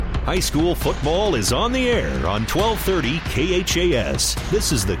High school football is on the air on 1230 KHAS.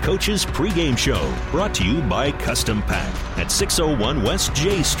 This is the Coach's Pregame Show, brought to you by Custom Pack at 601 West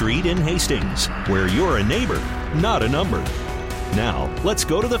J Street in Hastings, where you're a neighbor, not a number. Now, let's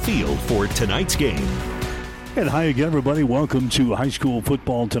go to the field for tonight's game. And hi again, everybody. Welcome to high school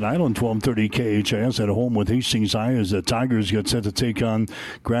football tonight on 1230 KHAS at home with Hastings High as the Tigers get set to take on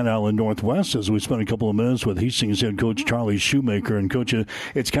Grand Island Northwest as we spend a couple of minutes with Hastings head coach Charlie Shoemaker. And, Coach,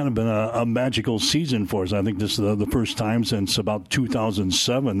 it's kind of been a magical season for us. I think this is the first time since about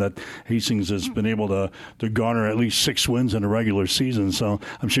 2007 that Hastings has been able to garner at least 6 wins in a regular season. So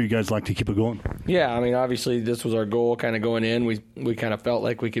I'm sure you guys like to keep it going. Yeah, I mean, obviously this was our goal kind of going in. We kind of felt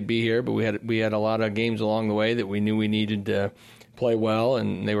like we could be here, but we had a lot of games along the way that we knew we needed to play well,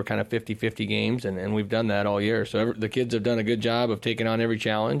 and they were kind of 50-50 games, and we've done that all year. So the kids have done a good job of taking on every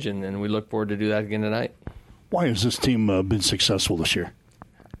challenge, and we look forward to do that again tonight. Why has this team been successful this year?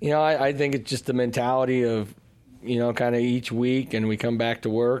 You know, I think it's just the mentality of, you know, kind of each week, and we come back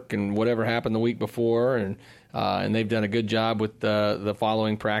to work, and whatever happened the week before, and they've done a good job with the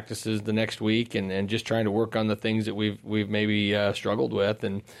following practices the next week, and just trying to work on the things that we've maybe struggled with,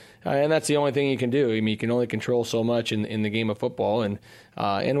 and that's the only thing you can do. I mean, you can only control so much in the game of football, and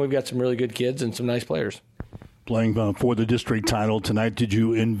we've got some really good kids and some nice players. Playing for the district title tonight, did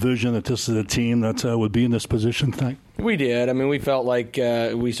you envision that this is a team that would be in this position tonight? We did. I mean, we felt like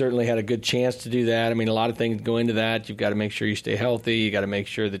we certainly had a good chance to do that. I mean, a lot of things go into that. You've got to make sure you stay healthy. You got to make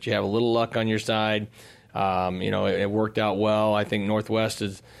sure that you have a little luck on your side. You know, it worked out well. I think Northwest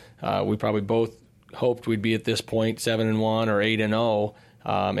is. We probably both hoped we'd be at this point 7-1 or 8-0,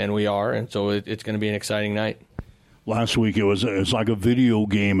 and we are. And so it's going to be an exciting night. Last week it was like a video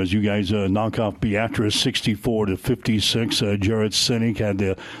game as you guys knock off Beatrice 64-56. Jarrett Sinek had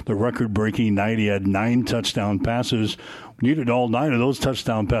the record-breaking night. He had 9 touchdown passes. Needed all 9 of those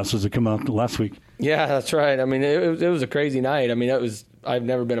touchdown passes to come out last week. Yeah, that's right. I mean, it was a crazy night. I mean, I've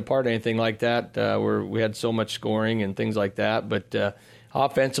never been a part of anything like that where we had so much scoring and things like that. But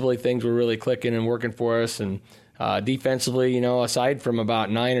offensively, things were really clicking and working for us. And defensively, you know, aside from about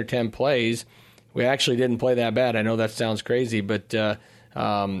 9 or 10 plays, we actually didn't play that bad. I know that sounds crazy, but you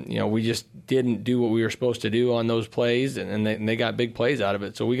know, we just didn't do what we were supposed to do on those plays, and they got big plays out of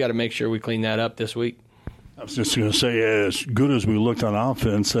it. So we got to make sure we clean that up this week. I was just going to say, as good as we looked on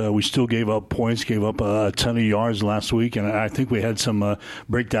offense, we still gave up points, gave up a ton of yards last week, and I think we had some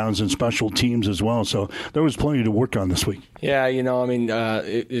breakdowns in special teams as well. So there was plenty to work on this week. Yeah, you know, I mean,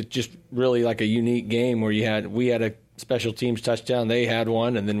 it's just really like a unique game where we had a special teams touchdown, they had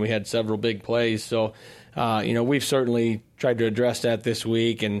one, and then we had several big plays. So, you know, we've certainly tried to address that this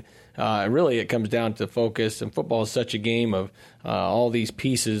week, and really it comes down to focus. And football is such a game of all these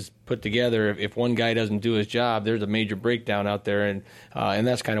pieces put together. If one guy doesn't do his job, there's a major breakdown out there, and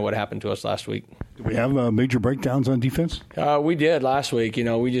that's kind of what happened to us last week. Did we have major breakdowns on defense? We did last week. You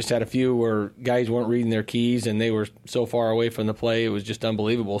know, we just had a few where guys weren't reading their keys, and they were so far away from the play, it was just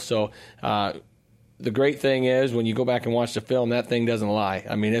unbelievable. So, the great thing is when you go back and watch the film, that thing doesn't lie.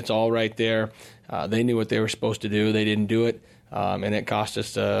 I mean, it's all right there. They knew what they were supposed to do. They didn't do it, and it cost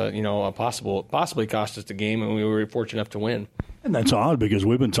us, you know, possibly cost us the game, and we were fortunate enough to win. And that's odd because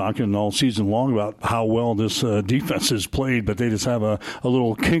we've been talking all season long about how well this defense has played, but they just have a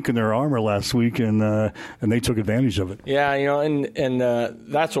little kink in their armor last week, and they took advantage of it. Yeah, you know, and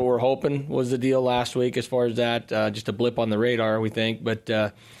that's what we're hoping was the deal last week as far as that, just a blip on the radar, we think, but.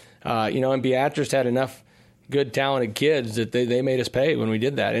 You know, and Beatrice had enough good, talented kids that they made us pay when we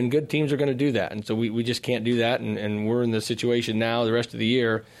did that. And good teams are going to do that. And so we just can't do that. And we're in the situation now the rest of the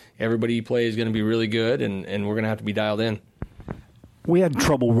year. Everybody you play is going to be really good, and we're going to have to be dialed in. We had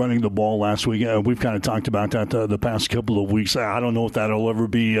trouble running the ball last week. We've kind of talked about that the past couple of weeks. I don't know if that'll ever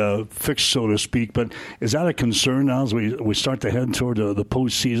be fixed, so to speak, but is that a concern now as we start to head toward the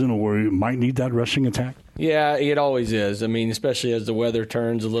postseason where we might need that rushing attack? Yeah, it always is. I mean, especially as the weather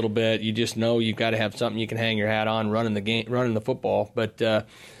turns a little bit, you just know you've got to have something you can hang your hat on running the football. But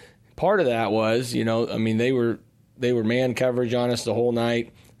part of that was, you know, I mean, they were man coverage on us the whole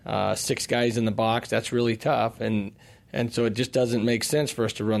night, 6 guys in the box. That's really tough, and so it just doesn't make sense for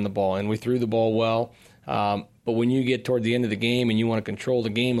us to run the ball. And we threw the ball well, but when you get toward the end of the game and you want to control the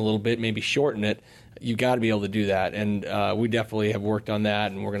game a little bit, maybe shorten it, you got to be able to do that. And we definitely have worked on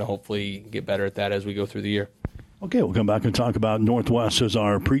that, and we're going to hopefully get better at that as we go through the year. Okay, we'll come back and talk about Northwest as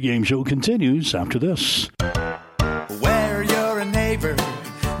our pregame show continues after this. Where you're a neighbor,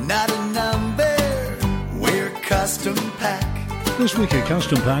 not a number, we're Custom Pack. This week at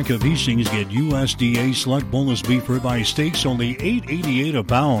Custom Pack of Hastings, get USDA select boneless beef ribeye steaks, only $8.88 a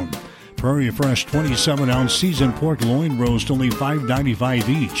pound. Prairie Fresh 27-ounce seasoned pork loin roast, only $5.95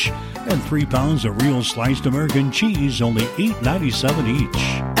 each. And 3 pounds of real sliced American cheese, only $8.97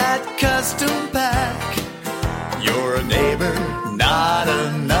 each. At Custom Pack, you're a neighbor, not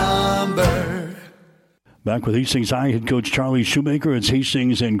a number. Back with Hastings High head coach Charlie Shoemaker. It's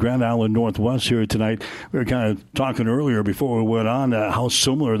Hastings and Grand Island Northwest here tonight. We were kind of talking earlier before we went on how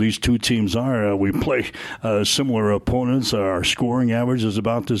similar these two teams are. We play similar opponents. Our scoring average is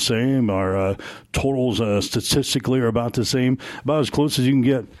about the same. Our totals statistically are about the same. About as close as you can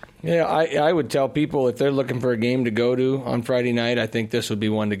get. Yeah, I would tell people if they're looking for a game to go to on Friday night, I think this would be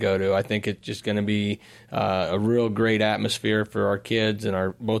one to go to. I think it's just going to be a real great atmosphere for our kids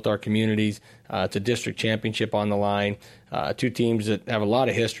and both our communities. It's a district championship on the line. Two teams that have a lot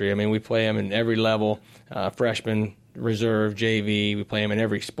of history. I mean, we play them in every level, freshman, reserve, JV. We play them in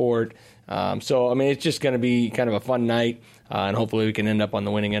every sport. So, I mean, it's just going to be kind of a fun night, and hopefully we can end up on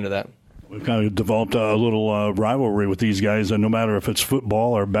the winning end of that. We've kind of developed a little rivalry with these guys, and no matter if it's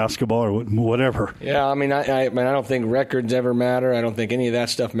football or basketball or whatever. Yeah, I mean, I don't think records ever matter. I don't think any of that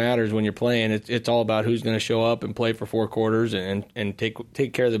stuff matters when you're playing. It's all about who's going to show up and play for 4 quarters and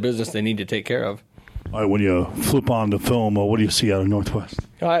take care of the business they need to take care of. All right, when you flip on the film, what do you see out of Northwest?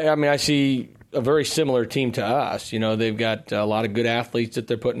 I mean, I see a very similar team to us. You know, they've got a lot of good athletes that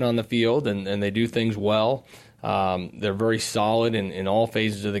they're putting on the field, and they do things well. They're very solid in all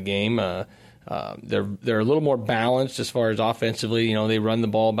phases of the game. They're a little more balanced as far as offensively. You know, they run the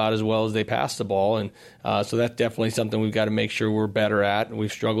ball about as well as they pass the ball, and so that's definitely something we've got to make sure we're better at.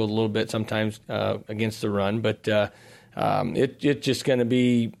 We've struggled a little bit sometimes against the run, but it's just going to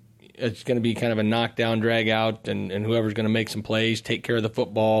be kind of a knockdown, drag out, and whoever's going to make some plays, take care of the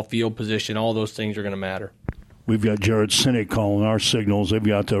football, field position, all those things are going to matter. We've got Jared Sinek calling our signals. They've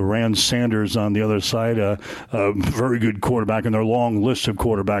got Rand Sanders on the other side, a very good quarterback in their long list of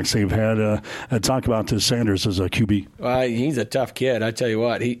quarterbacks they've had. Talk about this Sanders as a QB. He's a tough kid. I tell you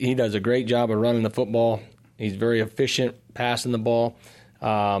what, he does a great job of running the football. He's very efficient passing the ball.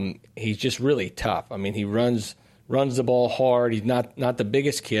 He's just really tough. I mean, he runs the ball hard. He's not the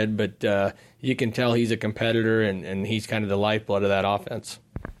biggest kid, but you can tell he's a competitor, and he's kind of the lifeblood of that offense.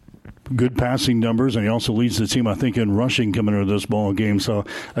 Good passing numbers, and he also leads the team, I think, in rushing coming into this ball game. So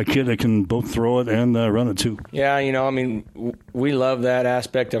a kid that can both throw it and run it too. Yeah, you know, I mean, we love that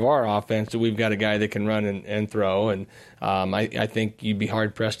aspect of our offense. So we've got a guy that can run and throw, and I think you'd be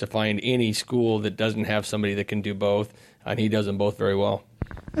hard pressed to find any school that doesn't have somebody that can do both, and he does them both very well.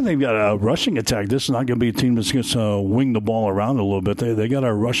 And they've got a rushing attack. This is not going to be a team that's going to wing the ball around a little bit. They got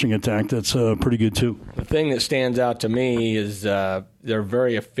a rushing attack that's pretty good too. The thing that stands out to me is they're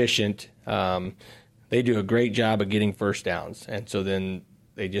very efficient. They do a great job of getting first downs, and so then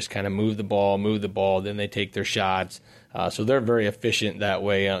they just kind of move the ball, then they take their shots. So they're very efficient that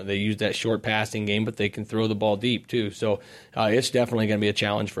way. They use that short passing game, but they can throw the ball deep too. So it's definitely going to be a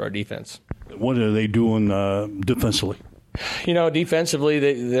challenge for our defense. What are they doing defensively? You know, defensively,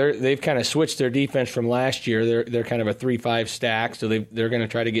 they've kind of switched their defense from last year. They're kind of a 3-5 stack, so they're going to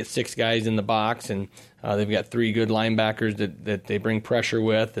try to get 6 guys in the box, and they've got 3 good linebackers that they bring pressure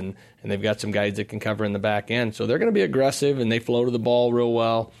with, and they've got some guys that can cover in the back end. So they're going to be aggressive, and they flow to the ball real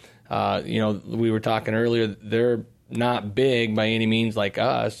well. You know, we were talking earlier, they're not big by any means like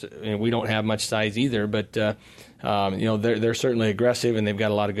us. And we don't have much size either, but you know, they're certainly aggressive, and they've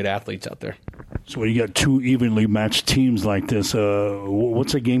got a lot of good athletes out there. So when you got 2 evenly matched teams like this,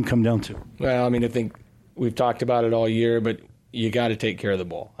 what's a game come down to? Well, I mean, I think we've talked about it all year, but you got to take care of the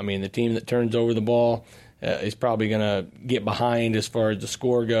ball. I mean, the team that turns over the ball is probably going to get behind as far as the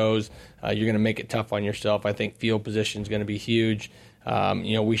score goes. You're going to make it tough on yourself. I think field position is going to be huge.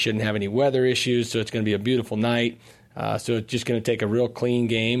 You know, we shouldn't have any weather issues, so it's going to be a beautiful night. So it's just going to take a real clean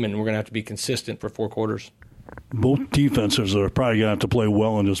game, and we're going to have to be consistent for 4 quarters. Both defenses are probably going to have to play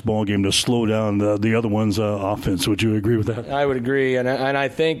well in this ball game to slow down the other one's offense. Would you agree with that? I would agree, and I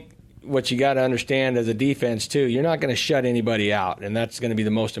think what you got to understand as a defense too, you're not going to shut anybody out, and that's going to be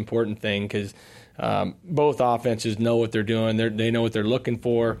the most important thing because both offenses know what they're doing. They know what they're looking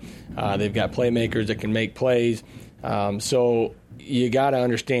for. They've got playmakers that can make plays. So you got to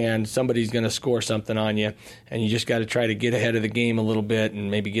understand somebody's going to score something on you, and you just got to try to get ahead of the game a little bit and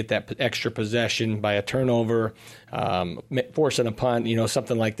maybe get that extra possession by a turnover, forcing a punt, you know,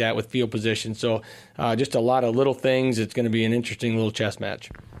 something like that with field position. So just a lot of little things. It's going to be an interesting little chess match.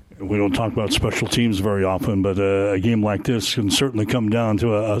 We don't talk about special teams very often, but a game like this can certainly come down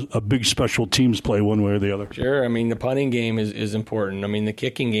to a big special teams play one way or the other. Sure. I mean, the punting game is important. I mean, the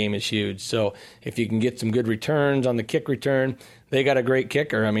kicking game is huge. So if you can get some good returns on the kick return, they got a great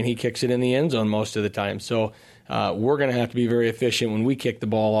kicker. I mean, he kicks it in the end zone most of the time. So we're going to have to be very efficient when we kick the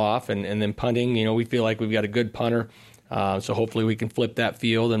ball off, and then punting. We feel like we've got a good punter, so hopefully we can flip that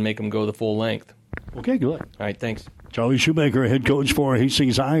field and make them go the full length. Okay, good. All right, thanks. Charlie Shoemaker, head coach for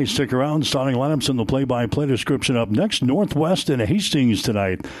Hastings High. Stick around. Starting lineups and the play-by-play description up next. Northwest and Hastings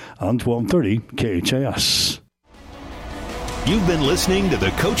tonight on 1230 KHAS. You've been listening to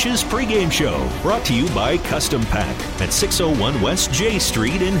the Coach's Pregame Show, brought to you by Custom Pack at 601 West J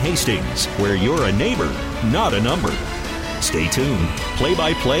Street in Hastings, where you're a neighbor, not a number. Stay tuned.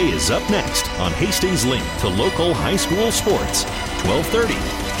 Play-by-play is up next on Hastings' link to local high school sports. 1230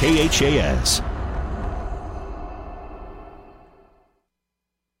 KHAS.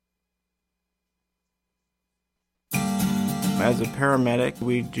 As a paramedic,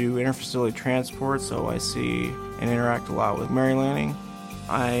 we do interfacility transport, so I see and interact a lot with Mary Lanning.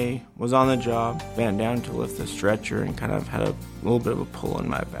 I was on the job, bent down to lift the stretcher, and kind of had a little bit of a pull in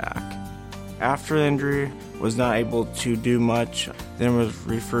my back. After the injury, was not able to do much, then was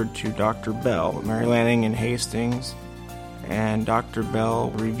referred to Dr. Bell at Mary Lanning in Hastings, and Dr.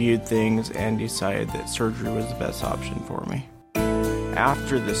 Bell reviewed things and decided that surgery was the best option for me.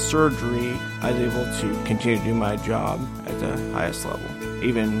 After the surgery, I was able to continue to do my job at the highest level,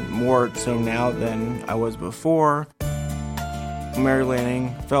 even more so now than I was before. Mary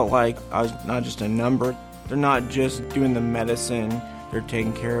Lanning felt like I was not just a number. They're not just doing the medicine, they're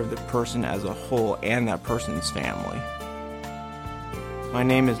taking care of the person as a whole and that person's family. My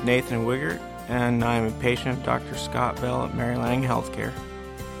name is Nathan Wiggert, and I'm a patient of Dr. Scott Bell at Mary Lanning Healthcare.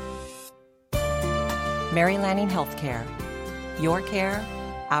 Mary Lanning Healthcare. Your care,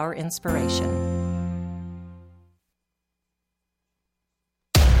 our inspiration.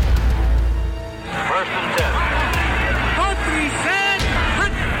 First and 10.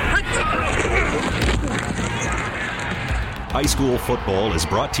 High school football is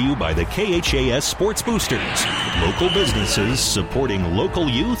brought to you by the KHAS Sports Boosters, local businesses supporting local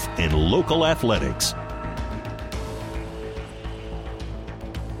youth and local athletics.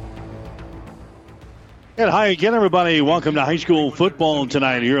 And hi again, everybody. Welcome to high school football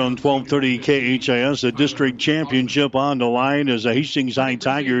tonight here on 1230 KHAS. The district championship on the line as the Hastings High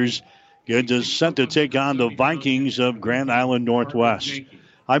Tigers get set to take on the Vikings of Grand Island Northwest.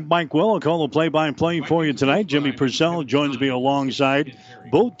 I'm Mike Will. I'll call the play-by-play for you tonight. Jimmy Purcell joins me alongside.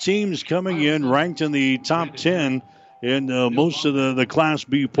 Both teams coming in ranked in the top 10 in most of the Class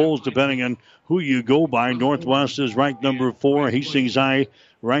B polls, depending on who you go by. Northwest is ranked number 4. Hastings High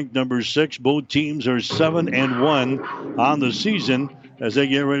ranked number 6. Both teams are 7-1 on the season as they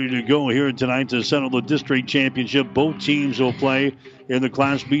get ready to go here tonight to settle the district championship. Both teams will play in the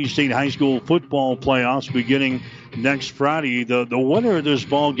Class B state high school football playoffs beginning next Friday. The winner of this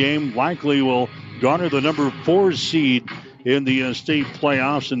ball game likely will garner the number 4 seed in the state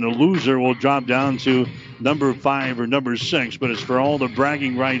playoffs, and the loser will drop down to number 5 or number 6. But it's for all the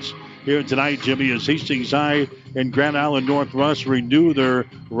bragging rights here tonight, Jimmy, as Hastings High and Grand Island Northwest renew their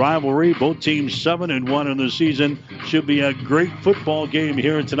rivalry. Both teams 7-1 in the season. Should be a great football game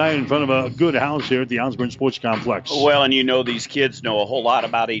here tonight in front of a good house here at the Osborne Sports Complex. Well, and these kids know a whole lot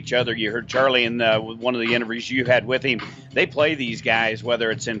about each other. You heard Charlie in one of the interviews you had with him. They play these guys,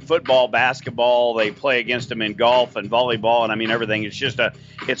 whether it's in football, basketball, they play against them in golf and volleyball, and everything. It's just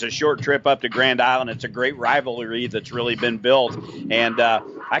it's a short trip up to Grand Island. It's a great rivalry that's really been built. And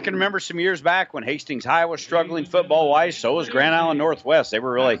I can remember some years back when Hastings High was struggling football-wise, so was Grand Island Northwest. They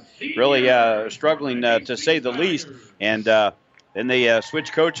were really struggling, to say the least. And then they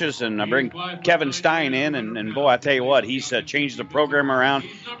switch coaches and bring Kevin Stein in. And boy, I tell you what, he's changed the program around,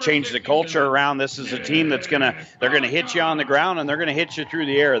 changed the culture around. This is a team they're going to hit you on the ground, and they're going to hit you through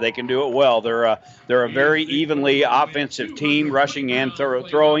the air. They can do it well. They're a very evenly offensive team, rushing and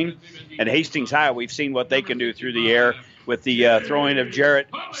throwing. At Hastings High, we've seen what they can do through the air with the throwing of Jarrett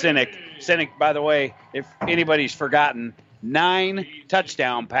Sinek. Sinek, by the way, if anybody's forgotten, 9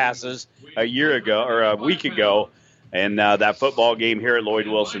 touchdown passes a week ago, and that football game here at Lloyd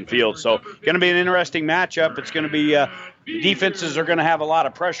Wilson Field. So going to be an interesting matchup. It's going to be defenses are going to have a lot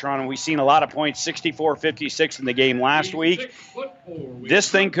of pressure on them. We've seen a lot of points, 64-56 in the game last week.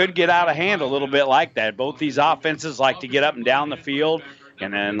 This thing could get out of hand a little bit like that. Both these offenses like to get up and down the field.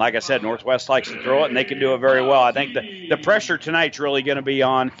 And then, like I said, Northwest likes to throw it, and they can do it very well. I think the pressure tonight's really going to be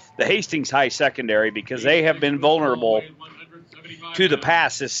on the Hastings High secondary because they have been vulnerable to the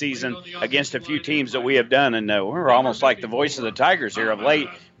pass this season against a few teams that we have done. And we're almost like the voice of the Tigers here of late.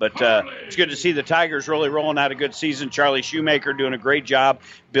 But it's good to see the Tigers really rolling out a good season. Charlie Shoemaker doing a great job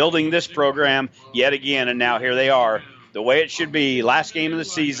building this program yet again, and now here they are. The way it should be. Last game of the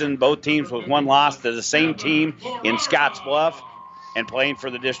season, both teams with one loss to the same team in Scottsbluff. and playing for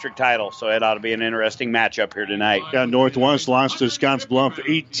the district title. So it ought to be an interesting matchup here tonight. Yeah, Northwest lost to Scottsbluff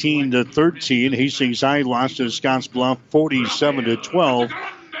 18-13. Hastings High lost to Scottsbluff 47-12.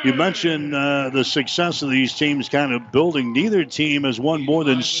 You mentioned the success of these teams kind of building. Neither team has won more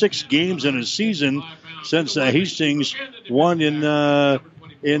than 6 games in a season since Hastings won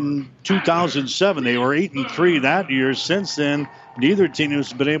in 2007. They were 8-3 that year. Since then, neither team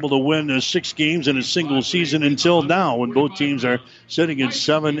has been able to win 6 games in a single season until now, when both teams are sitting at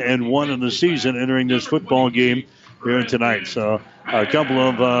 7-1 in the season entering this football game here tonight. So a couple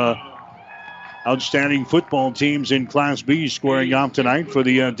of outstanding football teams in Class B squaring off tonight for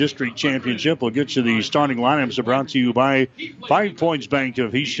the district championship. We'll get to the starting lineups. Brought to you by 5 Points Bank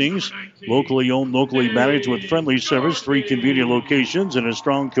of Hastings. Locally owned, locally managed with friendly service, 3 convenient locations, and a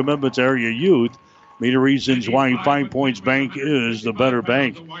strong commitment to area youth. Many reasons why 5 Points Bank is the better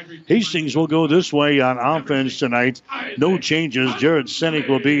bank. Hastings will go this way on offense tonight. No changes. Jared Sinek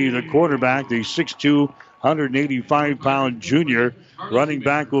will be the quarterback, the 6'2", 185-pound junior. Running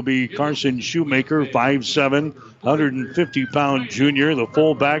back will be Carson Shoemaker, 5'7", 150-pound junior. The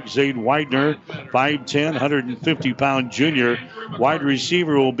fullback, Zade Widener, 5'10", 150-pound junior. Wide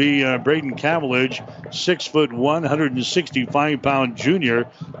receiver will be Braden Cavillage, 6'1", 165-pound junior.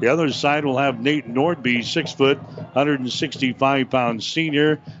 The other side will have Nate Nordby, 6 foot, 165-pound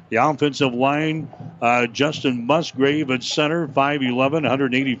senior. The offensive line, Justin Musgrave at center, 5'11",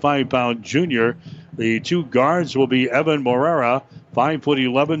 185-pound junior. The 2 guards will be Evan Morera,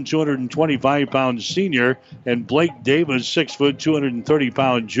 5'11", 225-pound senior, and Blake Davis, 6 foot,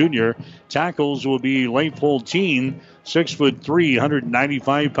 230-pound junior. Tackles will be Leif Holteen, 6'3",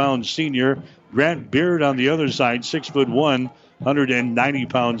 195-pound senior. Grant Beard on the other side, 6'1",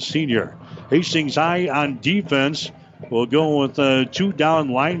 190-pound senior. Hastings High on defense will go with 2 down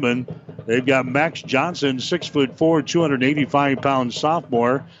linemen. They've got Max Johnson, 6'4", 285-pound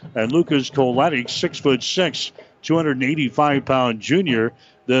sophomore, and Lucas Koletic, 6'6", 285-pound junior.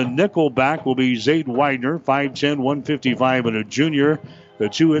 The nickel back will be Zade Widener, 5'10", 155, and a junior. The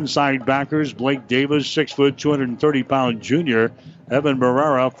 2 inside backers, Blake Davis, 6 foot, 230-pound junior. Evan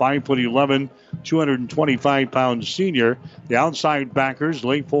Barrera, 5'11", 225-pound senior. The outside backers,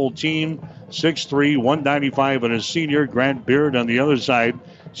 Leif Holteen, 6'3", 195, and a senior. Grant Beard on the other side,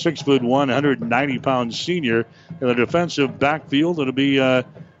 6'1", 190-pound senior. In the defensive backfield, it'll be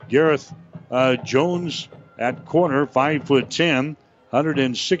Gareth Jones at corner, 5'10",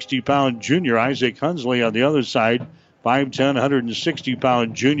 160-pound junior. Isaac Hunsley on the other side, 5'10",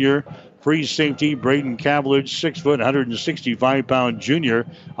 160-pound junior. Free safety, Braden Cavillage, 6 foot, 165-pound junior.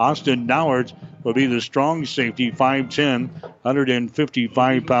 Austin Nowert will be the strong safety, 5'10",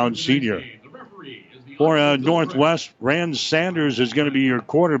 155-pound senior. For Northwest, Rand Sanders is going to be your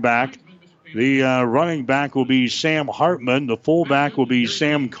quarterback. The running back will be Sam Hartman. The fullback will be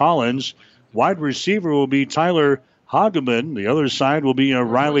Sam Collins. Wide receiver will be Tyler Hageman. The other side will be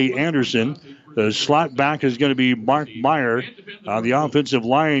Riley Anderson. The slot back is going to be Mark Meyer. The offensive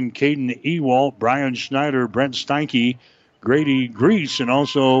line, Caden Ewalt, Brian Schneider, Brent Steinke, Grady Grease, and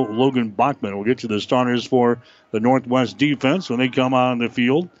also Logan Bachman. We'll get to the starters for the Northwest defense when they come on the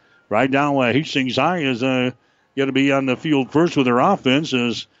field. Right now, Hastings High is going to be on the field first with their offense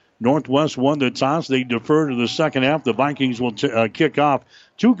as Northwest won the toss. They defer to the second half. The Vikings will kick off.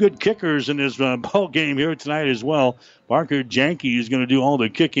 2 good kickers in this ball game here tonight as well. Parker Janke is going to do all the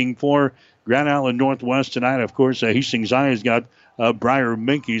kicking for Grand Island Northwest tonight. Of course, Hastings High has got Briar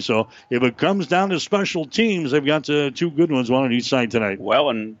Minke. So if it comes down to special teams, they've got 2 good ones, one on each side tonight. Well,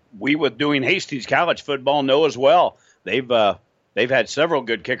 and we with doing Hastings College football know as well. They've had several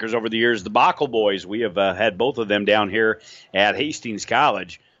good kickers over the years. The Bockel boys, we have had both of them down here at Hastings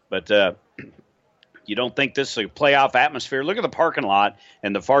College. But you don't think this is a playoff atmosphere? Look at the parking lot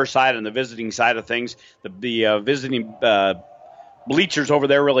and the far side and the visiting side of things. The visiting bleachers over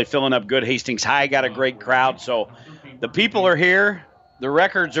there really filling up good. Hastings High got a great crowd. So the people are here. The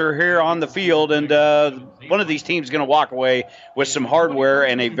records are here on the field. And one of these teams is going to walk away with some hardware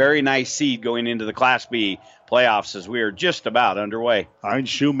and a very nice seed going into the Class B playoffs as we are just about underway. All right,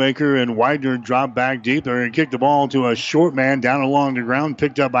 Shoemaker and Widener drop back deep. They're going to kick the ball to a short man down along the ground,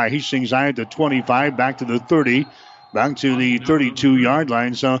 picked up by Hastings High at the 25, back to the 30, back to the 32-yard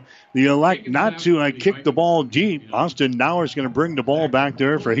line. So they elect not to kick the ball deep. Austin Nauer is going to bring the ball back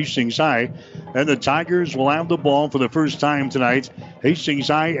there for Hastings High. And the Tigers will have the ball for the first time tonight. Hastings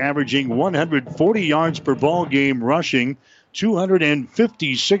High averaging 140 yards per ball game rushing,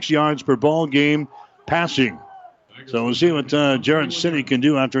 256 yards per ball game passing. So we'll see what Jared Sinney can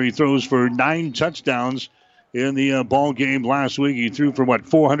do after he throws for 9 touchdowns in the ball game last week. He threw for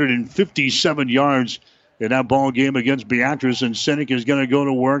 457 yards in that ball game against Beatrice, and Sinek is going to go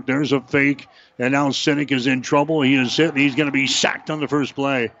to work. There's a fake, and now Sinek is in trouble. He is hit, and he's going to be sacked on the first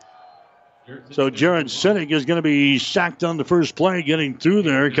play. So Jared Sinek is going to be sacked on the first play, getting through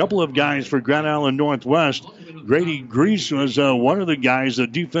there. A couple of guys for Grand Island Northwest. Grady Grease was one of the guys, the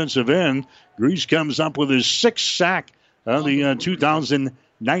defensive end. Grease comes up with his 6th sack of the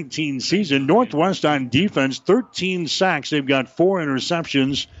 2019 season. Northwest on defense, 13 sacks. They've got 4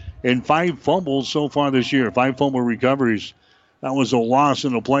 interceptions and 5 fumbles so far this year, 5 fumble recoveries. That was a loss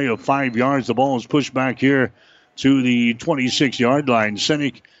in a play of 5 yards. The ball is pushed back here to the 26-yard line.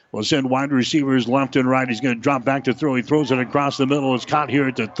 Sinek will send wide receivers left and right. He's going to drop back to throw. He throws it across the middle. It's caught here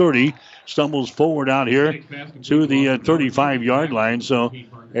at the 30. Stumbles forward out here to the 35-yard line. So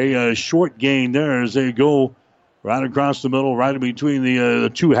a short gain there as they go right across the middle, right in between the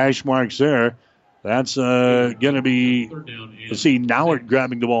 2 hash marks there. That's going to be, let's see, Nauert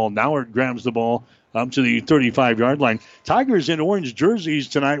grabbing the ball. Nauert grabs the ball up to the 35-yard line. Tigers in orange jerseys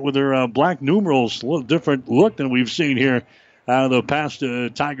tonight with their black numerals. A little different look than we've seen here out of the past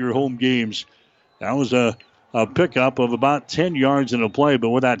Tiger home games. That was a pickup of about 10 yards in a play, but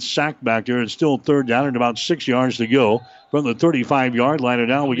with that sack back there, it's still 3rd down and about 6 yards to go from the 35-yard line. And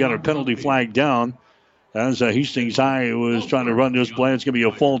now we got a penalty flag down as Hastings High was trying to run this play. It's going to be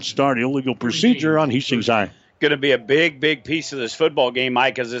a false start. Illegal procedure on Hastings High. Going to be a big piece of this football game,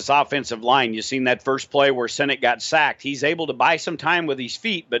 Mike, is this offensive line. You've seen that first play where Sinek got sacked. He's able to buy some time with his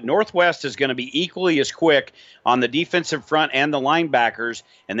feet, but Northwest is going to be equally as quick on the defensive front and the linebackers,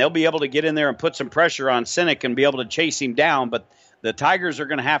 and they'll be able to get in there and put some pressure on Sinek and be able to chase him down. But the Tigers are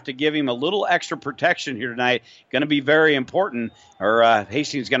going to have to give him a little extra protection here tonight. Going to be very important, or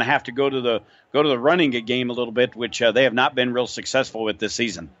Hastings is going to have to go to the running game a little bit, which they have not been real successful with this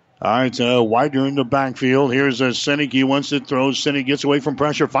season. All right, Widener in the backfield. Here's Sinek. He wants to throw. Sinek gets away from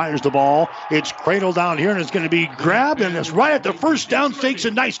pressure, fires the ball. It's cradled down here, and it's going to be grabbed, and it's right at the first down stakes.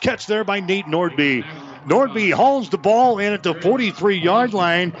 A nice catch there by Nate Nordby. Nordby hauls the ball in at the 43-yard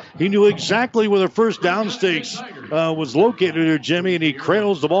line. He knew exactly where the first down stakes was located there, Jimmy, and he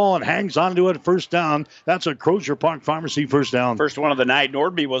cradles the ball and hangs onto it first down. That's a Crozier Park Pharmacy first down. First one of the night.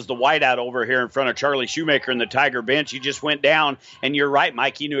 Nordby was the wideout over here in front of Charlie Shoemaker in the Tiger bench. He just went down, and you're right,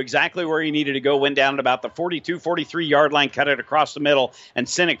 Mike. He knew exactly where he needed to go. Went down at about the 42, 43-yard line, cut it across the middle, and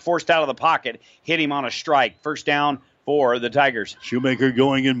Sinek forced out of the pocket, hit him on a strike. First down for the Tigers. Shoemaker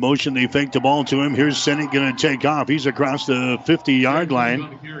going in motion. They fake the ball to him. Here's Sinek going to take off. He's across the 50-yard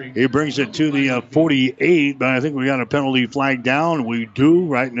line. He brings it to the 48, but I think we got a penalty flag down. We do,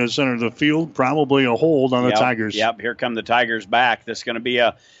 right in the center of the field. Probably a hold on the Tigers. Yep, here come the Tigers back. This is going to be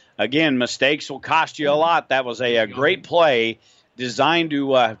again, mistakes will cost you a lot. That was a great play designed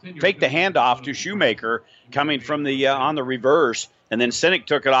to fake the handoff to Shoemaker coming from the on the reverse. And then Sinek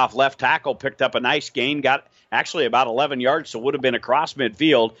took it off left tackle, picked up a nice gain, got actually about 11 yards, so would have been across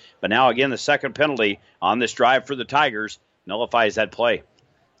midfield. But now, again, the second penalty on this drive for the Tigers nullifies that play.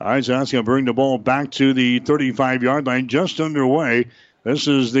 All right, so that's going to bring the ball back to the 35-yard line, just underway. This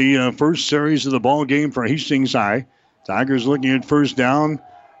is the first series of the ball game for Hastings High. Tigers looking at first down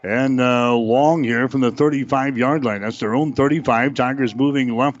and long here from the 35-yard line. That's their own 35. Tigers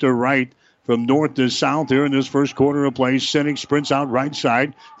moving left to right from north to south here in this first quarter of play. Sinek sprints out right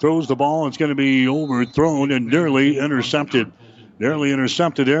side, throws the ball. It's going to be overthrown and nearly intercepted. Nearly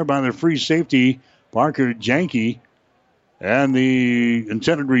intercepted there by the free safety, Parker Janke. And the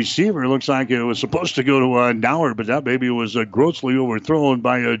intended receiver looks like it was supposed to go to Nauert, but that baby was grossly overthrown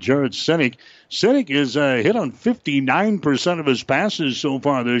by Jared Sinek. Sinek is hit on 59% of his passes so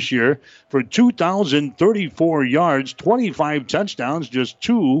far this year for 2,034 yards, 25 touchdowns, just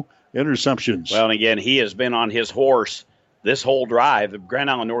 2 interceptions. Well, and again, he has been on his horse this whole drive. Grand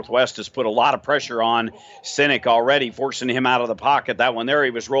Island Northwest has put a lot of pressure on Sinek already, forcing him out of the pocket. That one there,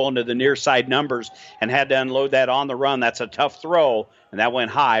 he was rolling to the near side numbers and had to unload that on the run. That's a tough throw, and that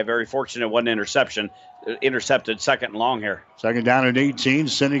went high. Very fortunate it wasn't intercepted second and long here. Second down and 18.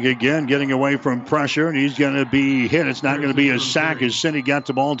 Sinek again getting away from pressure, and he's going to be hit. It's not going to be a sack as Sinek got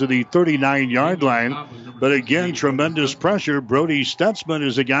the ball to the 39-yard line. But again, tremendous pressure. Brody Stutzman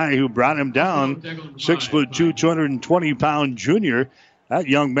is a guy who brought him down. 6'2", 220-pound junior. That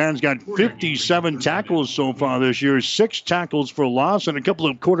young man's got 57 tackles so far this year. 6 tackles for loss and a couple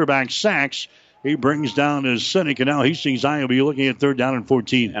of quarterback sacks. He brings down his Sinek, and now Hastings High will be looking at third down and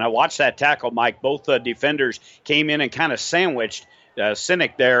 14. And I watched that tackle, Mike. Both defenders came in and kind of sandwiched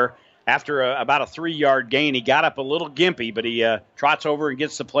Sinek there after about a 3-yard gain. He got up a little gimpy, but he trots over and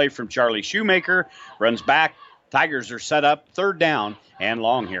gets the play from Charlie Shoemaker, runs back, Tigers are set up 3rd down and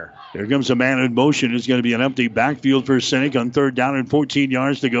long here. Here comes a man in motion. It's going to be an empty backfield for Sinek on 3rd down and 14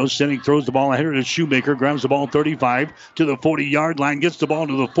 yards to go. Sinek throws the ball ahead of Shoemaker, grabs the ball 35 to the 40-yard line, gets the ball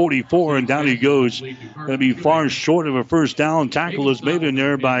to the 44, and down he goes. Going to be far short of a 1st down. Tackle is made in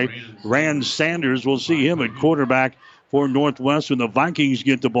there by Rand Sanders. We'll see him at quarterback for Northwest when the Vikings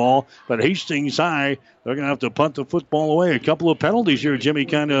get the ball. But Hastings High, they're going to have to punt the football away. A couple of penalties here, Jimmy,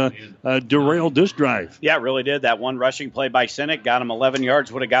 kind of derailed this drive. Yeah, it really did. That one rushing play by Sinek got him 11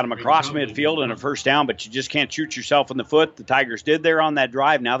 yards, would have got him across midfield and a 1st down, but you just can't shoot yourself in the foot. The Tigers did there on that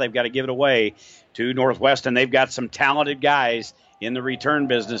drive. Now they've got to give it away to Northwest, and they've got some talented guys in the return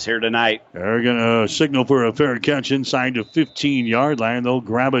business here tonight. They're going to signal for a fair catch inside the 15-yard line. They'll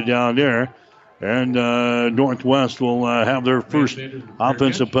grab it down there. And Northwest will have their first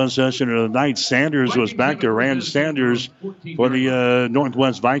offensive possession of the night. Sanders was back to Rand Sanders for the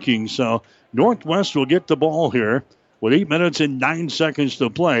Northwest Vikings. So Northwest will get the ball here with 8 minutes and 9 seconds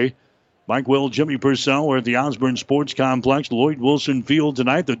to play. Mike Will, Jimmy Purcell, we're at the Osborne Sports Complex, Lloyd Wilson Field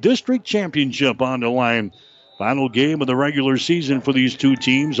tonight. The district championship on the line. Final game of the regular season for these two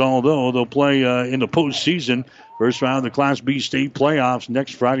teams, although they'll play in the postseason. First round of the Class B state playoffs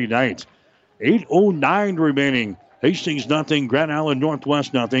next Friday night. 8:09 remaining. Hastings nothing. Grand Island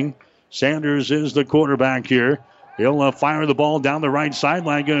Northwest nothing. Sanders is the quarterback here. He'll fire the ball down the right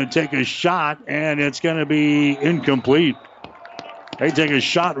sideline. Going to take a shot, and it's going to be incomplete. They take a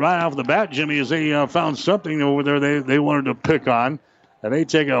shot right off the bat, Jimmy, as they found something over there they wanted to pick on. And they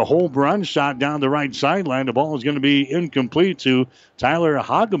take a home run shot down the right sideline. The ball is going to be incomplete to Tyler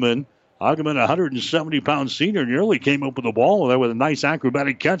Hageman. Hageman, a 170-pound senior, nearly came up with the ball there with a nice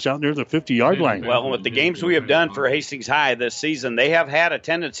acrobatic catch out near the 50-yard line. Well, with the games we have done for Hastings High this season, they have had a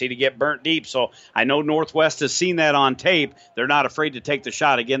tendency to get burnt deep. So I know Northwest has seen that on tape. They're not afraid to take the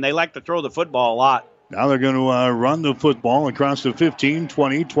shot. Again, they like to throw the football a lot. Now they're going to run the football across the 15,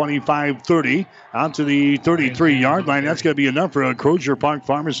 20, 25, 30, out to the 33-yard line. That's going to be enough for a Crozier Park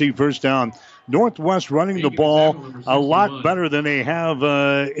Pharmacy 1st down. Northwest running the ball a lot better than they have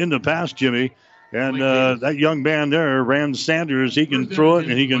in the past, Jimmy. And that young man there, Rand Sanders, he can throw it,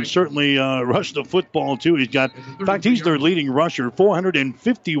 and he can certainly rush the football, too. In fact, he's their leading rusher,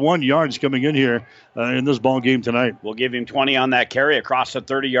 451 yards coming in here in this ball game tonight. We'll give him 20 on that carry across the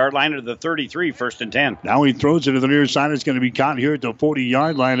 30-yard line to the 33, 1st and 10. Now he throws it to the near side. It's going to be caught here at the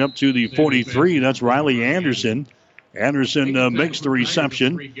 40-yard line up to the 43. That's Riley Anderson. Anderson makes the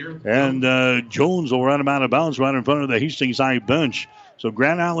reception, and Jones will run him out of bounds right in front of the Hastings High bench. So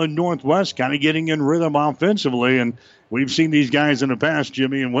Grand Island Northwest kind of getting in rhythm offensively, and we've seen these guys in the past,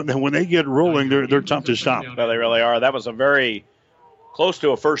 Jimmy, and when they get rolling, they're tough to stop. Well, they really are. That was a very close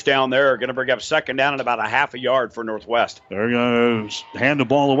to a 1st down there. Going to bring up 2nd down and about a half a yard for Northwest. They're going to hand the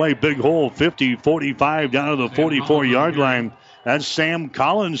ball away. Big hole, 50, 45, down to the 44-yard line. That's Sam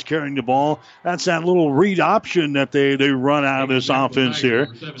Collins carrying the ball. That's that little read option that they run out of this offense here.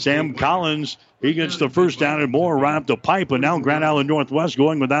 Sam Collins, he gets the 1st down and more right up the pipe. And now Grand Island Northwest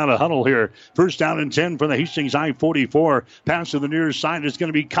going without a huddle here. 1st down and 10 for the Hastings High 44. Pass to the near side. It's going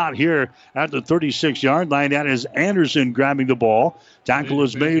to be caught here at the 36-yard line. That is Anderson grabbing the ball. Tackle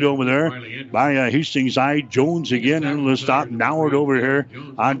is made over there by Hastings High. Jones again in the stop. Noward over here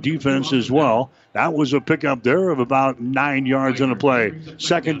on defense as well. That was a pickup there of about 9 yards in the play.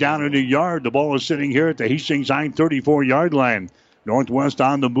 2nd down and a yard. The ball is sitting here at the Hastings High 34-yard line. Northwest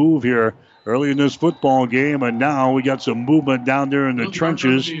on the move here early in this football game, and now we got some movement down there in the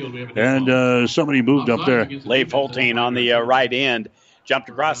trenches, and somebody moved up there. Leif Holtein on the right end. Jumped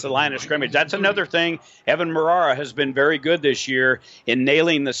across the line of scrimmage. That's another thing. Evan Marara has been very good this year in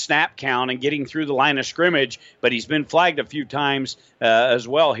nailing the snap count and getting through the line of scrimmage, but he's been flagged a few times as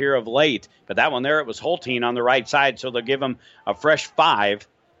well here of late. But that one there, it was Holtein on the right side, so they'll give him a fresh 5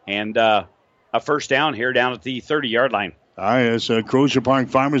 and a 1st down here down at the 30-yard line. All right, it's a Crozier Park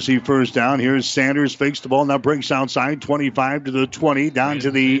Pharmacy 1st down. Here's Sanders, fakes the ball, now breaks outside, 25 to the 20, down to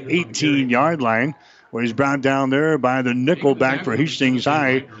the 18-yard line. Where he's brought down there by the nickel back for Hastings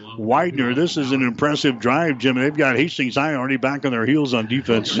High, Widener. This is an impressive drive, Jim. They've got Hastings High already back on their heels on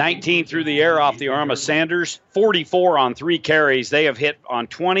defense. 19 through the air off the arm of Sanders, 44 on 3 carries. They have hit on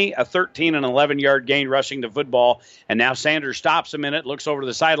 20, a 13, and 11-yard gain rushing the football. And now Sanders stops a minute, looks over to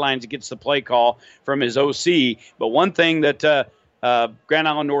the sidelines, and gets the play call from his OC. But one thing that Grand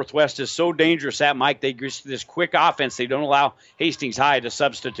Island Northwest is so dangerous at, Mike, they just this quick offense. They don't allow Hastings High to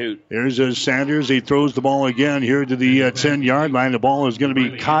substitute. Here's Sanders. He throws the ball again here to the 10-yard line. The ball is going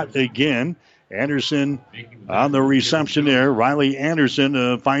to be caught again. Anderson on the reception there. Riley Anderson,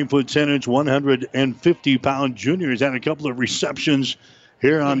 a 5'10", 150-pound junior. He's had a couple of receptions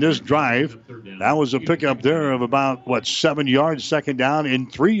here on this drive. That was a pickup there of about, 7 yards, second down,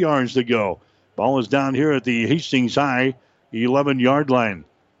 and 3 yards to go. Ball is down here at the Hastings High 11-yard line.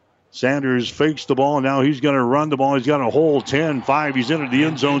 Sanders fakes the ball. Now he's going to run the ball. He's got a hole, 10-5. He's into the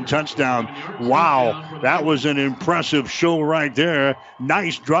end zone, touchdown. Wow, that was an impressive show right there.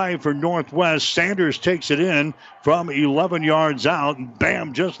 Nice drive for Northwest. Sanders takes it in from 11 yards out. And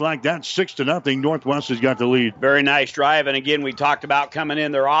bam, just like that, 6-0. Northwest has got the lead. Very nice drive. And again, we talked about coming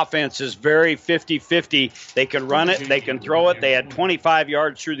in. Their offense is very 50-50. They can run it. They can throw it. They had 25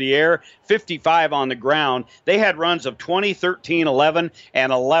 yards through the air, 55 on the ground. They had runs of 20, 13, 11,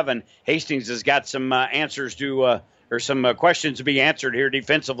 and 11. Hastings has got some answers to or some questions to be answered here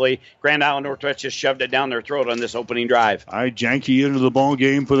defensively. Grand Island Northwest just shoved it down their throat on this opening drive. All right, Janke into the ball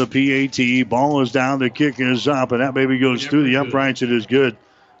game for the PAT. Ball is down, the kick is up, and that baby goes through the uprights. It is good.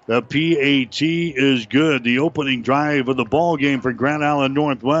 The PAT is good. The opening drive of the ball game for Grand Island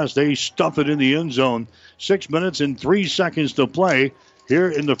Northwest. They stuff it in the end zone. 6 minutes and 3 seconds to play here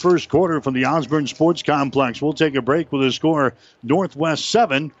in the first quarter from the Osborne Sports Complex. We'll take a break with a score: Northwest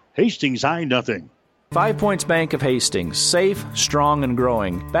 7, Hastings High 0. 5 Points Bank of Hastings, safe, strong, and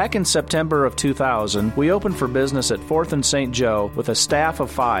growing. Back in September of 2000, we opened for business at 4th and St. Joe with a staff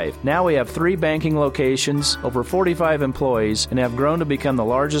of 5. Now we have 3 banking locations, over 45 employees, and have grown to become the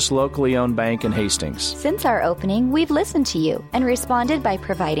largest locally owned bank in Hastings. Since our opening, we've listened to you and responded by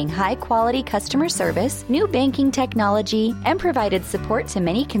providing high-quality customer service, new banking technology, and provided support to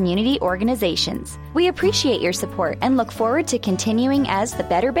many community organizations. We appreciate your support and look forward to continuing as the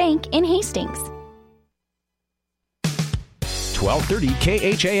better bank in Hastings.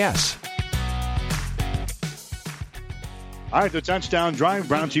 1230 KHAS. All right, the touchdown drive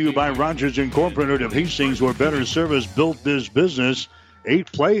brought to you by Rogers Incorporated of Hastings, where better service built this business.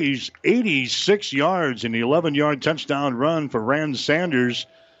 8 plays, 86 yards, and the 11-yard touchdown run for Rand Sanders.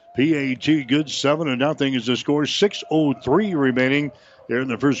 PAT good, 7-0 is the score. 6:03 remaining there in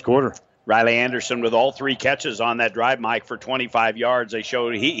the first quarter. Riley Anderson with all 3 catches on that drive, Mike, for 25 yards. They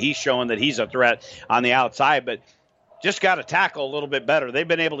showed he's showing that he's a threat on the outside, but just got to tackle a little bit better. They've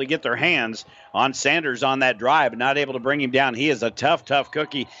been able to get their hands on Sanders on that drive, not able to bring him down. He is a tough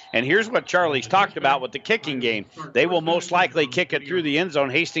cookie. And here's what Charlie's talked about with the kicking game. They will most likely kick it through the end zone.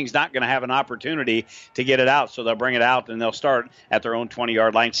 Hastings not going to have an opportunity to get it out, so they'll bring it out, and they'll start at their own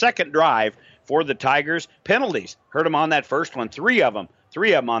 20-yard line. Second drive for the Tigers. Penalties. Heard them on that first one. 3 of them.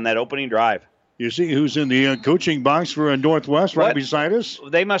 3 of them on that opening drive. You see who's in the coaching box for Northwest right beside us?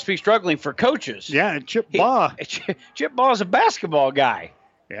 They must be struggling for coaches. Yeah, Chip Baugh. Chip Baugh's a basketball guy.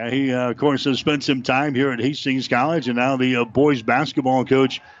 Yeah, he, of course, has spent some time here at Hastings College, and now the boys basketball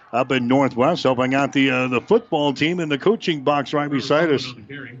coach up in Northwest, helping out the football team in the coaching box right beside us.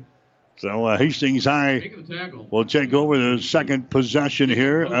 So Hastings High will take over the second possession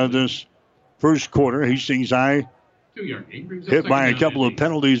here of this first quarter. Hastings High hit by a couple of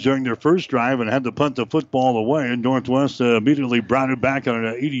penalties during their first drive and had to punt the football away. And Northwest immediately brought it back on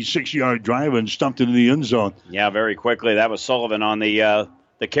an 86-yard drive and stumped it in the end zone. Yeah, very quickly. That was Sullivan on the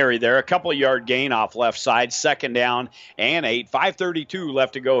carry there. A couple of yard gain off left side. 2nd down and 8. 5:32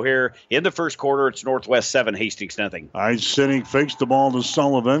 left to go here in the first quarter. It's Northwest 7, Hastings 0. All right, Sinning fakes the ball to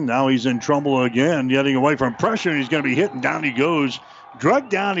Sullivan. Now he's in trouble again, getting away from pressure. He's going to be hit, and down he goes.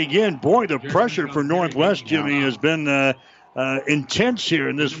 Drugged down again. Boy, the pressure for Northwest, Jimmy, has been intense here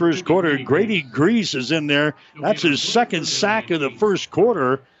in this first quarter. Grady Grease is in there. That's his second sack of the first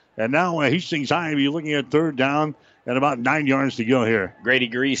quarter. And now Hastings High will be looking at 3rd down and about 9 yards to go here. Grady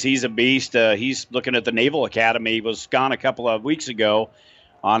Grease, he's a beast. He's looking at the Naval Academy. He was gone a couple of weeks ago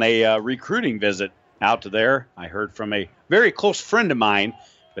on a recruiting visit out to there. I heard from a very close friend of mine.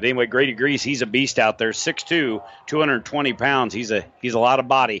 But anyway, Grady Grease, he's a beast out there. 6'2", 220 pounds. He's a lot of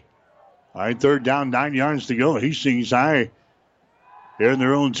body. All right, 3rd down, 9 yards to go. Hastings High here in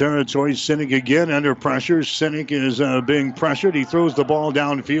their own territory. Sinek again under pressure. Sinek is being pressured. He throws the ball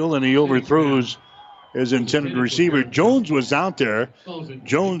downfield, and he overthrows his intended receiver. Jones was out there.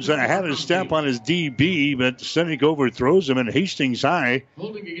 Jones had a step on his DB, but Sinek overthrows him, and Hastings High.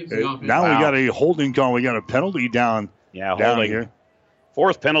 Now we got a holding call. We got a penalty down holding here.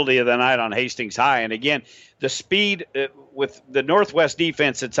 4th penalty of the night on Hastings High. And again, the speed with the Northwest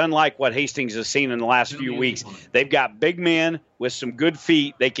defense, it's unlike what Hastings has seen in the last few weeks. They've got big men with some good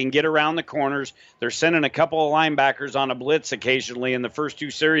feet. They can get around the corners. They're sending a couple of linebackers on a blitz occasionally in the first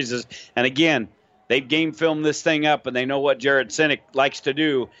 2 series. And again, they've game filmed this thing up, and they know what Jared Sinek likes to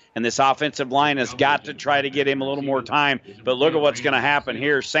do. And this offensive line has got to try to get him a little more time. But look at what's going to happen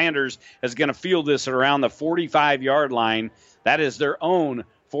here. Sanders is going to field this at around the 45-yard line. That is their own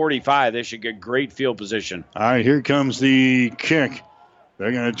 45. They should get great field position. All right, here comes the kick.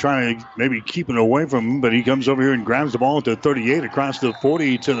 They're going to try to maybe keep it away from him, but he comes over here and grabs the ball at the 38 across the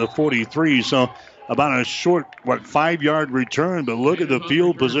 40 to the 43. So about a short, 5-yard return. But look at the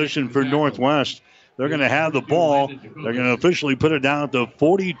field position for Northwest. They're going to have the ball. They're going to officially put it down at the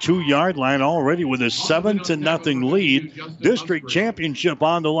 42-yard line already with a 7-0 lead. District championship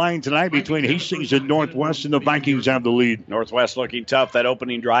on the line tonight between Hastings and Northwest, and the Vikings have the lead. Northwest looking tough. That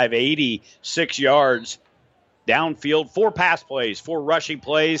opening drive, 86 yards. Downfield, 4 pass plays, 4 rushing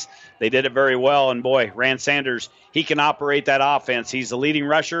plays. They did it very well. And, boy, Rand Sanders, he can operate that offense. He's the leading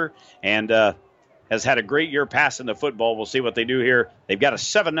rusher and has had a great year passing the football. We'll see what they do here. They've got a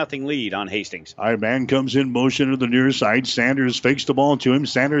 7-0 lead on Hastings. All right, man comes in motion to the near side. Sanders fakes the ball to him.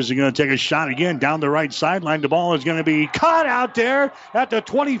 Sanders is going to take a shot again down the right sideline. The ball is going to be caught out there at the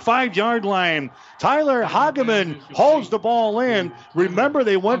 25-yard line. Tyler Hageman holds the ball in. Remember,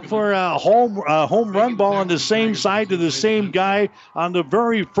 they went for a home run ball on the same side to the same guy on the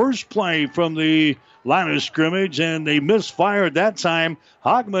very first play from the line of scrimmage, and they misfired that time.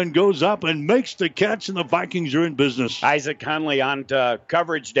 Hogman goes up and makes the catch, and the Vikings are in business. Isaac Hunley on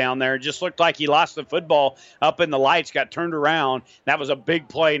coverage down there. Just looked like he lost the football up in the lights, got turned around. That was a big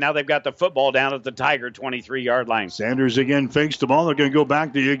play. Now they've got the football down at the Tiger 23-yard line. Sanders again fakes the ball. They're going to go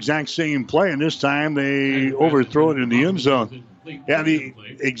back to the exact same play, and this time they overthrow it in the end zone. Yeah, the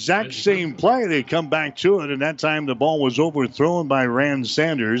exact same play. They come back to it, and that time the ball was overthrown by Rand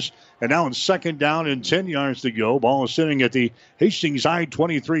Sanders. And now it's 2nd down and 10 yards to go. Ball is sitting at the Hastings High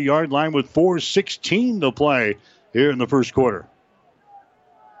 23-yard line with 4:16 to play here in the first quarter.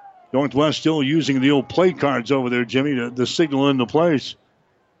 Northwest still using the old play cards over there, Jimmy, to signal into place.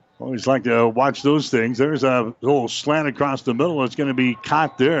 Always like to watch those things. There's a little slant across the middle. It's going to be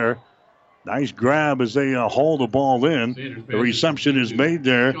caught there. Nice grab as they haul the ball in. The reception is made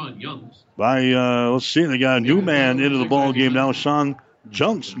there by, let's see, they got a new man into the ball game now. Sean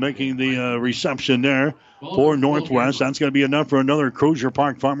Junks making the reception there for Northwest. That's going to be enough for another Crozier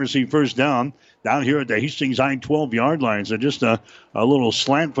Park Pharmacy first down here at the Hastings High 12-yard line. So just a little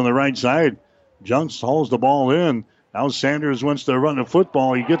slant from the right side. Junks hauls the ball in. Now Sanders wants to run the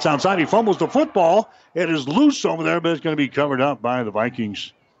football. He gets outside. He fumbles the football. It is loose over there, but it's going to be covered up by the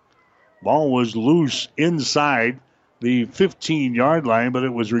Vikings. Ball was loose inside the 15-yard line, but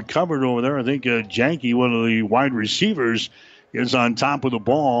it was recovered over there. I think Janke, one of the wide receivers, is on top of the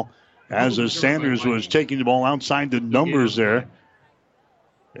ball as Sanders was taking the ball outside the numbers there.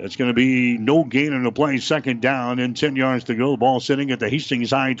 It's going to be no gain in the play, 2nd down and 10 yards to go. The ball sitting at the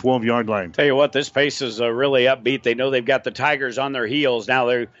Hastings High 12-yard line. Tell you what, this pace is really upbeat. They know they've got the Tigers on their heels. Now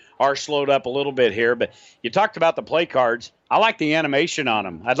they are slowed up a little bit here, but you talked about the play cards. I like the animation on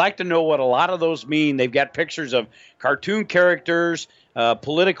them. I'd like to know what a lot of those mean. They've got pictures of cartoon characters,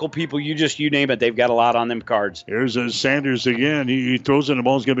 political people, you name it. They've got a lot on them cards. Here's Sanders again. He throws it, the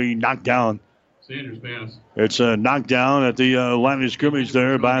ball's going to be knocked down. Sanders pass. It's knocked down at the line of scrimmage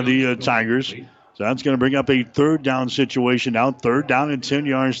there by the Tigers. So that's going to bring up a 3rd down situation now. 3rd down and 10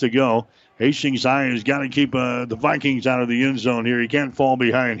 yards to go. Hastings High has got to keep the Vikings out of the end zone here. He can't fall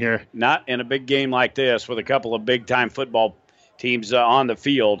behind here. Not in a big game like this with a couple of big-time football teams on the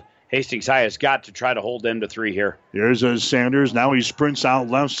field. Hastings High has got to try to hold them to 3 here. Here's Sanders. Now he sprints out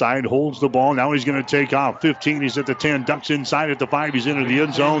left side, holds the ball. Now he's going to take off. 15, he's at the 10, ducks inside at the 5. He's into the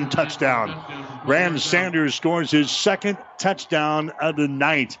end zone. Touchdown. Rand Sanders scores his 2nd touchdown of the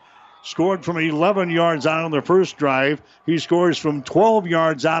night. Scored from 11 yards out on the first drive. He scores from 12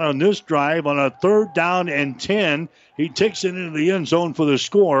 yards out on this drive on a 3rd down and 10. He takes it into the end zone for the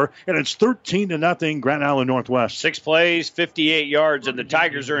score, and it's 13-0 Grand Island Northwest. 6 plays, 58 yards, and the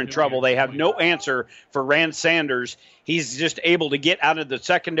Tigers are in trouble. They have no answer for Rand Sanders. He's just able to get out of the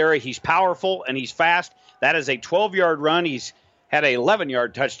secondary. He's powerful, and he's fast. That is a 12-yard run. He's had an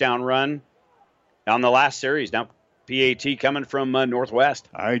 11-yard touchdown run on the last series. Now PAT coming from Northwest.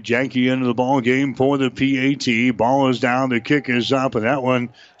 All right, Janke into the ball game for the PAT. Ball is down, the kick is up, and that one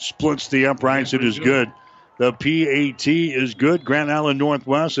splits the uprights. It is good. The PAT is good. Grand Island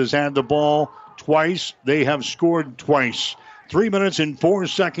Northwest has had the ball twice. They have scored twice. 3 minutes and 4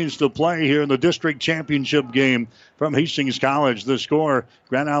 seconds to play here in the district championship game from Hastings College. The score,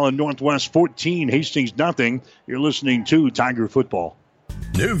 Grand Island Northwest 14, Hastings nothing. You're listening to Tiger Football.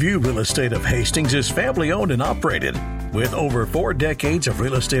 New View Real Estate of Hastings is family owned and operated with over 4 decades of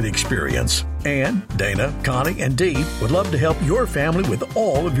real estate experience. Ann, Dana, Connie, and Dee would love to help your family with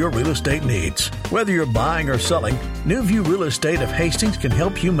all of your real estate needs. Whether you're buying or selling, New View Real Estate of Hastings can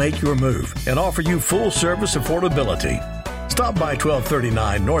help you make your move and offer you full service affordability. Stop by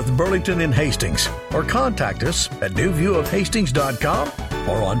 1239 North Burlington in Hastings or contact us at newviewofhastings.com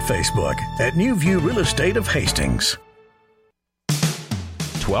or on Facebook at New View Real Estate of Hastings.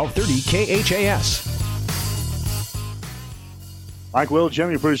 1230 KHAS. Mike Will,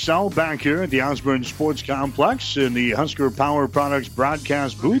 Jimmy Purcell back here at the Osborne Sports Complex in the Husker Power Products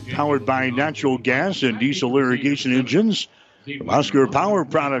broadcast booth, powered by natural gas and diesel irrigation engines from Husker Power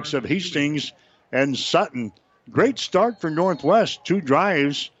Products of Hastings and Sutton. Great start for Northwest. 2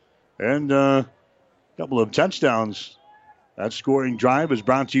 drives and a couple of touchdowns. That scoring drive is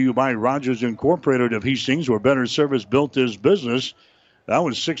brought to you by Rogers Incorporated of Hastings, where better service built this business. That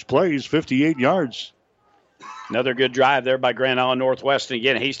was 6 plays, 58 yards. Another good drive there by Grand Island Northwest. And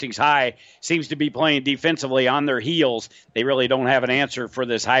again, Hastings High seems to be playing defensively on their heels. They really don't have an answer for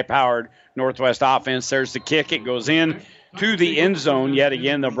this high-powered Northwest offense. There's the kick. It goes in to the end zone. Yet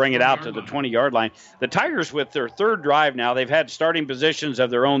again, they'll bring it out to the 20-yard line. The Tigers, with their third drive now, they've had starting positions of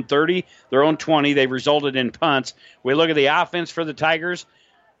their own 30, their own 20. They've resulted in punts. We look at the offense for the Tigers.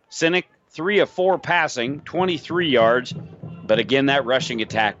 Cynic, 3 of 4 passing, 23 yards. But again, that rushing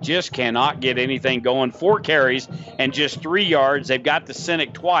attack just cannot get anything going. 4 carries and just 3 yards. They've got the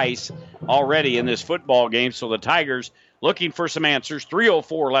Cynic twice already in this football game. So the Tigers looking for some answers.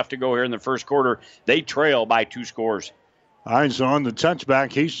 3:04 left to go here in the first quarter. They trail by 2 scores. All right, so on the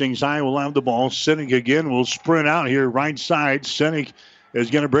touchback, Hastings High will have the ball. Cynic again will sprint out here right side. Cynic is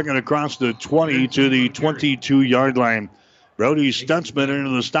going to bring it across the 20 to the 22-yard line. Brody Stutzman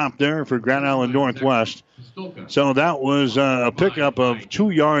into the stop there for Grand Island Northwest. So that was a pickup of 2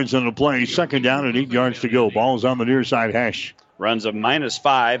 yards on the play. Second down and 8 yards to go. Ball's on the near side hash. Runs of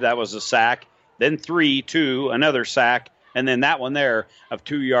 -5. That was a sack. Then 3, 2, another sack. And then that one there of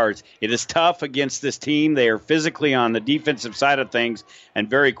 2 yards. It is tough against this team. They are physically on the defensive side of things and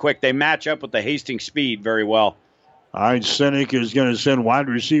very quick. They match up with the Hastings speed very well. All right, Cynic is going to send wide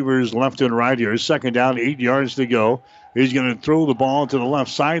receivers left and right here. Second down, 8 yards to go. He's going to throw the ball to the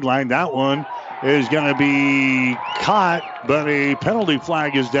left sideline. That one is going to be caught, but a penalty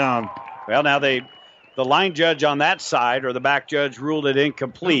flag is down. Well, now the line judge on that side, or the back judge, ruled it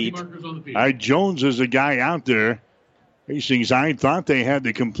incomplete. All right, Jones is the guy out there. Hastings High thought they had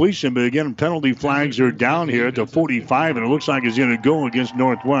the completion, but again, penalty flags are down here at the 45, and it looks like it's going to go against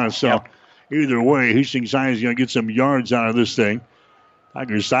Northwest. So either way, Hastings High is going to get some yards out of this thing.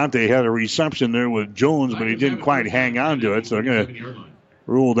 Tigers thought they had a reception there with Jones, but he didn't quite hang on to it. So they're going to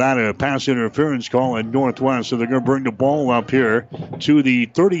rule that a pass interference call at Northwest. So they're going to bring the ball up here to the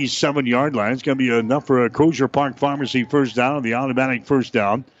 37-yard line. It's going to be enough for a Crozier Park Pharmacy first down, the automatic first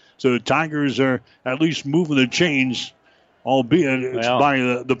down. So the Tigers are at least moving the chains, albeit it's by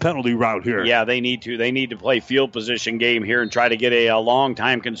the penalty route here. Yeah, they need to. They need to play field position game here and try to get a long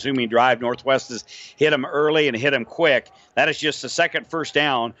time-consuming drive. Northwest has hit them early and hit them quick. That is just the second first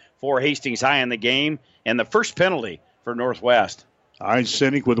down for Hastings High in the game and the first penalty for Northwest. All right,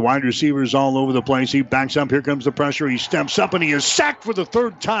 Cynic with wide receivers all over the place. He backs up. Here comes the pressure. He steps up, and he is sacked for the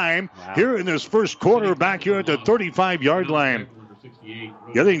third time here in this first quarter back here at the 35-yard line.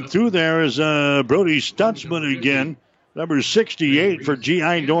 Getting through there is Brody Stutzman again. Number 68 for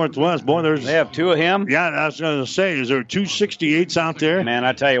GI Northwest. Boy, they have 2 of him? Yeah, I was going to say, is there 2 68s out there? Man,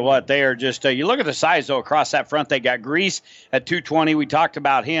 I tell you what, they are just, you look at the size, though, across that front. They got Grease at 220. We talked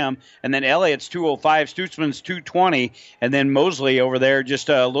about him. And then Elliott's 205. Stutzman's 220. And then Mosley over there, just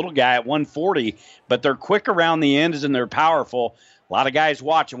a little guy at 140. But they're quick around the ends and they're powerful. A lot of guys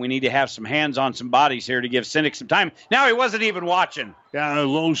watching. We need to have some hands on some bodies here to give Cynic some time. Now he wasn't even watching. Yeah, a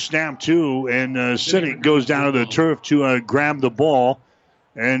low snap, too. And Cynic goes down to the turf to grab the ball.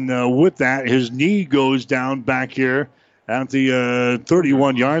 And with that, his knee goes down back here at the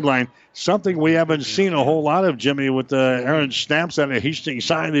 31-yard line. Something we haven't seen a whole lot of, Jimmy, with the errant snaps on the Hastings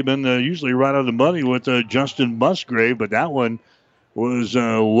side. They've been usually right on the money with Justin Musgrave. But that one was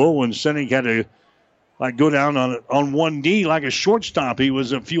low, and Cynic had to go down on one knee like a shortstop. He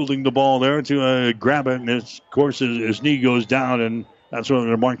was fielding the ball there to grab it, and of course his knee goes down, and that's when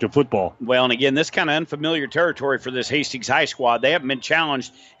they're marked to football. Well, and again, this kind of unfamiliar territory for this Hastings High squad. They haven't been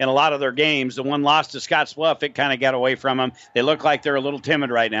challenged in a lot of their games. The one lost to Scottsbluff, it kind of got away from them. They look like they're a little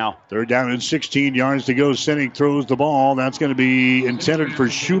timid right now. They're down at 16 yards to go. Cynic throws the ball. That's going to be intended for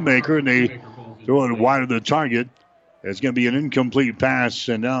Shoemaker, and they throw it wide of the target. It's going to be an incomplete pass,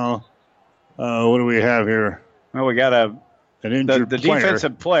 and now what do we have here? Well, we got an injured player.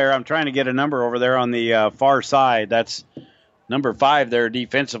 Defensive player. I'm trying to get a number over there on the far side. That's number 5 there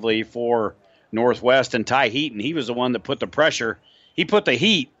defensively for Northwest, and Ty Heaton. He was the one that put the pressure. He put the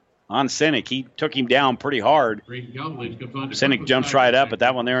heat on Cynic. He took him down pretty hard. Cynic jumps right up, but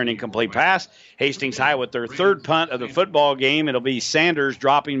that one there, an incomplete pass. Hastings High with their third punt of the football game. It'll be Sanders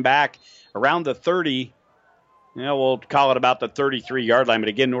dropping back around the 30. We'll call it about the 33-yard line. But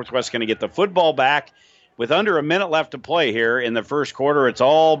again, Northwest going to get the football back with under a minute left to play here in the first quarter, it's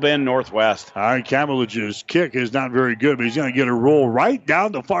all been Northwest. All right, Cavalich's kick is not very good, but he's going to get a roll right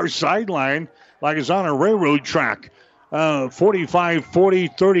down the far sideline like it's on a railroad track.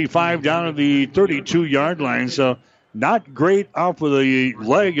 45-40, 35 down to the 32-yard line. So not great off of the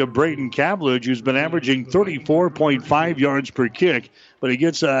leg of Braden Cavlich, who's been averaging 34.5 yards per kick. But he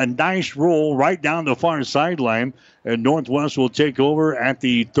gets a nice roll right down the far sideline. And Northwest will take over at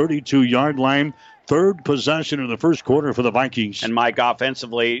the 32-yard line. Third possession of the first quarter for the Vikings. And Mike,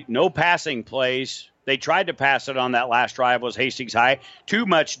 offensively, no passing plays. They tried to pass it on that last drive, was Hastings High. Too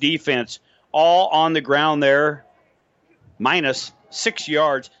much defense, all on the ground there, minus 6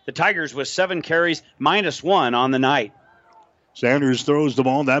 yards. The Tigers with 7 carries, -1 on the night. Sanders throws the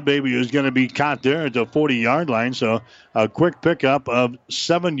ball. That baby is going to be caught there at the 40-yard line. So a quick pickup of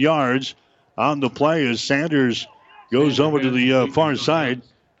 7 yards on the play as Sanders goes over to the far side.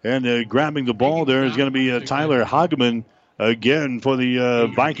 And grabbing the ball there is going to be Tyler Hageman again for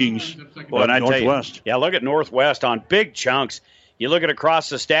the Vikings. Well, and I Northwest. Tell you, yeah, look at Northwest on big chunks. You look at across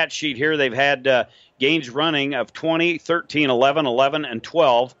the stat sheet here, they've had gains running of 20, 13, 11, 11, and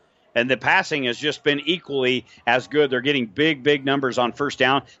 12. And the passing has just been equally as good. They're getting big numbers on first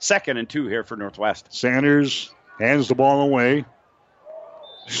down. 2nd and 2 here for Northwest. Sanders hands the ball away.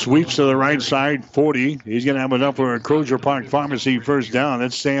 Sweeps to the right side, 40. He's going to have enough for a Crozier Park Pharmacy first down.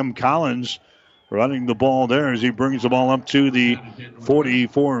 That's Sam Collins running the ball there as he brings the ball up to the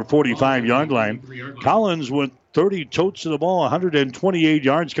 44, 45-yard line. Collins with 30 totes to the ball, 128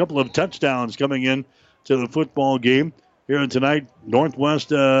 yards, couple of touchdowns coming in to the football game. Here tonight,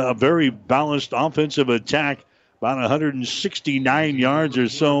 Northwest, a very balanced offensive attack. About 169 yards or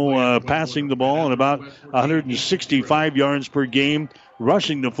so passing the ball and about 165 yards per game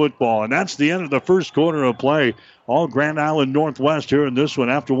rushing the football. And that's the end of the first quarter of play. All Grand Island Northwest here in this one.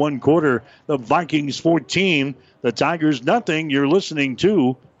 After one quarter, the Vikings 14, the Tigers nothing. You're listening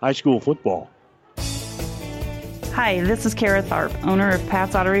to high school football. Hi, this is Kara Tharp, owner of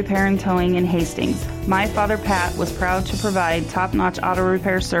Pat's Auto Repair and Towing in Hastings. My father, Pat, was proud to provide top-notch auto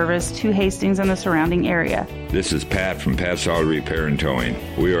repair service to Hastings and the surrounding area. This is Pat from Pat's Auto Repair and Towing.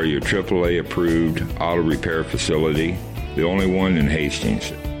 We are your AAA-approved auto repair facility, the only one in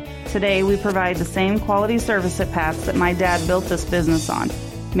Hastings. Today, we provide the same quality service at Pat's that my dad built this business on,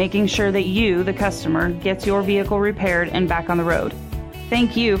 making sure that you, the customer, gets your vehicle repaired and back on the road.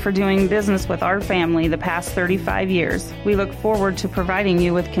 Thank you for doing business with our family the past 35 years. We look forward to providing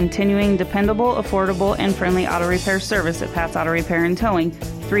you with continuing dependable, affordable, and friendly auto repair service at Pat's Auto Repair and Towing,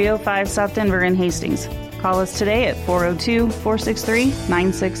 305 South Denver in Hastings. Call us today at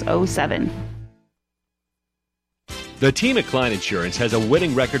 402-463-9607. The team at Klein Insurance has a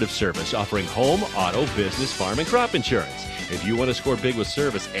winning record of service offering home, auto, business, farm, and crop insurance. If you want to score big with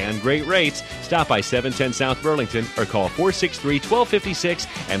service and great rates, stop by 710 South Burlington or call 463-1256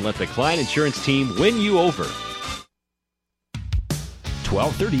 and let the Klein Insurance team win you over.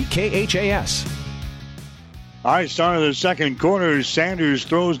 1230 KHAS. All right, start of the second quarter. Sanders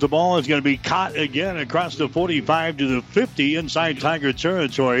throws the ball. It's going to be caught again across the 45 to the 50 inside Tiger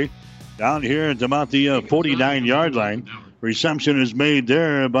territory. Down here at about the 49-yard line. Reception is made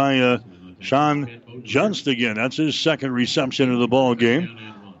there by Sean Junst again. That's his second reception of the ball game.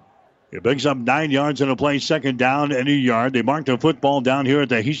 He picks up 9 yards in a play, second down, any yard. They mark the football down here at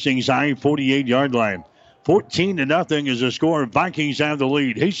the Hastings High 48-yard line. 14-0 is the score. Vikings have the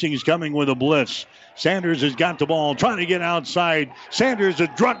lead. Hastings coming with a blitz. Sanders has got the ball, trying to get outside. Sanders is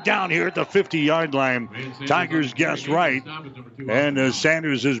drugged down here at the 50-yard line. Tigers guessed right. And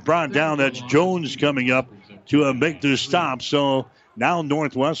Sanders is brought down. That's Jones coming up to make the stop. So now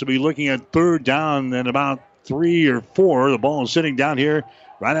Northwest will be looking at third down and about 3 or 4. The ball is sitting down here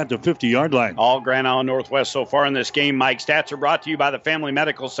right at the 50-yard line. All Grand Island Northwest so far in this game. Mike, stats are brought to you by the Family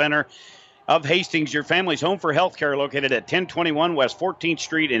Medical Center of Hastings, your family's home for health care, located at 1021 West 14th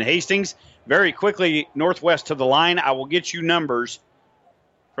Street in Hastings. Very quickly, Northwest to the line. I will get you numbers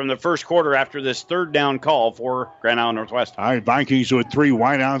from the first quarter after this third down call for Grand Island Northwest. All right, Vikings with 3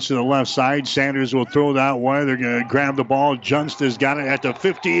 wideouts to the left side. Sanders will throw that way. They're going to grab the ball. Junst has got it at the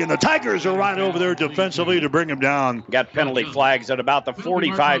 50, and the Tigers are right over there defensively to bring him down. Got penalty flags at about the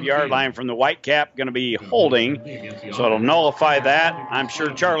 45-yard line from the Whitecap. Going to be holding, so it'll nullify that. I'm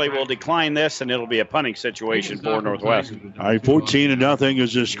sure Charlie will decline this, and it'll be a punting situation for Northwest. All right, 14-0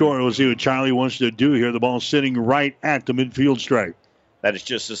 is the score. We'll see what Charlie wants to do here. The ball sitting right at the midfield stripe. That is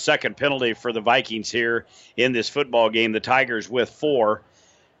just the second penalty for the Vikings here in this football game. The Tigers with 4.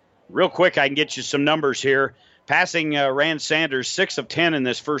 Real quick, I can get you some numbers here. Passing ran Sanders 6 of 10 in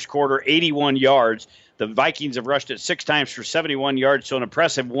this first quarter, 81 yards. The Vikings have rushed it 6 times for 71 yards, so an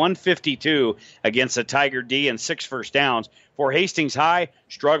impressive 152 against the Tiger D and 6 first downs. For Hastings High,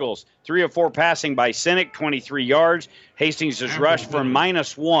 struggles. 3 of 4 passing by Cynic, 23 yards. Hastings has rushed for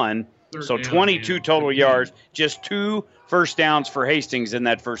 -1, so 22 total yards. Just 2 first downs for Hastings in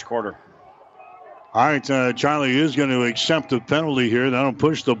that first quarter. All right, Charlie is going to accept a penalty here. That'll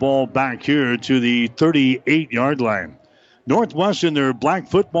push the ball back here to the 38-yard line. Northwest in their black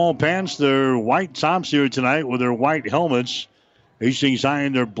football pants, their white tops here tonight with their white helmets. Hastings High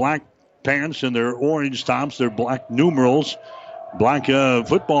in their black pants and their orange tops, their black numerals. Black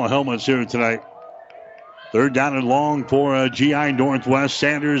football helmets here tonight. 3rd down and long for GI Northwest.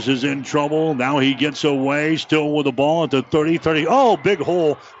 Sanders is in trouble. Now he gets away, still with the ball at the 30. Oh, big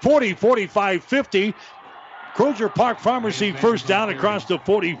hole. 40, 45, 50. Crozier Park Pharmacy first down across the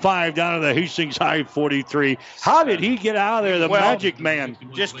 45 down to the Hastings High 43. How did he get out of there, the magic man?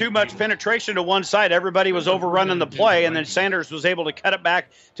 Just too much penetration to one side. Everybody was overrunning the play, and then Sanders was able to cut it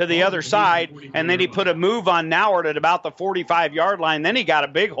back to the other side, and then he put a move on Noward at about the 45-yard line. Then he got a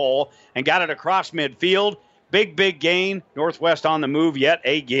big hole and got it across midfield. Big gain. Northwest on the move yet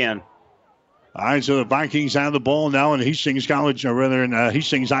again. All right, so the Vikings have the ball now in Hastings College, or rather in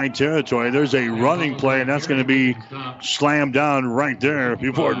Hastings High territory. There's a running play, and that's going to be slammed down right there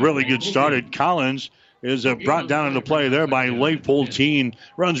before it really gets started. Collins is brought down into play there by Leif Holteen.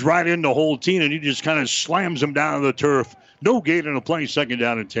 Runs right into Holteen, and he just kind of slams him down to the turf. No gain in the play, 2nd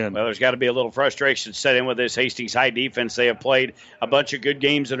down and 10. Well, there's got to be a little frustration set in with this Hastings High defense. They have played a bunch of good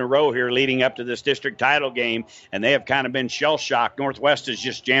games in a row here leading up to this district title game, and they have kind of been shell-shocked. Northwest has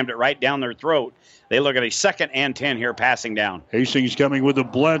just jammed it right down their throat. They look at a 2nd and 10 here passing down. Hastings coming with the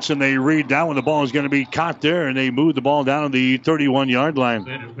blitz, and they read down when the ball is going to be caught there, and they move the ball down to the 31-yard line.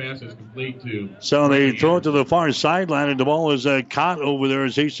 Pass is complete to so they throw it to the far sideline, and the ball is caught over there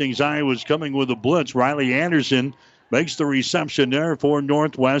as Hastings High was coming with the blitz. Riley Anderson makes the reception there for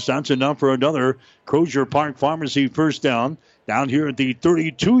Northwest. That's enough for another Crozier Park Pharmacy first down. Down here at the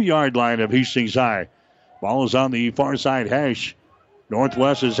 32-yard line of Hastings High. Ball is on the far side hash.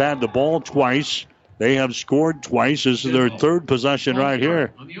 Northwest has had the ball twice. They have scored twice. This is their 3rd possession right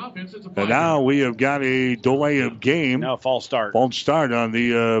here. And now we have got a delay of game. No, false start. False start on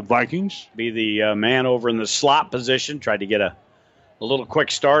the Vikings. Be the man over in the slot position. Tried to get a little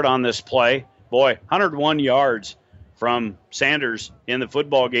quick start on this play. Boy, 101 yards from Sanders in the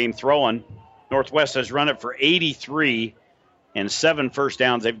football game throwing. Northwest has run it for 83 and 7 first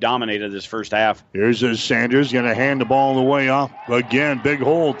downs. They've dominated this first half. Here's Sanders going to hand the ball the way off. Again, big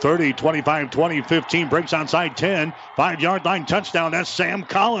hole, 30, 25, 20, 15, breaks outside 10, 5-yard line touchdown. That's Sam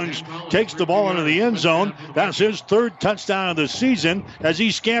Collins. Takes the ball into the end zone. That's his 3rd touchdown of the season as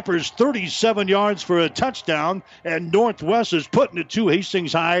he scampers 37 yards for a touchdown, and Northwest is putting it to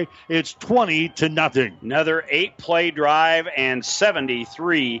Hastings High. It's 20-0. Another 8-play drive and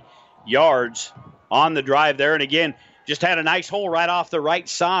 73 yards on the drive there. And again, just had a nice hole right off the right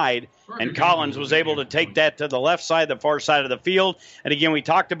side, and Collins was able to take that to the left side, the far side of the field. And again, we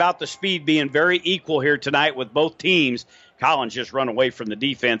talked about the speed being very equal here tonight with both teams. Collins just run away from the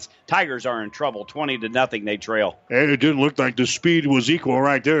defense. Tigers are in trouble. 20-0, they trail. And it didn't look like the speed was equal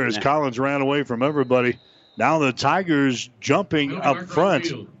right there as Collins ran away from everybody. Now the Tigers jumping up front.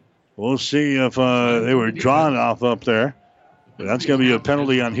 We'll see if they were drawn off up there. That's going to be a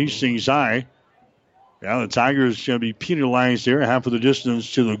penalty on Hastings High. Now the Tigers going to be penalized here, half of the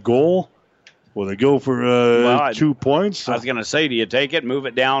distance to the goal. Will they go for 2 points? I was going to say, do you take it, move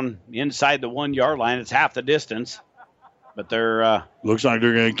it down inside the 1-yard line? It's half the distance. But they're... looks like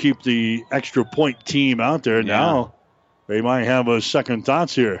they're going to keep the extra point team out there. Yeah. Now they might have a second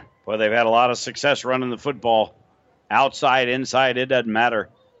thoughts here. Well, they've had a lot of success running the football. Outside, inside, it doesn't matter.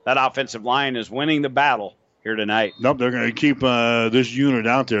 That offensive line is winning the battle here tonight. Nope, they're going to keep this unit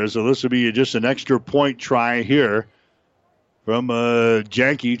out there. So this will be just an extra point try here from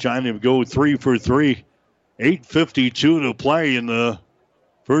Janke, trying to go 3 for 3. 8:52 to play in the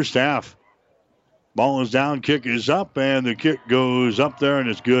first half. Ball is down, kick is up, and the kick goes up there, and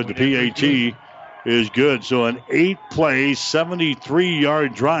it's good. The PAT is good. So an 8-play,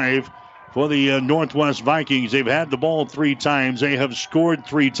 73-yard drive for the Northwest Vikings. They've had the ball 3 times. They have scored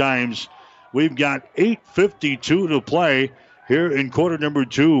 3 times. We've got 8:52 to play here in quarter number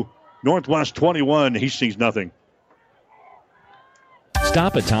 2. Northwest 21, Hastings nothing.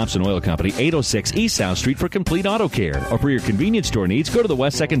 Stop at Thompson Oil Company, 806 East South Street for complete auto care. Or for your convenience store needs, go to the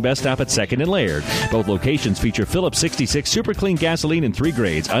West 2nd Best Stop at 2nd and Laird. Both locations feature Phillips 66 Super Clean gasoline in 3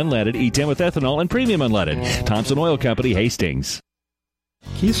 grades, unleaded, E10 with ethanol, and premium unleaded. Thompson Oil Company, Hastings.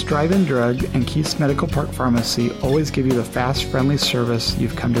 Keith's Drive-In Drug and Keith's Medical Park Pharmacy always give you the fast, friendly service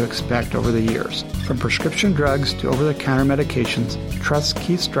you've come to expect over the years. From prescription drugs to over-the-counter medications, trust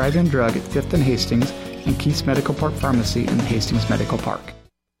Keith's Drive-In Drug at 5th and Hastings and Keith's Medical Park Pharmacy in Hastings Medical Park.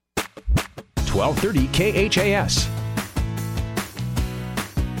 1230 KHAS.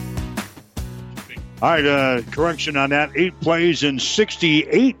 All right, correction on that. 8 plays and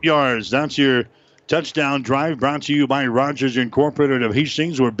 68 yards. That's your touchdown drive, brought to you by Rogers Incorporated of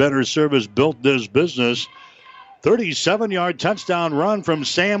Hastings, where better service built this business. 37-yard touchdown run from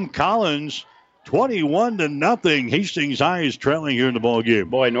Sam Collins. 21-0. Hastings High is trailing here in the ball game.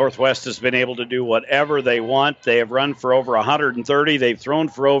 Boy, Northwest has been able to do whatever they want. They have run for over 130. They've thrown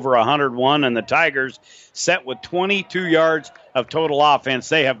for over 101, and the Tigers set with 22 yards of total offense.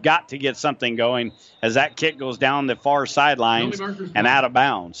 They have got to get something going as that kick goes down the far sidelines and out of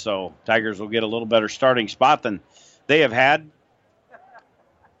bounds. So Tigers will get a little better starting spot than they have had.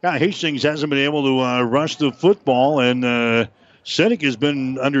 Yeah, Hastings hasn't been able to rush the football, and Sinek has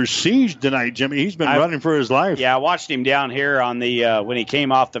been under siege tonight, Jimmy. He's been running for his life. Yeah, I watched him down here on the when he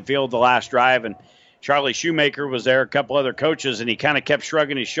came off the field the last drive, and Charlie Shoemaker was there, a couple other coaches, and he kind of kept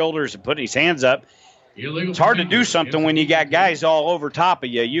shrugging his shoulders and putting his hands up. It's hard to do something when you got guys all over top of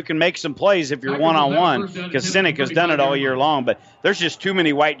you. You can make some plays if you're one-on-one, because Sinek has done it all year long, but there's just too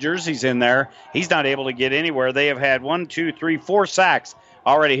many white jerseys in there. He's not able to get anywhere. They have had 4 sacks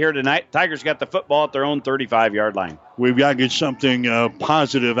already here tonight. Tigers got the football at their own 35-yard line. We've got to get something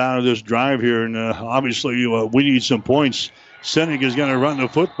positive out of this drive here, and obviously we need some points. Sinek is going to run the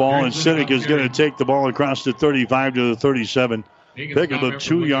football, and Sinek is going to take the ball across the 35 to the 37. Pick up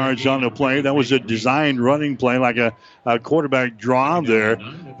 2 yards on the play. That was a designed running play, like a quarterback draw there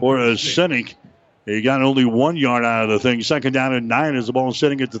for Sinek. He got only 1 yard out of the thing. Second down and 9 as the ball is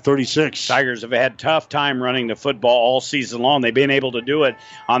sitting at the 36. Tigers have had tough time running the football all season long. They've been able to do it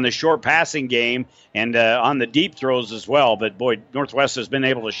on the short passing game and on the deep throws as well. But, boy, Northwest has been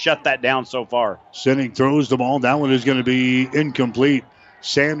able to shut that down so far. Sinek throws the ball. That one is going to be incomplete.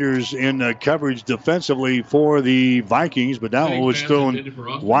 Sanders in coverage defensively for the Vikings, but that one was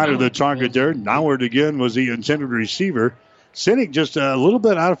thrown wide of the target there. Noward again was the intended receiver. Sinek just a little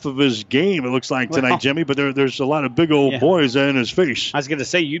bit out of his game, it looks like tonight, Jimmy, but there's a lot of big old boys in his face. I was going to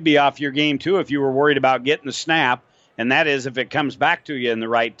say, you'd be off your game, too, if you were worried about getting the snap, and that is if it comes back to you in the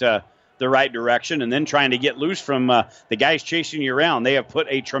right direction, and then trying to get loose from the guys chasing you around. They have put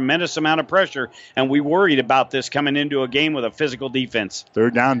a tremendous amount of pressure, and we worried about this coming into a game with a physical defense.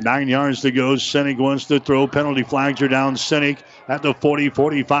 Third down, 9 yards to go. Sinek wants to throw. Penalty flags are down. Sinek at the 40,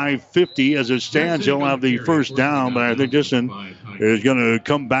 45, 50. As it stands, he'll have the first down, but I think this one is going to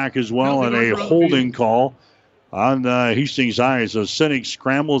come back as well on a holding call on Hastings High. So Sinek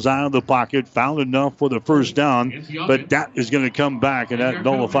scrambles out of the pocket, found enough for the first down, but that is going to come back, and that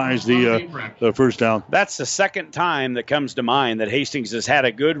nullifies the first down. That's the second time that comes to mind that Hastings has had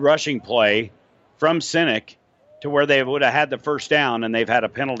a good rushing play from Sinek to where they would have had the first down, and they've had a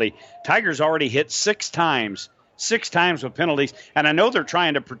penalty. Tigers already hit 6 times with penalties, and I know they're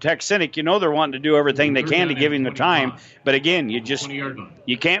trying to protect Sinek. You know they're wanting to do everything they can to give him the time, but again,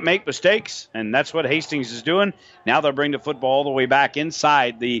 you can't make mistakes, and that's what Hastings is doing. Now they'll bring the football all the way back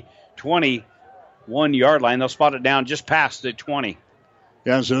inside the 21-yard line. They'll spot it down just past the 20.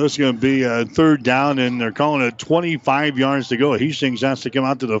 Yeah, so this is going to be a third down, and they're calling it 25 yards to go. Hastings has to come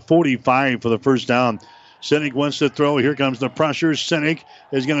out to the 45 for the first down. Sinek wants to throw. Here comes the pressure. Sinek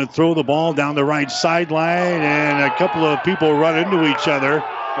is going to throw the ball down the right sideline, and a couple of people run into each other.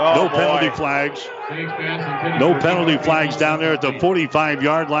 No penalty flags. No penalty flags down there at the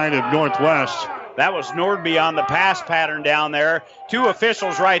 45-yard line of Northwest. That was Nordby on the pass pattern down there. 2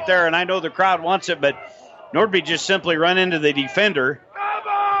 officials right there, and I know the crowd wants it, but Nordby just simply run into the defender.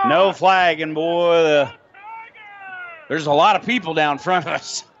 No flag, and boy, there's a lot of people down front of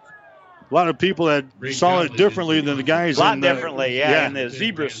us. A lot of people that saw it differently than the guys. A lot differently, in the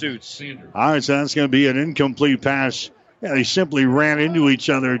zebra suits. All right, so that's going to be an incomplete pass. Yeah, they simply ran into each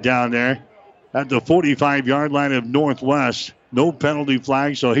other down there at the 45-yard line of Northwest. No penalty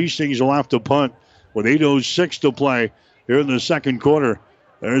flag, so Hastings will have to punt with 8:06 to play here in the second quarter.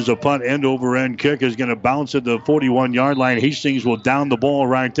 There's a punt, end-over-end kick is going to bounce at the 41-yard line. Hastings will down the ball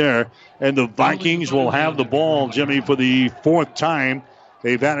right there, and the Vikings will have the ball, Jimmy, for the 4th time.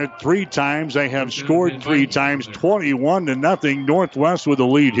 They've had it 3 times. They have scored 3 times, 21-0. Northwest with the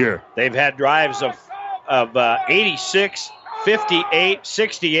lead here. They've had drives of 86, 58,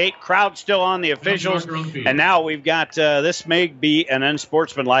 68. Crowd still on the officials. And now we've got this may be an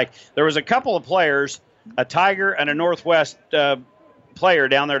unsportsmanlike. There was a couple of players, a Tiger and a Northwest player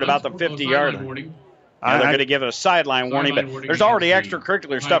down there at about the 50-yard line. They're going to give it a sideline warning, but there's already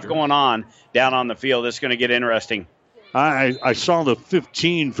extracurricular stuff going on down on the field. It's going to get interesting. I saw the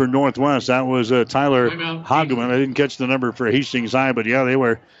 15 for Northwest. That was Tyler Hageman. I didn't catch the number for Hastings High, but yeah, they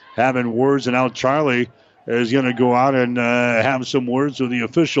were having words, and now Charlie is going to go out and have some words with the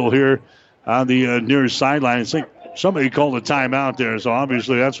official here on the near sideline. I think somebody called a timeout there, so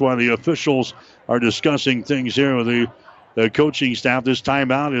obviously that's why the officials are discussing things here with the coaching staff. This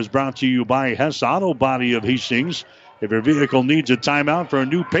timeout is brought to you by Hess Auto Body of Hastings. If your vehicle needs a timeout for a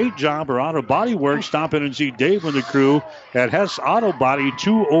new paint job or auto body work, stop in and see Dave and the crew at Hess Auto Body,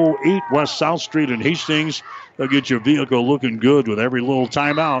 208 West South Street in Hastings. They'll get your vehicle looking good with every little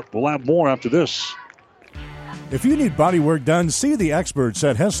timeout. We'll have more after this. If you need body work done, see the experts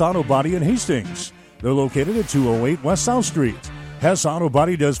at Hess Auto Body in Hastings. They're located at 208 West South Street. Hess Auto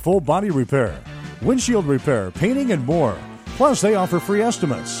Body does full body repair, windshield repair, painting, and more. Plus, they offer free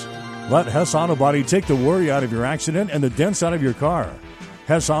estimates. Let Hess Auto Body take the worry out of your accident and the dents out of your car.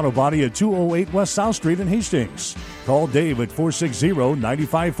 Hess Auto Body at 208 West South Street in Hastings. Call Dave at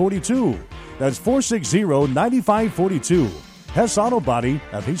 460-9542. That's 460-9542. Hess Auto Body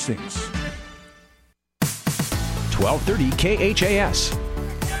of Hastings. 1230 KHAS.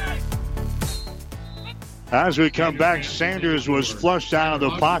 As we come back, Sanders was flushed out of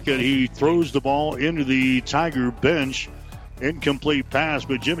the pocket. He throws the ball into the Tiger bench. Incomplete pass,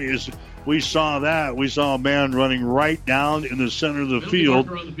 but Jimmy, we saw that. We saw a man running right down in the center of the field.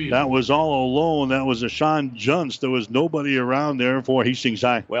 That was all alone. That was a Sean Junts. There was nobody around there for Hastings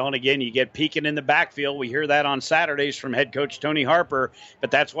High. Well, and again, you get peeking in the backfield. We hear that on Saturdays from head coach Tony Harper, but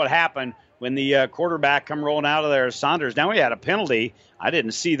that's what happened when the quarterback come rolling out of there, Saunders. Now we had a penalty. I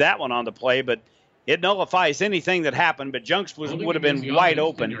didn't see that one on the play, but it nullifies anything that happened, but Junks would have been wide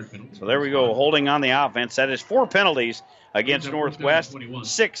open. So there we go, holding on the offense. That is 4 penalties against Northwest,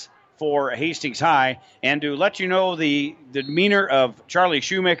 6 for Hastings High. And to let you know the demeanor of Charlie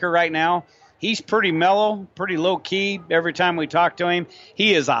Shoemaker right now, he's pretty mellow, pretty low-key every time we talk to him.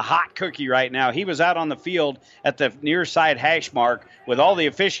 He is a hot cookie right now. He was out on the field at the near side hash mark with all the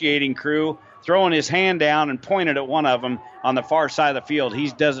officiating crew, throwing his hand down and pointed at one of them on the far side of the field. He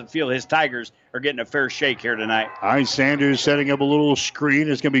doesn't feel his Tigers are getting a fair shake here tonight. Sanders setting up a little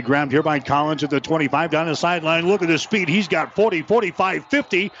screen. It's going to be grabbed here by Collins at the 25 down the sideline. Look at the speed. He's got 40, 45,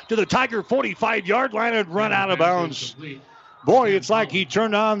 50 to the Tiger 45-yard line and run out of bounds. Boy, it's like he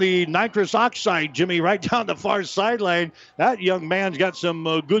turned on the nitrous oxide, Jimmy, right down the far sideline. That young man's got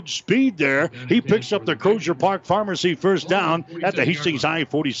some good speed there. He picks up the Crozier Park Pharmacy first down at the Hastings High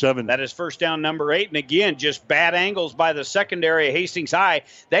 47. That is first down number 8. And again, just bad angles by the secondary at Hastings High.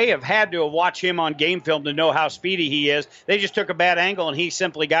 They have had to watch him on game film to know how speedy he is. They just took a bad angle, and he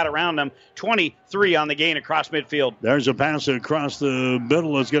simply got around them. 23 on the gain across midfield. There's a pass across the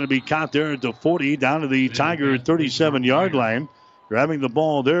middle. It's going to be caught there at the 40 down to the Tiger 37-yard line. Grabbing the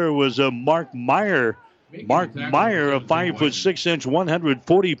ball there was Mark Meyer. Mark Meyer, a 5'6",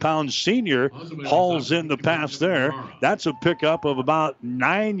 140-pound senior, hauls in the pass there. That's a pickup of about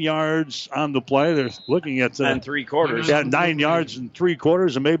 9 yards on the play. They're looking at 9 3/4. Yeah, 9 yards and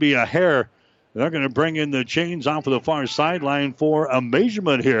 3/4, and maybe a hair. They're going to bring in the chains off of the far sideline for a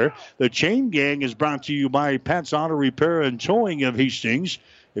measurement here. The Chain Gang is brought to you by Pat's Auto Repair and Towing of Hastings.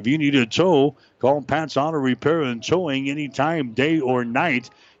 If you need a tow, call Pat's Auto Repair and Towing anytime, day or night.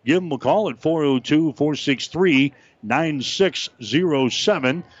 Give them a call at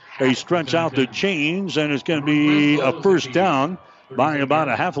 402-463-9607. They stretch out the chains, and it's going to be a first down by about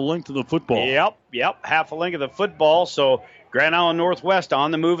a half a length of the football. Yep, half a length of the football. So Grand Island Northwest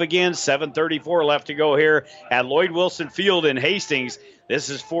on the move again. 7:34 left to go here at Lloyd Wilson Field in Hastings. This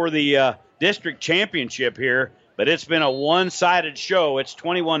is for the district championship here. But it's been a one-sided show. It's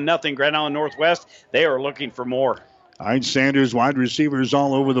 21-0 Grand Island Northwest. They are looking for more. All right, Sanders, wide receivers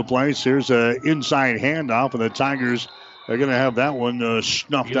all over the place. Here's an inside handoff, and the Tigers are going to have that one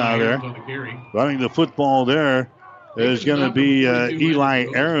snuffed out of there. Running the football there is going to be Eli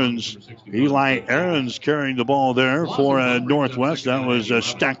Aarons. Eli Aarons carrying the ball there for Northwest. That was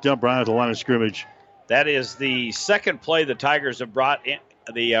stacked up right at the line of scrimmage. That is the second play the Tigers have brought in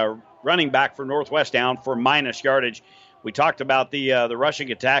the running back for Northwest down for minus yardage. We talked about the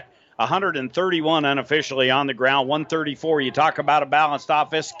rushing attack. 131 unofficially on the ground, 134. You talk about a balanced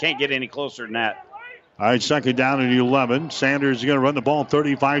offense, can't get any closer than that. All right, second down and 11. Sanders is going to run the ball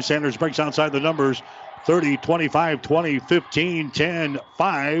 35. Sanders breaks outside the numbers. 30, 25, 20, 15, 10,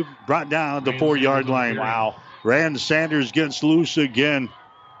 5. Brought down the 4-yard line. Wow. Rand Sanders gets loose again.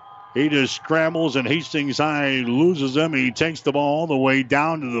 He just scrambles, and Hastings High loses him. He takes the ball all the way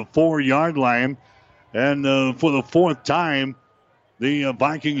down to the 4-yard line. And for the fourth time, The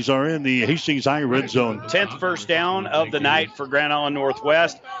Vikings are in the Hastings High red zone. 10th first down of the night for Grand Island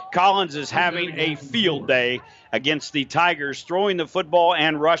Northwest. Collins is having a field day against the Tigers, throwing the football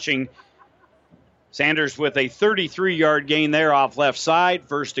and rushing. Sanders with a 33-yard gain there off left side.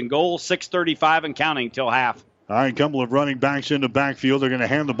 First and goal, 6:35 and counting till half. All right, a couple of running backs in the backfield. They're going to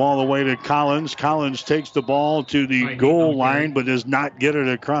hand the ball away to Collins. Collins takes the ball to the goal line, but does not get it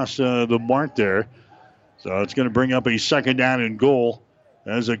across the mark there. So it's going to bring up a second down and goal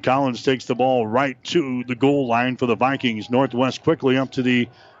as Collins takes the ball right to the goal line for the Vikings. Northwest quickly up to the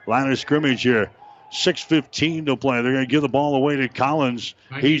line of scrimmage here. 6:15 to play. They're going to give the ball away to Collins.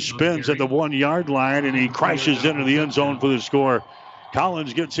 He spins at the 1-yard line, and he crashes into the end zone for the score.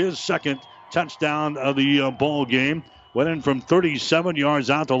 Collins gets his second touchdown of the ball game. Went in from 37 yards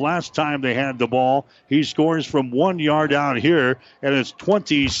out the last time they had the ball. He scores from 1 yard out here, and it's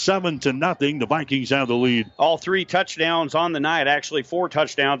 27-0. The Vikings have the lead. All 3 touchdowns on the night, actually 4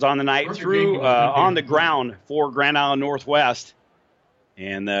 touchdowns on the night through on the ground for Grand Island Northwest.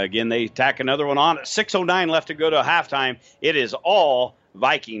 And again, they tack another one on. 6:09 left to go to halftime. It is all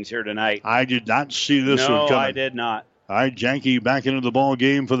Vikings here tonight. I did not see this one coming. No, I did not. All right, Janke back into the ball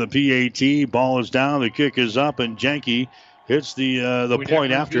game for the PAT. Ball is down. The kick is up, and Janke hits the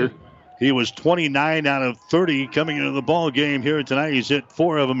point after. He was 29 out of 30 coming into the ball game here tonight. He's hit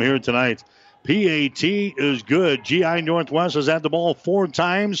 4 of them here tonight. PAT is good. GI Northwest has had the ball 4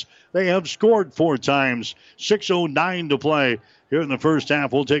 times. They have scored 4 times. 6:09 to play here in the first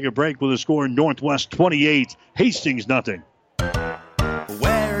half. We'll take a break with a score: Northwest 28, Hastings nothing.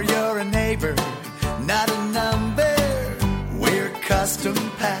 Where you're a neighbor, not a number. We're Custom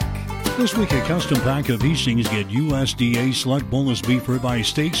Pack. This week at Custom Pack of Hastings, get USDA Select Boneless Beef Ribeye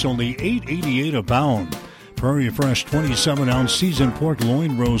Steaks, only $8.88 a pound. Prairie Fresh 27-ounce seasoned pork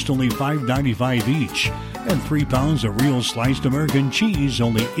loin roast, only $5.95 each. And 3 pounds of real sliced American cheese,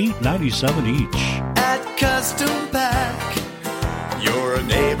 only $8.97 each. At Custom Pack, you're a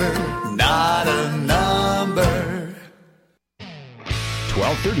neighbor, not a number.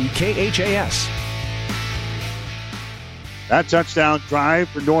 1230 KHAS. That touchdown drive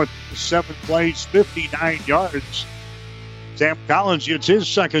for North, 7 plays, 59 yards. Sam Collins gets his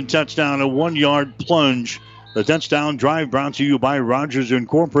second touchdown, a 1-yard plunge. The touchdown drive brought to you by Rogers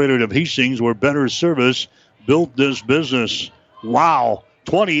Incorporated of Hastings, where better service built this business. Wow,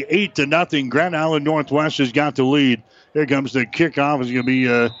 28-0. Grand Island Northwest has got the lead. Here comes the kickoff. It's going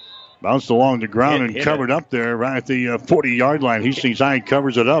to be bounced along the ground and covered up there right at the 40-yard line. Hastings High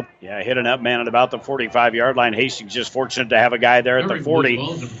covers it up. Yeah, hit an up man at about the 45-yard line. Hastings just fortunate to have a guy there at the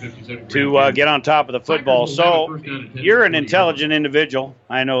 40 to get on top of the football. So you're an intelligent individual.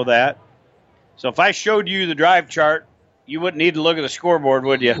 I know that. So if I showed you the drive chart, you wouldn't need to look at the scoreboard,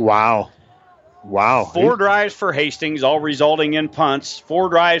 would you? Wow. 4 drives for Hastings, all resulting in punts. 4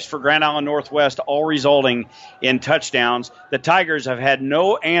 drives for Grand Island Northwest, all resulting in touchdowns. The Tigers have had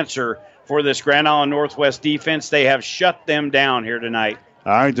no answer for this Grand Island Northwest defense. They have shut them down here tonight.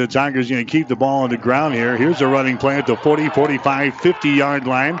 All right, the Tigers going to keep the ball on the ground here. Here's a running play at the 40, 45, 50-yard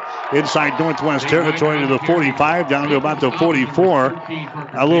line. Inside Northwest territory to the 45, down to about the 44.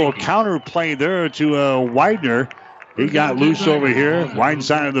 A little counter play there to Widener. He got loose over here, wide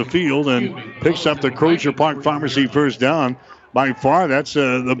side of the field, and picks up the Crozier Park Pharmacy first down. By far, that's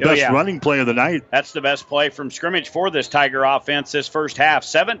the best running play of the night. That's the best play from scrimmage for this Tiger offense this first half.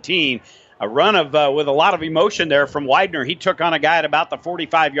 17, a run of with a lot of emotion there from Widener. He took on a guy at about the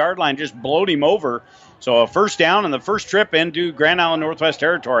 45-yard line, just blowed him over. So a first down and the first trip into Grand Island Northwest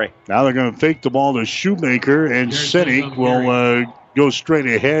territory. Now they're going to fake the ball to Shoemaker, and Sinek will go straight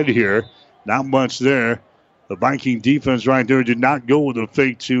ahead here. Not much there. The Viking defense right there did not go with a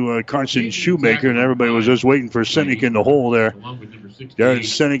fake to Carson Shoemaker, and everybody was just waiting for Sinek in the hole there. Garrett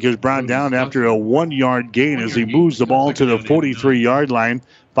Sinek is brought down after a 1-yard gain as he moves the ball to the 43-yard line.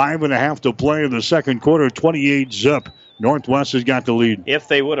 5.5 to play in the second quarter, 28-zip. Northwest has got the lead. If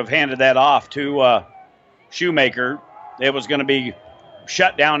they would have handed that off to Shoemaker, it was going to be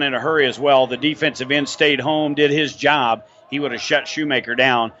shut down in a hurry as well. The defensive end stayed home, did his job. He would have shut Shoemaker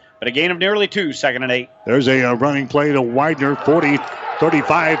down. But a gain of nearly 2, 2nd and 8. There's a running play to Widener, 40,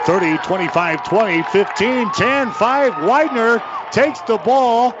 35, 30, 25, 20, 15, 10, 5. Widener takes the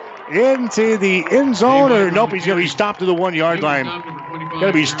ball into the end zone. Or nope, he's going to be stopped at the 1-yard line. Going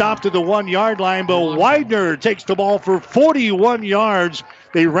to be stopped at the 1-yard line, but Widener takes the ball for 41 yards.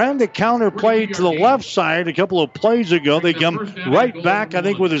 They ran the counter play to the left side a couple of plays ago. They come right back, I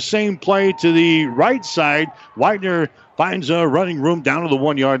think, with the same play to the right side. Widener finds a running room down to the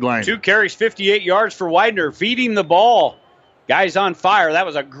 1-yard line. 2 carries, 58 yards for Widener, feeding the ball Guys on fire. That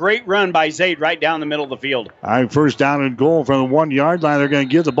was a great run by Zaid right down the middle of the field. All right, first down and goal from the 1 yard line. They're going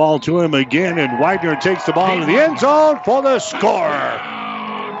to give the ball to him again, and Widener takes the ball to the end zone for the score.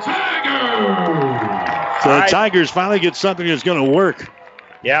 So the Tigers finally get something that's going to work.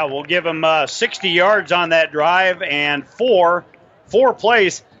 Yeah, we'll give them 60 yards on that drive and four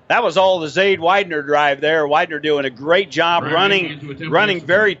plays. That was all the Zaid Widener drive there. Widener doing a great job running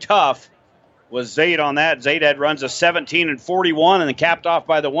very tough. Was Zaid on that. Zaid had runs of 17 and 41 and then capped off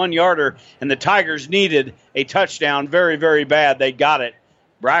by the 1 yarder. And the Tigers needed a touchdown very, very bad. They got it.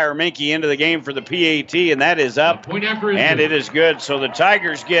 Briar Minke into the game for the PAT, and that is up, and it is good. So the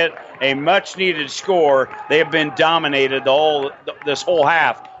Tigers get a much-needed score. They have been dominated this whole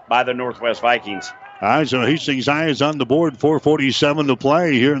half by the Northwest Vikings. All right, so Hastings High is on the board. 4:47 to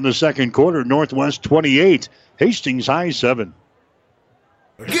play here in the second quarter. Northwest 28, Hastings High 7.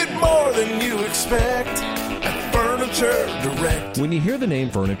 Get more than you expect at Furniture Direct. When you hear the name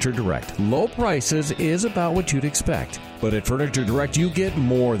Furniture Direct, low prices is about what you'd expect. But at Furniture Direct, you get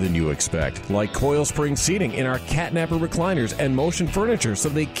more than you expect, like coil spring seating in our catnapper recliners and motion furniture, so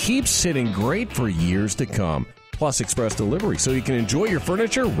they keep sitting great for years to come. Plus express delivery, so you can enjoy your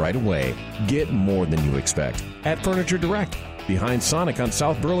furniture right away. Get more than you expect at Furniture Direct, behind Sonic on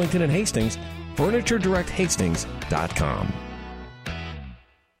South Burlington and Hastings, FurnitureDirectHastings.com.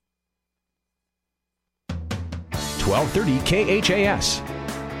 1230 KHAS.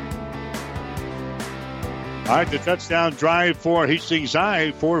 All right, the touchdown drive for Hastings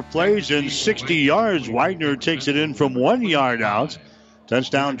High. 4 plays and 60 yards. Widener takes it in from 1 yard out.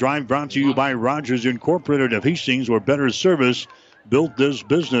 Touchdown drive brought to you by Rogers Incorporated of Hastings, where better service built this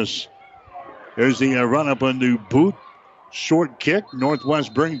business. There's the run-up on the boot. Short kick.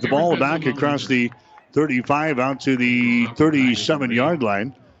 Northwest brings the ball back across the 35 out to the 37-yard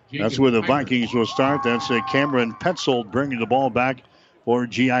line. That's where the Vikings will start. That's Cameron Petzold bringing the ball back for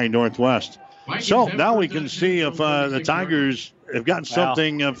GI Northwest. So now we can see if the Tigers have got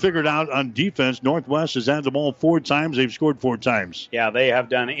something figured out on defense. Northwest has had the ball 4 times. They've scored 4 times. Yeah, they have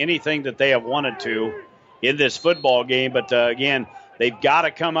done anything that they have wanted to in this football game. But, again, they've got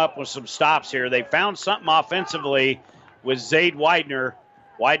to come up with some stops here. They found something offensively with Zaid Widener.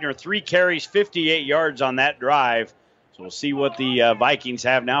 Widener 3 carries, 58 yards on that drive. So we'll see what the Vikings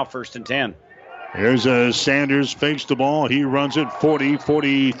have now, 1st and 10. Here's Sanders, fakes the ball. He runs it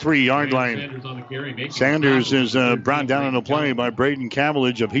 43-yard line. Sanders is brought down on the play by Braden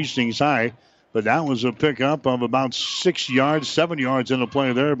Cavillage of Hastings High. But that was a pickup of about 7 yards in the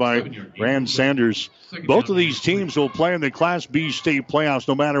play there by Rand Sanders. Both of these teams will play in the Class B state playoffs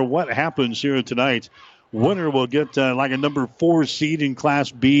no matter what happens here tonight. Winner will get like a number 4 seed in Class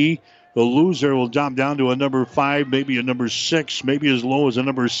B. The loser will drop down to a number 5, maybe a number 6, maybe as low as a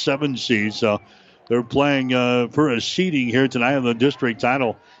number 7 seed. So they're playing for a seeding here tonight in the district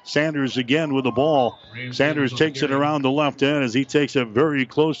title. Sanders again with the ball. Sanders takes it around the left end as he takes it very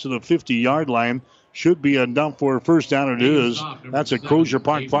close to the 50-yard line. Should be enough for a first down. It is. That's a Crozier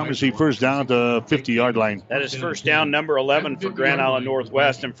Park Pharmacy first down at the 50-yard line. That is first down, number 11 for Grand Island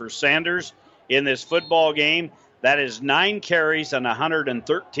Northwest. And for Sanders in this football game, that is 9 carries and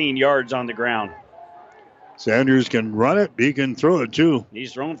 113 yards on the ground. Sanders can run it. He can throw it, too.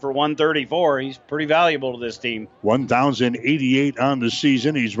 He's thrown for 134. He's pretty valuable to this team. 1,088 on the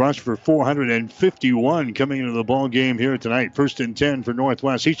season. He's rushed for 451 coming into the ball game here tonight. 1st and 10 for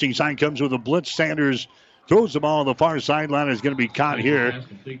Northwest. Hastings High comes with a blitz. Sanders throws the ball on the far sideline. Is going to be caught here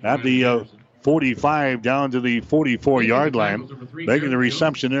at the 45 down to the 44-yard line. Making the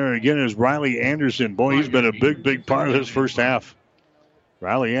reception there again is Riley Anderson. Boy, he's been a big part of this first half.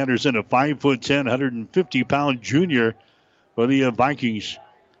 Riley Anderson, a 5'10", 150-pound junior for the Vikings.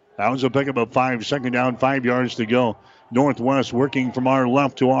 That was a pickup of 5. Second down, 5 yards to go. Northwest working from our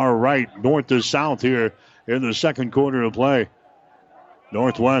left to our right, north to south here in the second quarter of play.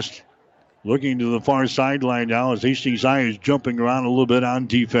 Northwest looking to the far sideline now as Hastings High is jumping around a little bit on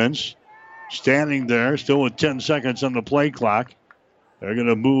defense. Standing there, still with 10 seconds on the play clock. They're going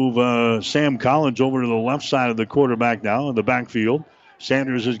to move Sam Collins over to the left side of the quarterback now in the backfield.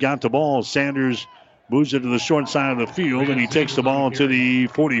 Sanders has got the ball. Sanders moves it to the short side of the field, and he takes the ball to the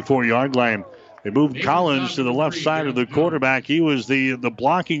 44-yard line. They moved Collins to the left side of the quarterback. He was the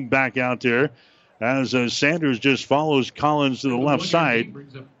blocking back out there as Sanders just follows Collins to the left side.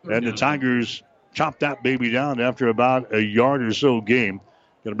 And the Tigers chop that baby down after about a yard or so game.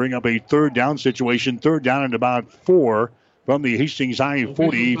 Going to bring up a third down situation. Third down and about 4 from the Hastings High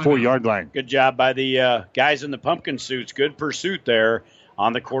 44-yard line. Good job by the guys in the pumpkin suits. Good pursuit there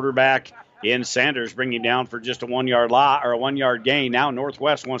on the quarterback in Sanders, bringing down for just a 1 yard or a 1 yard gain. Now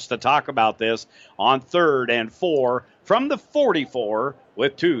Northwest wants to talk about this on 3rd and 4 from the 44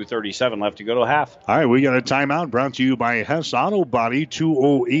 with 2:37 left to go to half. All right, we got a timeout brought to you by Hess Auto Body,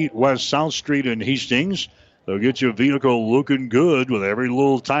 208 West South Street in Hastings. They'll get your vehicle looking good with every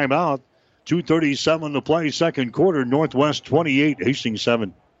little timeout. 2:37 to play, second quarter. Northwest 28, Hastings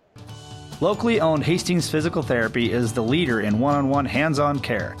 7. Locally owned Hastings Physical Therapy is the leader in one-on-one hands-on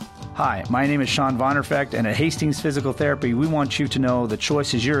care. Hi, my name is Sean Vonderfecht, and at Hastings Physical Therapy, we want you to know the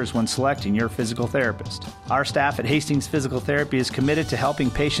choice is yours when selecting your physical therapist. Our staff at Hastings Physical Therapy is committed to helping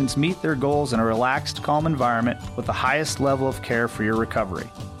patients meet their goals in a relaxed, calm environment with the highest level of care for your recovery.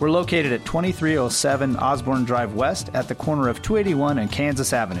 We're located at 2307 Osborne Drive West at the corner of 281 and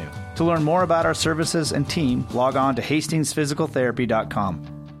Kansas Avenue. To learn more about our services and team, log on to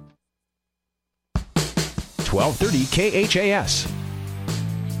hastingsphysicaltherapy.com. 1230 KHAS.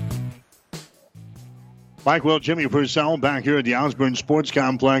 Mike Will, Jimmy Purcell back here at the Osborne Sports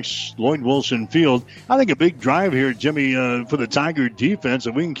Complex, Lloyd Wilson Field. I think a big drive here, Jimmy, for the Tiger defense.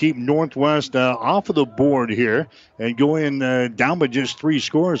 If we can keep Northwest off of the board here and go in down by just 3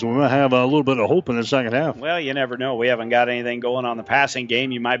 scores, we might have a little bit of hope in the second half. Well, you never know. We haven't got anything going on the passing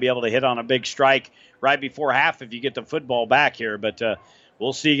game. You might be able to hit on a big strike right before half if you get the football back here. But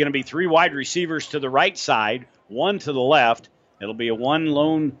we'll see. Going to be 3 wide receivers to the right side, 1 to the left. It'll be a 1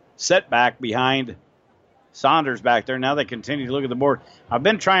 lone setback behind Saunders back there. Now they continue to look at the board. I've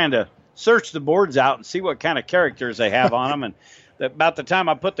been trying to search the boards out and see what kind of characters they have on them. And about the time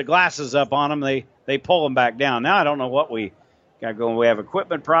I put the glasses up on them, they pull them back down. Now I don't know what we got going. We have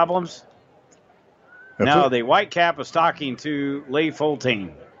equipment problems. Now the Whitecap is talking to Leigh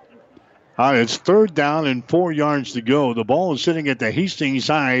Foltine. All right, it's 3rd down and 4 yards to go. The ball is sitting at the Hastings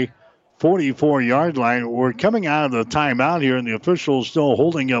High 44-yard line. We're coming out of the timeout here, and the officials still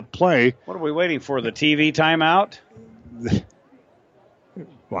holding up play. What are we waiting for, the TV timeout?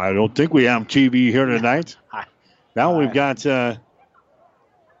 Well, I don't think we have TV here tonight. Now we've got,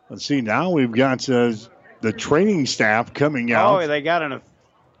 let's see, now we've got the training staff coming out. Oh, they got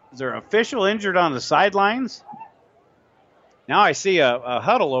is there an official injured on the sidelines? Now I see a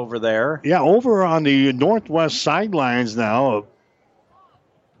huddle over there. Yeah, over on the Northwest sidelines now.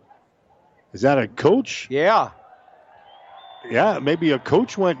 Is that a coach? Yeah. Yeah, maybe a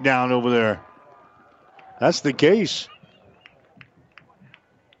coach went down over there. That's the case.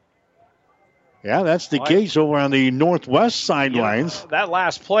 Yeah, that's the case over on the Northwest sidelines. That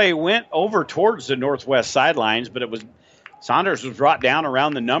last play went over towards the Northwest sidelines, but Saunders was brought down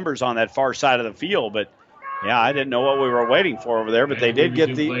around the numbers on that far side of the field. But yeah, I didn't know what we were waiting for over there, but they did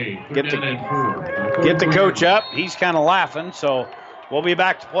get the coach up. He's kind of laughing, so we'll be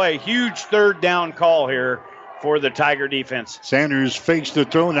back to play. Huge 3rd down call here for the Tiger defense. Sanders fakes the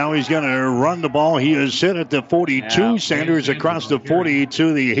throw. Now he's going to run the ball. He is hit at the 42. Yeah, Sanders across the 40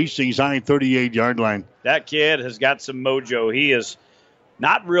 to the Hastings High 38-yard line. That kid has got some mojo. He is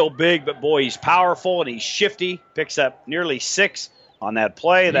not real big, but boy, he's powerful and he's shifty. Picks up nearly 6 on that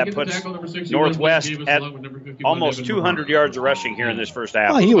play. That puts Northwest at almost 200 yards of rushing here in this first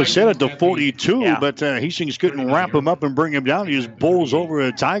half. Well, he was set at the 42, but Hastings couldn't wrap him up and bring him down. He just bowls over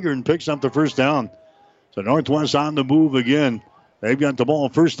a Tiger and picks up the first down. So Northwest on the move again. They've got the ball,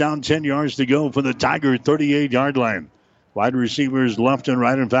 first down, 10 yards to go for the Tiger 38-yard line. Wide receivers left and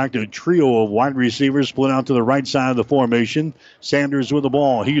right. In fact, a trio of wide receivers split out to the right side of the formation. Sanders with the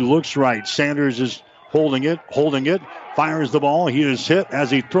ball. He looks right. Sanders is holding it, fires the ball. He is hit as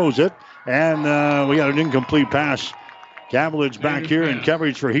he throws it, and we got an incomplete pass. Cavillage back here in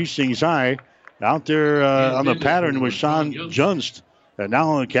coverage for Hastings High. Out there on the pattern was Sean Junst. And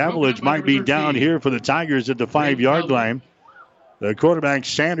now Cavillage might be down here for the Tigers at the 5-yard line. The quarterback,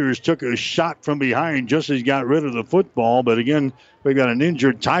 Sanders, took a shot from behind just as he got rid of the football. But again, we've got an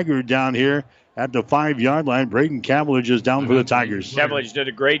injured Tiger down here at the 5-yard line. Braden Cavillage is down for the Tigers. Cavillage did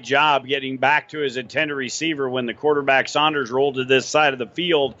a great job getting back to his intended receiver when the quarterback, Saunders, rolled to this side of the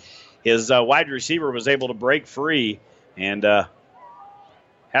field. His wide receiver was able to break free and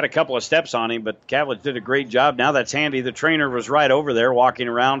had a couple of steps on him, but Cavillage did a great job. Now that's handy. The trainer was right over there walking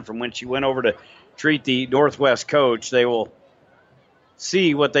around from when she went over to treat the Northwest coach. They will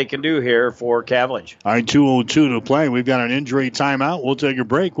see what they can do here for Cavillage. All right, 2:02 to play. We've got an injury timeout. We'll take a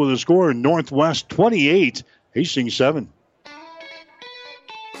break with a score. Northwest 28, Hastings 7.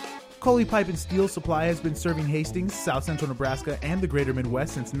 Coley Pipe and Steel Supply has been serving Hastings, South Central Nebraska, and the greater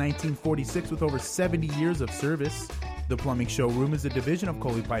Midwest since 1946 with over 70 years of service. The Plumbing Showroom is a division of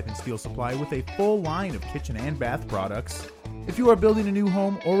Coley Pipe and Steel Supply with a full line of kitchen and bath products. If you are building a new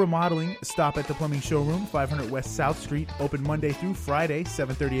home or remodeling, stop at the Plumbing Showroom, 500 West South Street, open Monday through Friday,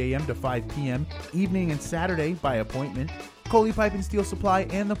 7:30 a.m. to 5 p.m., evening and Saturday by appointment. Coley Pipe and Steel Supply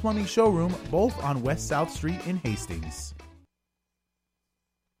and the Plumbing Showroom, both on West South Street in Hastings.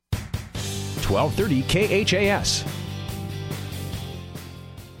 1230 KHAS.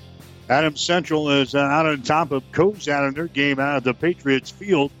 Adams Central is out on top of Cozad in their game out of the Patriots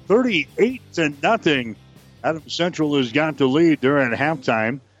field, 38-0. Adams Central has got the lead during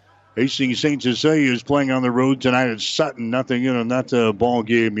halftime. Hastings St. Cecilia is playing on the road tonight at Sutton. Nothing in on that ball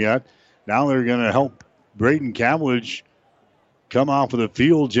game yet. Now they're going to help Braden Cavillage come off of the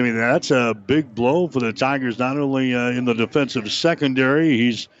field, Jimmy. That's a big blow for the Tigers, not only in the defensive secondary.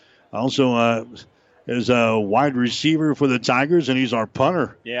 He's also is a wide receiver for the Tigers, and he's our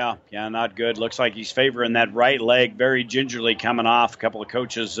punter. Yeah, not good. Looks like he's favoring that right leg very gingerly coming off. A couple of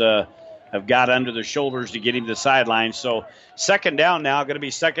coaches have got under the shoulders to get him to the sideline. So second down now, going to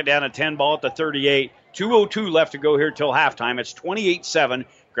be second down at 10, ball at the 38. 2:02 left to go here till halftime. It's 28-7.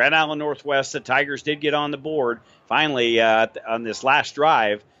 Grand Island Northwest, the Tigers did get on the board finally on this last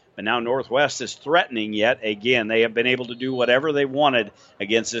drive. But now Northwest is threatening yet again. They have been able to do whatever they wanted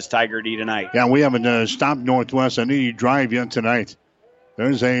against this Tiger D tonight. Yeah, we haven't stopped Northwest on any drive yet tonight.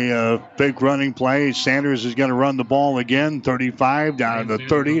 There's a fake running play. Sanders is going to run the ball again. 35 down to the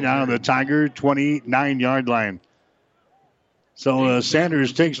 30, down to the Tiger 29-yard line. So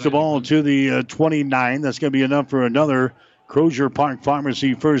Sanders takes the ball to the 29. That's going to be enough for another Crozier Park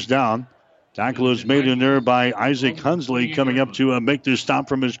Pharmacy first down. Tackle is made in there by Isaac Hunsley coming up to make this stop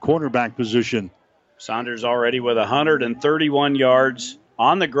from his quarterback position. Saunders already with 131 yards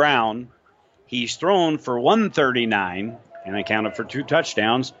on the ground. He's thrown for 139 and accounted for 2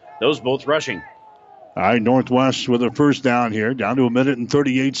 touchdowns, those both rushing. All right, Northwest with a first down here. Down to 1 minute and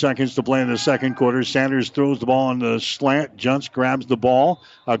 38 seconds to play in the second quarter. Sanders throws the ball on the slant. Junts grabs the ball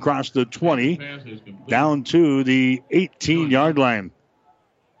across the 20, down to the 18-yard line.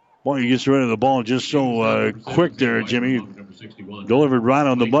 Boy, he gets rid of the ball just so quick there, Jimmy. Delivered right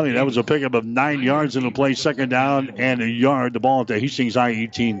on the money. That was a pickup of 9 yards in the play. Second down and a yard. The ball at the Hastings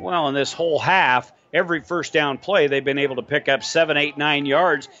I-18. Well, in this whole half, every first down play, they've been able to pick up 7, 8, 9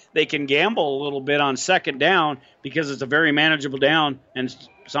 yards. They can gamble a little bit on second down because it's a very manageable down, and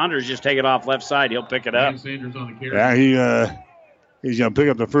Saunders just take it off left side. He'll pick it up. Yeah, he's going to pick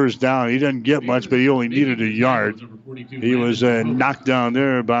up the first down. He didn't get much, but he only needed a yard. He was knocked down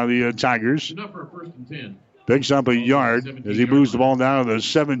there by the Tigers. Picks up a yard as he moves the ball down to the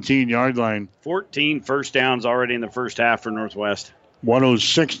 17-yard line. 14 first downs already in the first half for Northwest.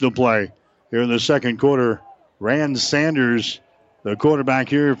 1:06 to play here in the second quarter. Rand Sanders, the quarterback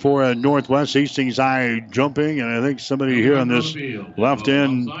here for Northwest. Hastings High jumping, and I think somebody here on this left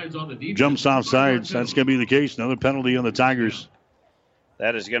end jumps off sides. That's going to be the case. Another penalty on the Tigers.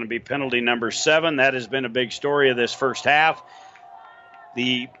 That is going to be penalty number 7. That has been a big story of this first half.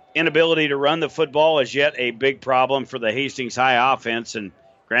 The inability to run the football is yet a big problem for the Hastings High offense, and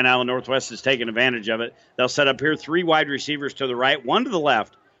Grand Island Northwest has taken advantage of it. They'll set up here 3 wide receivers to the right, 1 to the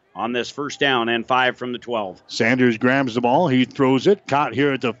left on this first down, and 5 from the 12. Sanders grabs the ball. He throws it. Caught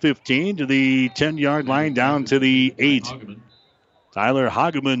here at the 15 to the 10-yard line, down to the 8. Tyler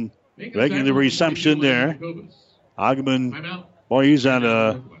Hageman making the reception there. Hageman, boy, he's at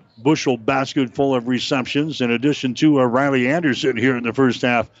a bushel basket full of receptions, in addition to Riley Anderson here in the first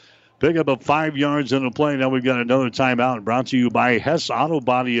half. Pick up 5 yards in the play. Now we've got another timeout brought to you by Hess Auto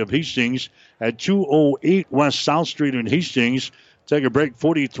Body of Hastings at 208 West South Street in Hastings. Take a break.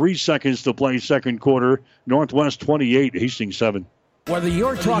 43 seconds to play second quarter. Northwest 28, Hastings 7. Whether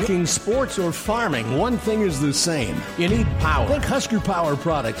you're talking sports or farming, one thing is the same. You need power. Think Husker Power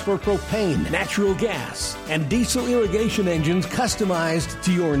products for propane, natural gas, and diesel irrigation engines customized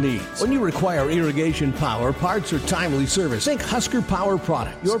to your needs. When you require irrigation power, parts, or timely service, think Husker Power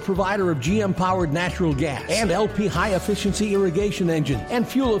products, your provider of GM-powered natural gas and LP high-efficiency irrigation engines and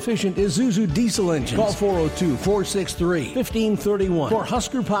fuel-efficient Isuzu diesel engines. Call 402-463-1531 for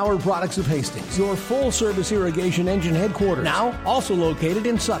Husker Power products of Hastings, your full-service irrigation engine headquarters. Now, also located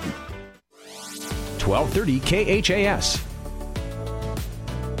in Sutton. 1230 KHAS.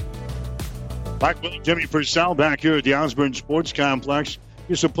 Back with Jimmy Purcell back here at the Osborne Sports Complex.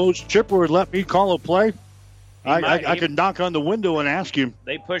 You suppose Chipper would let me call a play? I could knock on the window and ask him.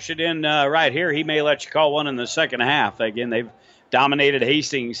 They push it in right here. He may let you call one in the second half. Again, they've dominated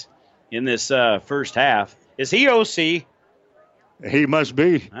Hastings in this first half. Is he OC? He must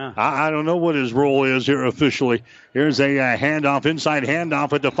be. I don't know what his role is here officially. Here's a handoff, inside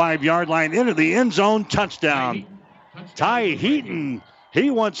handoff at the 5-yard line into the end zone. Touchdown. Ty Heaton.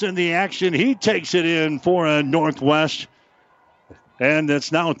 He wants in the action. He takes it in for a Northwest. And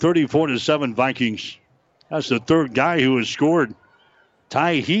it's now 34-7 Vikings. That's the third guy who has scored.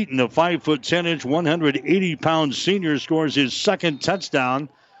 Ty Heaton, a 5'10", 180-pound senior, scores his second touchdown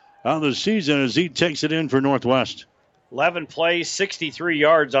of the season as he takes it in for Northwest. 11 plays, 63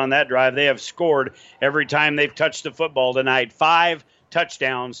 yards on that drive. They have scored every time they've touched the football tonight. 5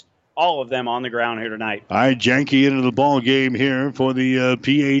 touchdowns, all of them on the ground here tonight. All right, Janke into the ball game here for the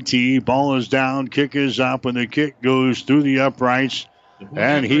PAT. Ball is down, kick is up, and the kick goes through the uprights.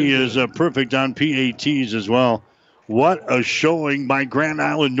 And he is perfect on PATs as well. What a showing by Grand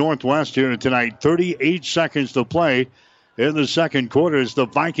Island Northwest here tonight. 38 seconds to play in the second quarter. It's the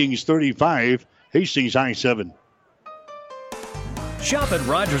Vikings 35, Hastings High 7. Shop at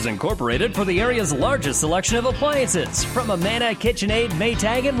Rogers Incorporated for the area's largest selection of appliances from Amana, KitchenAid,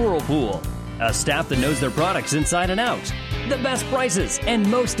 Maytag, and Whirlpool. A staff that knows their products inside and out. The best prices and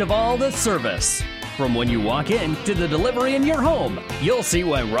most of all, the service. From when you walk in to the delivery in your home, you'll see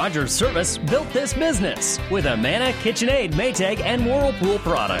why Rogers Service built this business with Amana, KitchenAid, Maytag, and Whirlpool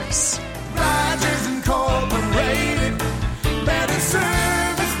products. Rogers Incorporated, better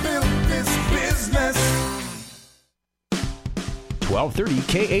service built this business.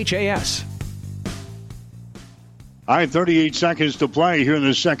 1230 KHAS. All right, 38 seconds to play here in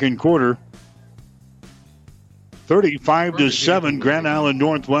the second quarter. 35-7, Grand Island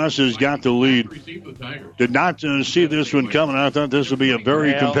Northwest has got the lead. Did not see this one coming. I thought this would be a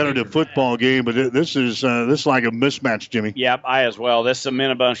very competitive football game, but this is like a mismatch, Jimmy. Yep, I as well. This is a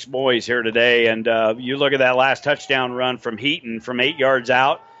Minnebush boys here today, and you look at that last touchdown run from Heaton from 8 yards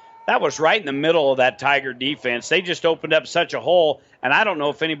out. That was right in the middle of that Tiger defense. They just opened up such a hole, and I don't know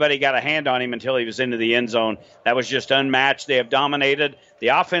if anybody got a hand on him until he was into the end zone. That was just unmatched. They have dominated the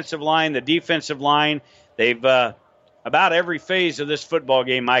offensive line, the defensive line. They've about every phase of this football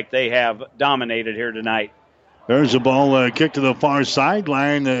game, Mike, they have dominated here tonight. There's a ball kicked to the far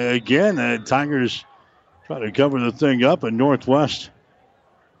sideline. Again, Tigers try to cover the thing up, and Northwest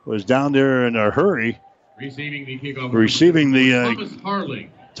was down there in a hurry. Receiving the kickoff. Thomas Harling.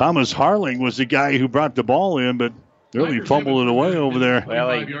 Thomas Harling was the guy who brought the ball in, but really fumbled it away over there.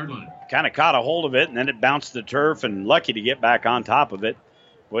 Well, he kind of caught a hold of it, and then it bounced the turf, and lucky to get back on top of it.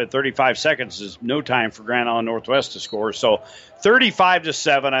 With 35 seconds is no time for Grand Island Northwest to score. So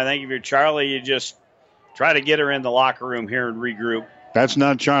 35-7, I think if you're Charlie, you just try to get her in the locker room here and regroup. That's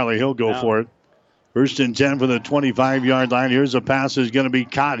not Charlie. He'll go for it. First and 10 for the 25-yard line. Here's a pass that's going to be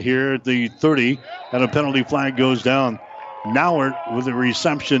caught here at the 30, and a penalty flag goes down. Nowert with the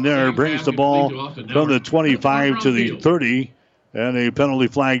reception there brings the ball from the 25 to the 30, and a penalty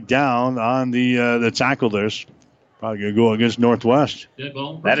flag down on the tackle there. Probably going to go against Northwest.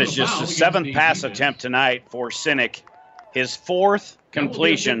 That is just the 7th pass attempt tonight for Sinek. His 4th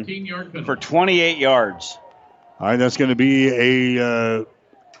completion for 28 yards. All right, that's going to be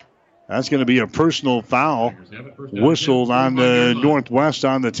a personal foul whistled on the Northwest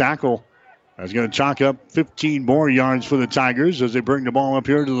on the tackle. That's going to chalk up 15 more yards for the Tigers as they bring the ball up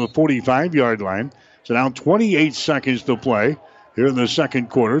here to the 45-yard line. So now 28 seconds to play here in the second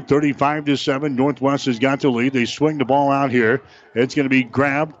quarter. 35-7, Northwest has got the lead. They swing the ball out here. It's going to be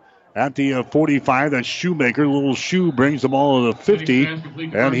grabbed at the 45. That's Shoemaker. Little Shoe brings the ball to the 50,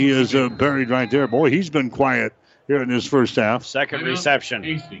 and he is buried right there. Boy, he's been quiet here in this first half. Second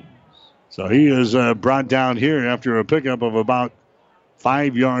reception. So he is brought down here after a pickup of about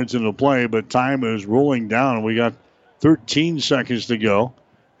 5 yards in the play, but time is rolling down. We got 13 seconds to go.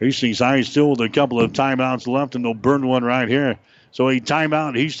 Hastings High still with a couple of timeouts left, and they'll burn one right here. So a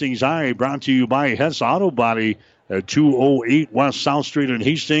timeout, Hastings High, brought to you by Hess Auto Body at 208 West South Street in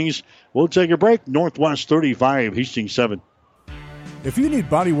Hastings. We'll take a break. Northwest 35, Hastings 7. If you need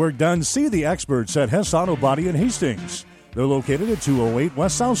body work done, see the experts at Hess Auto Body in Hastings. They're located at 208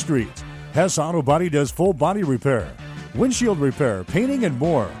 West South Street. Hess Auto Body does full body repair, windshield repair, painting, and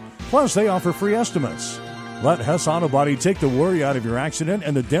more. Plus, they offer free estimates. Let Hess Auto Body take the worry out of your accident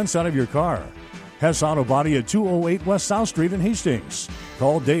and the dents out of your car. Hess Auto Body at 208 West South Street in Hastings.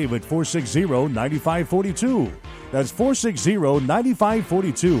 Call Dave at 460-9542. That's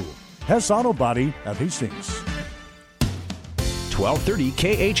 460-9542. Hess Auto Body at Hastings.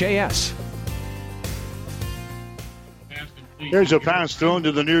 1230 KHAS. Here's a pass thrown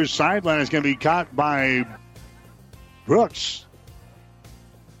to the near sideline. It's going to be caught by Brooks.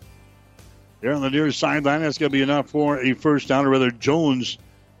 There on the near sideline, that's going to be enough for a first down, or rather Jones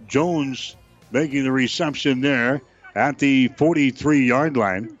making the reception there at the 43-yard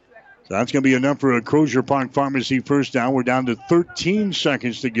line. So that's going to be enough for a Crozier Park Pharmacy first down. We're down to 13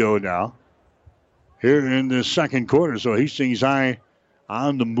 seconds to go now here in the second quarter. So Hastings High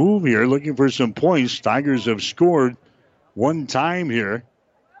on the move here, looking for some points. Tigers have scored one time here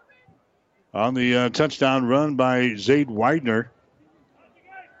on the touchdown run by Zaid Widener.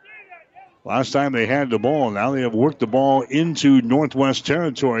 Last time they had the ball. Now they have worked the ball into Northwest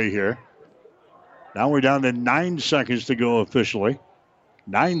territory here. Now we're down to 9 seconds to go officially.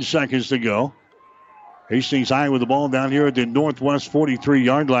 9 seconds to go. Hastings High with the ball down here at the Northwest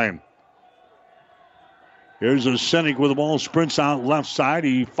 43-yard line. Here's a Sinek with the ball, sprints out left side.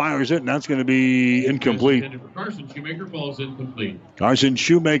 He fires it, and that's going to be incomplete. Carson Shoemaker falls incomplete. Carson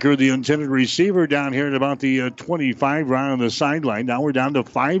Shoemaker, the intended receiver, down here at about the 25, right on the sideline. Now we're down to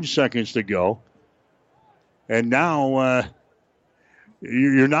 5 seconds to go. And now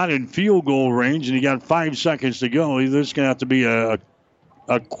you're not in field goal range, and you got 5 seconds to go. There's going to have to be a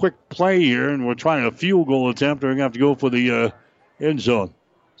quick play here, and we're trying a field goal attempt. We're going to have to go for the end zone.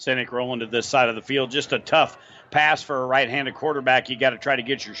 Sinek rolling to this side of the field. Just a tough pass for a right-handed quarterback. You got to try to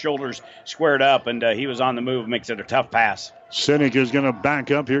get your shoulders squared up, and he was on the move. Makes it a tough pass. Sinek is going to back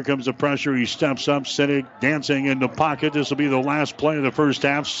up. Here comes the pressure. He steps up. Sinek dancing in the pocket. This will be the last play of the first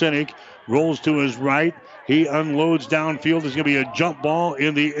half. Sinek rolls to his right. He unloads downfield. There's going to be a jump ball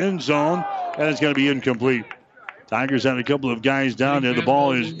in the end zone, and it's going to be incomplete. Tigers had a couple of guys down there. The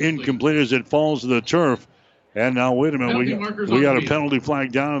ball is incomplete as it falls to the turf. And now, wait a minute, we got a penalty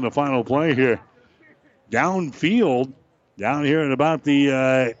flag down in the final play here. Downfield, down here at about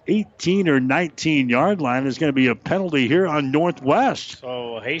the 18 or 19-yard line, is going to be a penalty here on Northwest.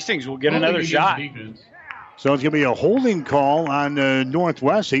 So Hastings will get another shot. So it's going to be a holding call on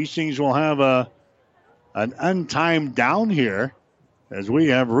Northwest. Hastings will have an untimed down here as we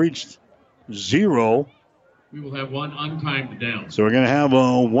have reached 0. We will have one untimed down. So we're going to have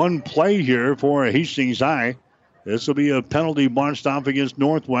one play here for Hastings High. This will be a penalty marched off against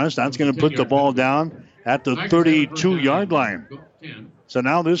Northwest. That's going to put the ball down at the 32-yard line. So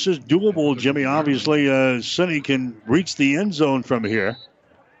now this is doable, Jimmy. Obviously, Sinek can reach the end zone from here.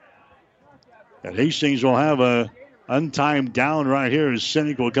 And Hastings will have a untimed down right here as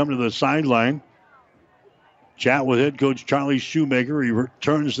Sinek will come to the sideline. Chat with head coach Charlie Shoemaker. He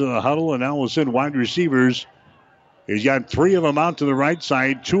returns to the huddle, and now we'll send wide receivers. He's got 3 of them out to the right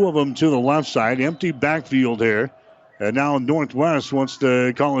side, 2 of them to the left side. Empty backfield here. And now Northwest wants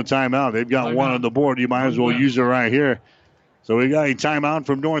to call a timeout. They've got one on the board. You might as well use it right here. So we got a timeout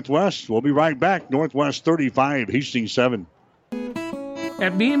from Northwest. We'll be right back. Northwest 35, Hastings 7.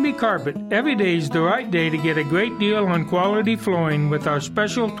 At B&B Carpet, every day is the right day to get a great deal on quality flooring with our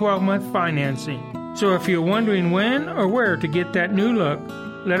special 12-month financing. So if you're wondering when or where to get that new look,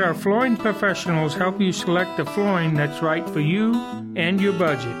 let our flooring professionals help you select the flooring that's right for you and your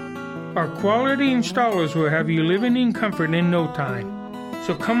budget. Our quality installers will have you living in comfort in no time.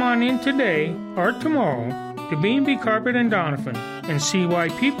 So come on in today or tomorrow to B&B Carpet and Donovan and see why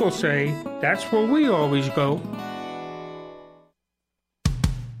people say that's where we always go.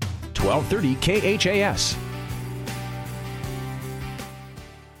 1230 KHAS.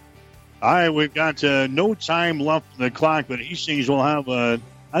 All right, we've got no time left on the clock, but Hastings will have an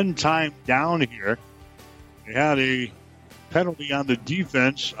untimed down here. They had a penalty on the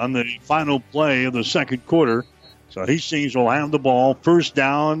defense on the final play of the second quarter. So Hastings will have the ball, first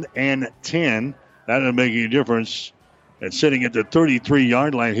down and 10. That doesn't make any difference. It's sitting at the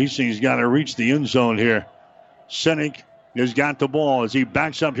 33-yard line. Hastings got to reach the end zone here. Sinek has got the ball as he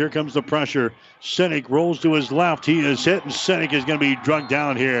backs up. Here comes the pressure. Sinek rolls to his left. He is hit, and Sinek is going to be drugged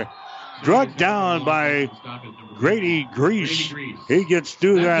down here. Drugged down by Grady Grease. He gets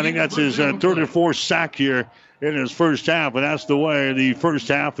through there. I think that's his third or fourth sack here in his first half, and that's the way the first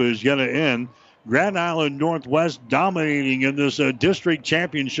half is going to end. Grand Island Northwest dominating in this district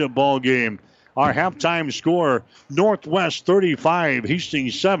championship ball game. Our halftime score, Northwest 35,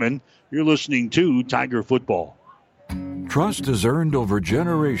 Hastings 7. You're listening to Tiger Football. Trust is earned over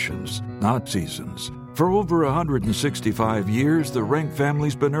generations, not seasons. For over 165 years, the Rank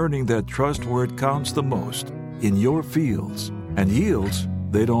family's been earning that trust where it counts the most, in your fields. And yields,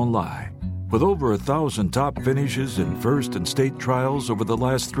 they don't lie. With over 1,000 top finishes in first and state trials over the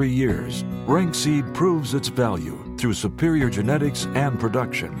last 3 years, Rank Seed proves its value through superior genetics and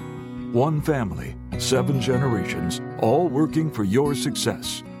production. One family, 7 generations, all working for your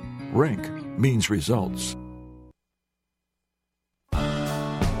success. Rank means results.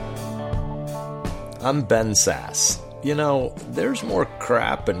 I'm Ben Sass. You know, there's more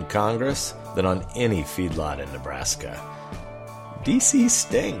crap in Congress than on any feedlot in Nebraska. DC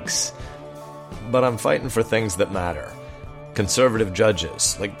stinks. But I'm fighting for things that matter. Conservative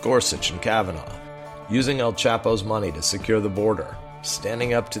judges like Gorsuch and Kavanaugh, using El Chapo's money to secure the border,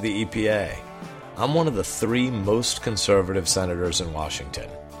 standing up to the EPA. I'm one of the 3 most conservative senators in Washington.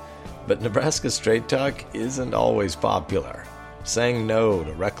 But Nebraska Straight Talk isn't always popular. Saying no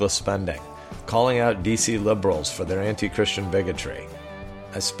to reckless spending, calling out DC liberals for their anti-Christian bigotry.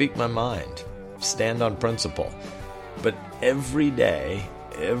 I speak my mind, stand on principle. But every day,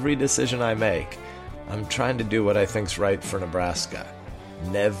 every decision I make, I'm trying to do what I think's right for Nebraska,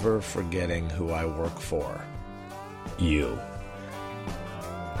 never forgetting who I work for. You.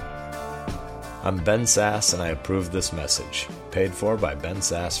 I'm Ben Sass, and I approve this message. Paid for by Ben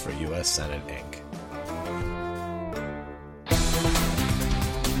Sass for U.S. Senate, Inc.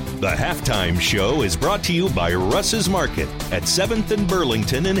 The Halftime Show is brought to you by Russ's Market at 7th and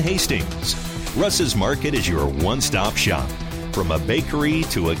Burlington in Hastings. Russ's Market is your one-stop shop. From a bakery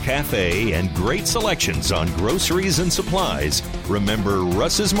to a cafe and great selections on groceries and supplies, remember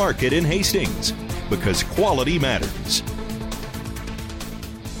Russ's Market in Hastings, because quality matters.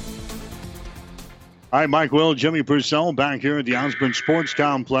 Hi, Mike Will, Jimmy Purcell back here at the Osborne Sports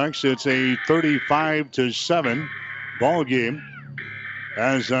Complex. It's a 35-7 ball game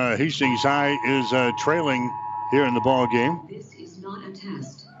as Hastings High is trailing here in the ball game. This is not a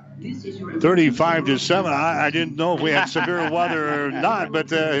test. 35-7. I didn't know if we had severe weather or not, but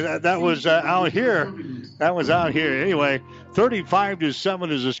that was out here. That was out here. Anyway,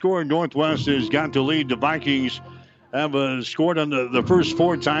 35-7 is the score. Northwest has got to lead. The Vikings have scored on the first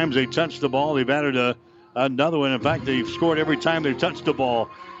 4 times they touched the ball. They've added another one. In fact, they've scored every time they've touched the ball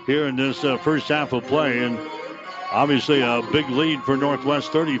here in this first half of play. And obviously a big lead for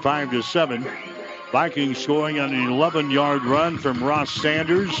Northwest, 35-7. Vikings scoring on an 11-yard run from Ross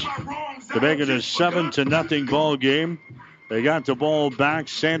Sanders to make it a 7-0 ball game. They got the ball back.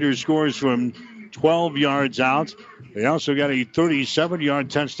 Sanders scores from 12 yards out. They also got a 37-yard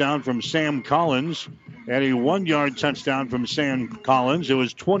touchdown from Sam Collins and a 1-yard touchdown from Sam Collins. It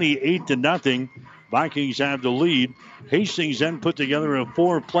was 28-0. Vikings have the lead. Hastings then put together a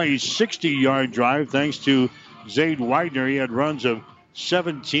 4-play, 60-yard drive thanks to Zade Widener. He had runs of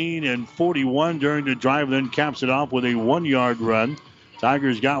 17 and 41 during the drive, then caps it off with a 1-yard run.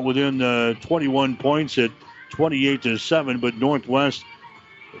 Tigers got within 21 points at 28-7, but Northwest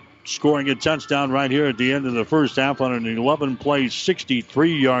scoring a touchdown right here at the end of the first half on an 11-play,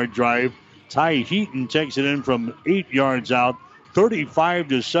 63-yard drive. Ty Heaton takes it in from 8 yards out.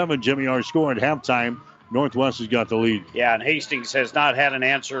 35-7, Jimmy, our score at halftime. Northwest has got the lead. Yeah, and Hastings has not had an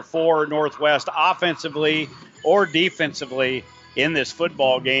answer for Northwest offensively or defensively in this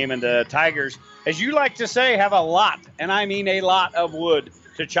football game. And the Tigers, as you like to say, have a lot, and I mean a lot of wood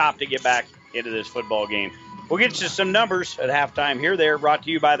to chop to get back into this football game. We'll get you some numbers at halftime here. They are brought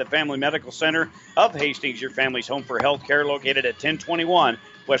to you by the Family Medical Center of Hastings, your family's home for health care, located at 1021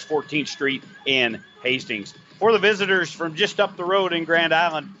 West 14th Street in Hastings. For the visitors from just up the road in Grand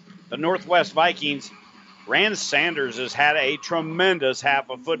Island, the Northwest Vikings, Rand Sanders has had a tremendous half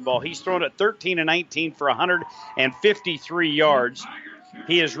of football. He's thrown it 13-19 for 153 yards.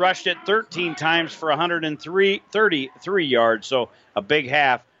 He has rushed it 13 times for 133 yards, so a big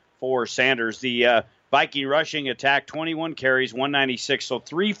half for Sanders. The Viking rushing attack, 21 carries, 196, so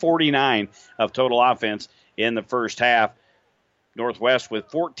 349 of total offense in the first half. Northwest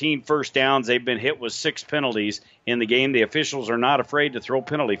with 14 first downs. They've been hit with 6 penalties in the game. The officials are not afraid to throw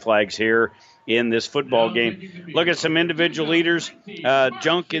penalty flags here in this football game. Look at some individual leaders.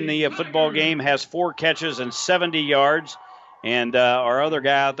 Junk in the football game has 4 catches and 70 yards. And our other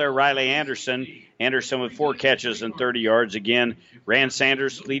guy out there, Riley Anderson with 4 catches and 30 yards. Again, Rand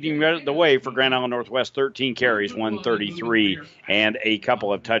Sanders leading the way for Grand Island Northwest, 13 carries, 133, and a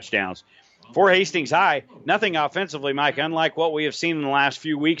couple of touchdowns. For Hastings High, nothing offensively, Mike, unlike what we have seen in the last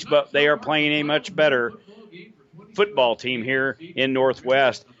few weeks, but they are playing a much better football team here in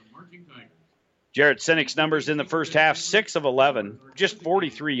Northwest. Jarrett Sinnek's numbers in the first half, 6 of 11, just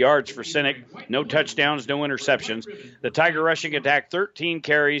 43 yards for Sinnek, no touchdowns, no interceptions. The Tiger rushing attack, 13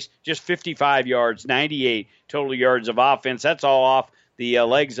 carries, just 55 yards, 98 total yards of offense. That's all off the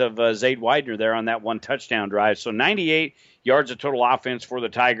legs of Zade Widener there on that 1 touchdown drive. So 98 yards of total offense for the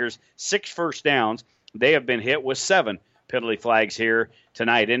Tigers, 6 first downs. They have been hit with 7 penalty flags here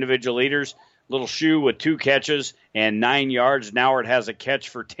tonight. Individual leaders, Little Shoe with 2 catches and 9 yards. Noward has a catch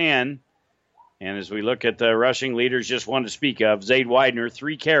for 10. And as we look at the rushing leaders, just one to speak of, Zade Widener,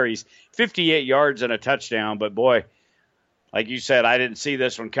 3 carries, 58 yards and a touchdown. But boy, like you said, I didn't see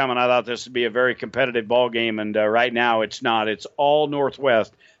this one coming. I thought this would be a very competitive ball game, and right now it's not. It's all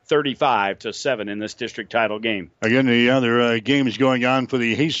Northwest, 35-7 in this district title game. Again, the other games going on for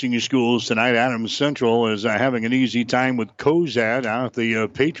the Hastings schools tonight. Adams Central is having an easy time with Cozad out at the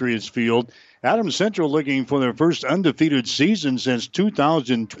Patriots field. Adams Central looking for their first undefeated season since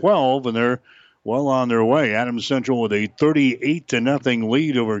 2012, and they're well on their way. Adams Central with a 38-0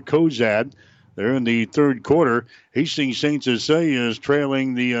 lead over Cozad. They're in the third quarter. Hastings St. Cecilia is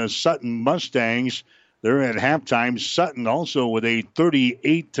trailing the Sutton Mustangs. They're at halftime. Sutton also with a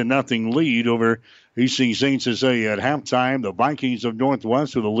 38-0 lead over Hastings St. Cecilia at halftime. The Vikings of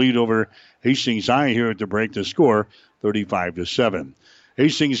Northwest with a lead over Hastings High here at the break. The score 35-7.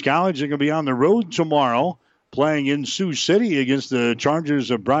 Hastings College are going to be on the road tomorrow, playing in Sioux City against the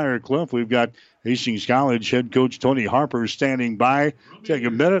Chargers of Briar Cliff. We've got Hastings College head coach Tony Harper standing by. Take a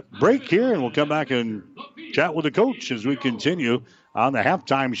minute break here, and we'll come back and chat with the coach as we continue on the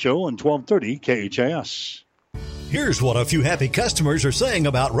halftime show on 1230 KHAS. Here's what a few happy customers are saying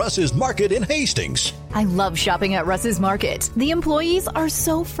about Russ's Market in Hastings. I love shopping at Russ's Market. The employees are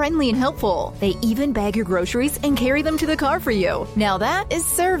so friendly and helpful. They even bag your groceries and carry them to the car for you. Now that is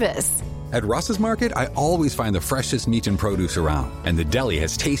service. At Ross's Market, I always find the freshest meat and produce around, and the deli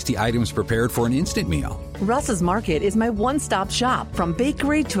has tasty items prepared for an instant meal. Ross's Market is my one-stop shop, from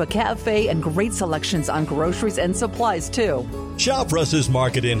bakery to a cafe and great selections on groceries and supplies, too. Shop Russ's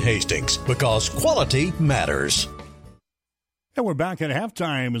Market in Hastings, because quality matters. And we're back at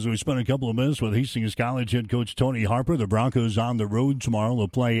halftime as we spend a couple of minutes with Hastings College head coach Tony Harper. The Broncos on the road tomorrow will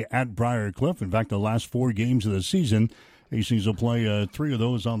play at Briar Cliff. In fact, the last 4 games of the season, Hastings will play 3 of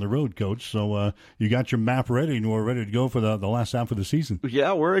those on the road, Coach. So you got your map ready, and we're ready to go for the last half of the season.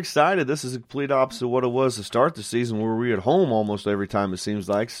 Yeah, we're excited. This is a complete opposite of what it was to start the season, where we're at home almost every time, it seems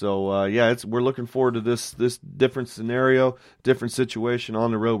like. So, we're looking forward to this different scenario, different situation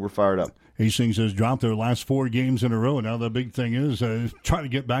on the road. We're fired up. Hastings has dropped their last 4 games in a row. Now the big thing is trying to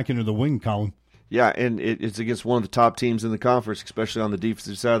get back into the win column. Yeah, and it's against one of the top teams in the conference, especially on the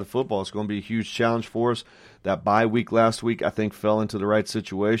defensive side of the football. It's going to be a huge challenge for us. That bye week last week, I think, fell into the right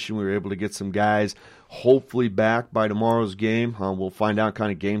situation. We were able to get some guys hopefully back by tomorrow's game. We'll find out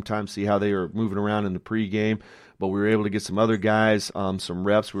kind of game time, see how they are moving around in the pregame. But we were able to get some other guys, some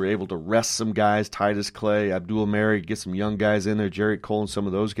reps. We were able to rest some guys, Titus Clay, Abdul Mary, get some young guys in there, Jarrett Cole and some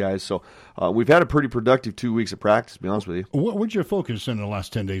of those guys. So we've had a pretty productive 2 weeks of practice, to be honest with you. What's your focus in the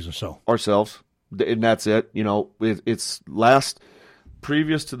last 10 days or so? Ourselves. And that's it. You know, it's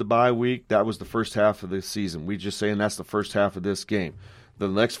previous to the bye week, that was the first half of the season. We just saying that's the first half of this game. The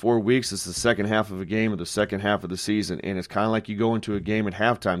next 4 weeks is the second half of a game of the second half of the season. And it's kind of like you go into a game at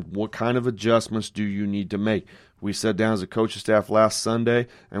halftime. What kind of adjustments do you need to make? We sat down as a coaching staff last Sunday,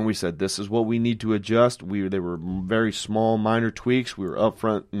 and we said, this is what we need to adjust. They were very small, minor tweaks. We were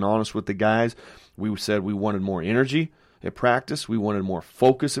upfront and honest with the guys. We said we wanted more energy at practice. We wanted more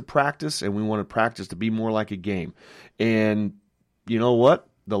focus at practice, and we wanted practice to be more like a game. And you know what?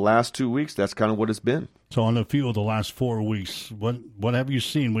 The last 2 weeks, that's kind of what it's been. So on the field the last 4 weeks, what have you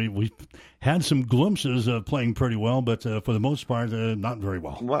seen? We've had some glimpses of playing pretty well, but for the most part, not very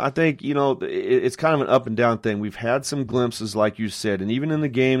well. Well, I think, it's kind of an up and down thing. We've had some glimpses, like you said, and even in the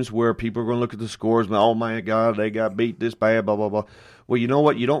games where people are going to look at the scores, and, oh, my God, they got beat this bad, blah, blah, blah. Well, you know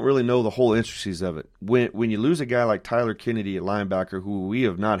what? You don't really know the whole intricacies of it. When you lose a guy like Tyler Kennedy at linebacker, who we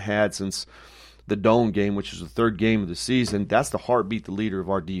have not had since the Doan game, which is the 3rd game of the season, that's the heartbeat, the leader of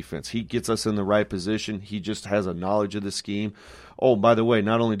our defense. He gets us in the right position. He just has a knowledge of the scheme. Oh, by the way,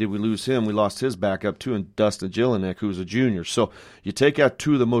 not only did we lose him, we lost his backup too, and Dustin Jelinek, who's a junior. So you take out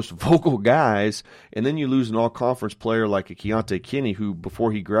 2 of the most vocal guys, and then you lose an all-conference player like a Keontae Kinney, who,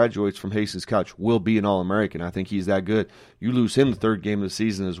 before he graduates from Hastings College, will be an All-American. I think he's that good. You lose him the 3rd game of the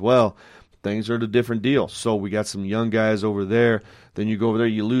season as well. Things are at a different deal. So we got some young guys over there. Then you go over there,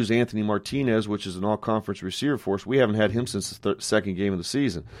 you lose Anthony Martinez, which is an all-conference receiver for us. We haven't had him since the 2nd game of the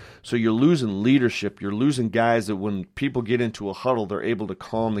season. So you're losing leadership. You're losing guys that when people get into a huddle, they're able to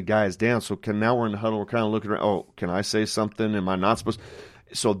calm the guys down. So now we're in the huddle, we're kind of looking around, oh, can I say something? Am I not supposed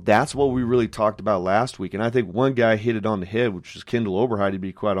to? So that's what we really talked about last week. And I think one guy hit it on the head, which is Kendall Oberheide, to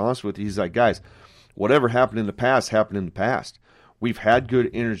be quite honest with you. He's like, guys, whatever happened in the past happened in the past. We've had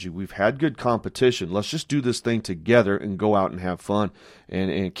good energy. We've had good competition. Let's just do this thing together and go out and have fun.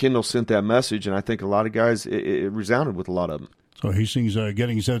 And Kendall sent that message, and I think a lot of guys, it resounded with a lot of them. So Hastings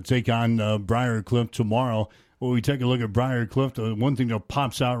getting set to take on Briar Cliff tomorrow. When we take a look at Briar Cliff, the one thing that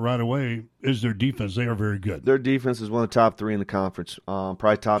pops out right away is their defense. They are very good. Their defense is one of the top 3 in the conference,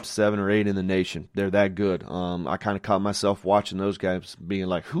 probably top 7 or 8 in the nation. They're that good. I kind of caught myself watching those guys being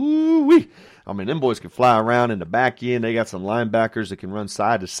like, hoo-wee. I mean, them boys can fly around in the back end. They got some linebackers that can run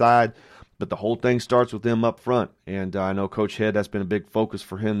side to side. But the whole thing starts with them up front. And I know Coach Head, that's been a big focus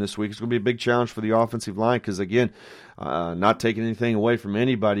for him this week. It's going to be a big challenge for the offensive line because, again, not taking anything away from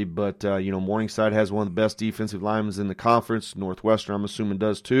anybody, but, Morningside has one of the best defensive linemen in the conference. Northwestern, I'm assuming,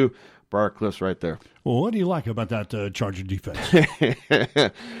 does too. Briarcliff's right there. Well, what do you like about that Charger defense?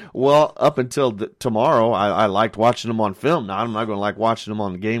 Well, up until tomorrow, I liked watching them on film. Now, I'm not going to like watching them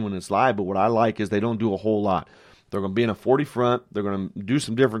on the game when it's live, but what I like is they don't do a whole lot. They're going to be in a 40 front. They're going to do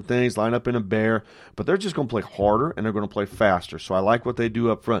some different things, line up in a bear, but they're just going to play harder and they're going to play faster. So I like what they do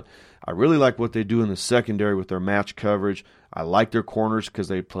up front. I really like what they do in the secondary with their match coverage. I like their corners because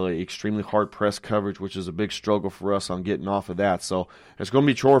they play extremely hard press coverage, which is a big struggle for us on getting off of that. So it's going to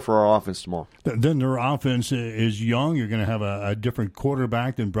be a chore for our offense tomorrow. Then their offense is young. You're going to have a different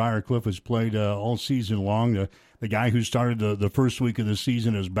quarterback than Briarcliff has played all season long. The guy who started the first week of the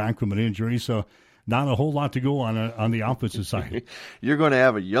season is back from an injury, so not a whole lot to go on the offensive side. You're going to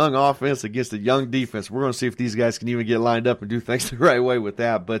have a young offense against a young defense. We're going to see if these guys can even get lined up and do things the right way with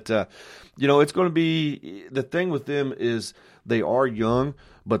that. But, it's going to be – the thing with them is they are young,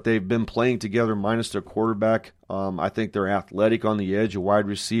 but they've been playing together minus their quarterback. I think they're athletic on the edge, a wide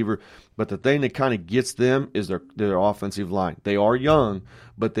receiver. But the thing that kind of gets them is their offensive line. They are young,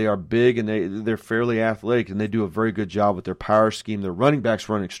 but they are big and they're fairly athletic, and they do a very good job with their power scheme. Their running backs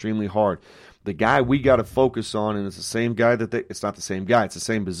run extremely hard. The guy we got to focus on, and it's the same guy it's not the same guy, it's the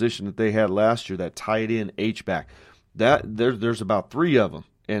same position that they had last year, that tight end H-back. There's about 3 of them,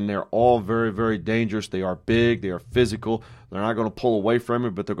 and they're all very, very dangerous. They are big, they are physical. They're not going to pull away from you,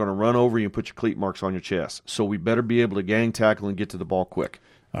 but they're going to run over you and put your cleat marks on your chest. So we better be able to gang tackle and get to the ball quick.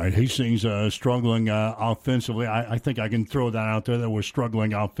 All right, Hastings struggling offensively. I think I can throw that out there that we're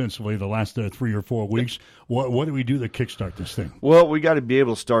struggling offensively the last 3 or 4 weeks. What do we do to kickstart this thing? Well, we got to be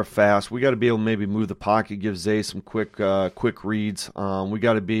able to start fast. We got to be able to maybe move the pocket, give Zay some quick reads. We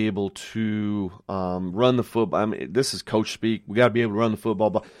got to be able to run the football. I mean, this is coach speak. We got to be able to run the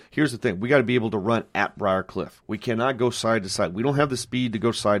football. But here's the thing: we got to be able to run at Briarcliff. We cannot go side to side. We don't have the speed to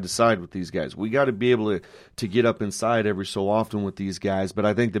go side to side with these guys. We got to be able to get up inside every so often with these guys. But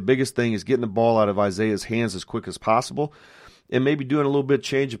I think the biggest thing is getting the ball out of Isaiah's hands as quick as possible, and maybe doing a little bit of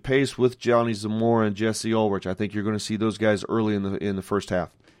change of pace with Johnny Zamora and Jesse Ulrich. I think you're going to see those guys early in the first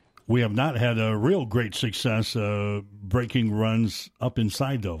half. We have not had a real great success breaking runs up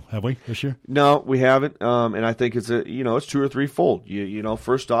inside, though, have we, this year? No, we haven't, and I think it's 2 or 3 fold.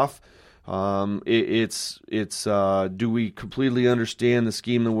 First off, do we completely understand the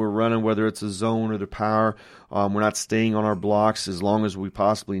scheme that we're running, whether it's a zone or the power? We're not staying on our blocks as long as we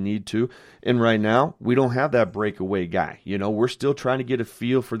possibly need to. And right now, we don't have that breakaway guy. We're still trying to get a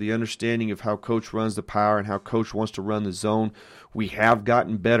feel for the understanding of how Coach runs the power and how Coach wants to run the zone. We have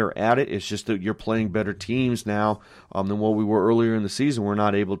gotten better at it. It's just that you're playing better teams now than what we were earlier in the season. We're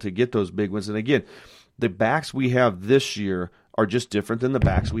not able to get those big ones. And again, the backs we have this year are just different than the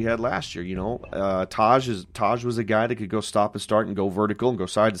backs we had last year. Taj was a guy that could go stop and start and go vertical and go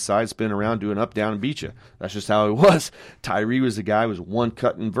side to side, spin around, do an up, down, and beat you. That's just how it was. Tyree was the guy who was one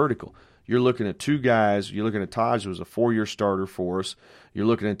cut and vertical. You're looking at 2 guys. You're looking at Taj, who was a 4-year starter for us. You're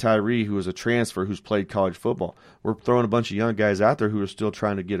looking at Tyree, who was a transfer who's played college football. We're throwing a bunch of young guys out there who are still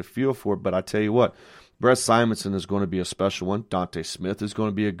trying to get a feel for it, but I tell you what, Brett Simonson is going to be a special one. Dante Smith is going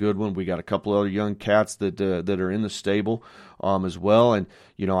to be a good one. We got a couple other young cats that are in the stable as well. And,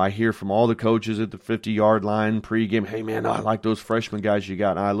 I hear from all the coaches at the 50-yard line pregame, hey, man, I like those freshman guys you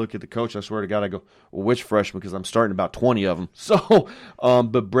got. And I look at the coach, I swear to God, I go, well, which freshman? Because I'm starting about 20 of them. So,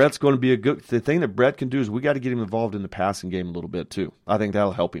 but Brett's going to be the thing that Brett can do is we got to get him involved in the passing game a little bit too. I think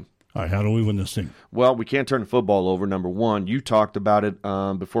that'll help him. All right, how do we win this thing? Well, we can't turn the football over, number one. You talked about it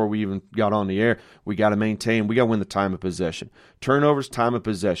before we even got on the air. We got to win the time of possession. Turnovers, time of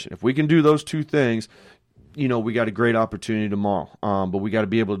possession. If we can do those 2 things, we got a great opportunity tomorrow. But we got to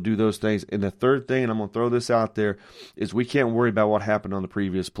be able to do those things. And the third thing, and I'm going to throw this out there, is we can't worry about what happened on the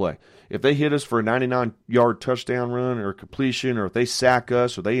previous play. If they hit us for a 99-yard touchdown run or completion, or if they sack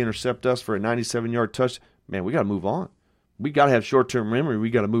us or they intercept us for a 97-yard touchdown, man, we got to move on. We got to have short-term memory. We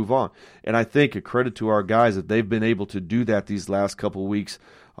got to move on. And I think a credit to our guys that they've been able to do that these last couple of weeks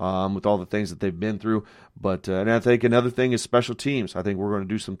with all the things that they've been through. But and I think another thing is special teams. I think we're going to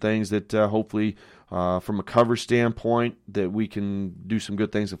do some things that hopefully from a cover standpoint that we can do some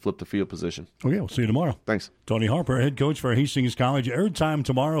good things and flip the field position. Okay, we'll see you tomorrow. Thanks. Tony Harper, head coach for Hastings College. Airtime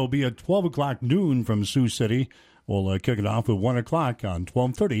tomorrow will be at 12 o'clock noon from Sioux City. We'll kick it off at 1 o'clock on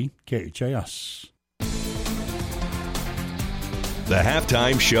 1230 KHAS. The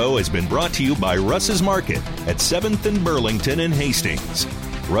Halftime Show has been brought to you by Russ's Market at 7th and Burlington in Hastings.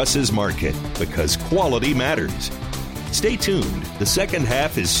 Russ's Market, because quality matters. Stay tuned. The second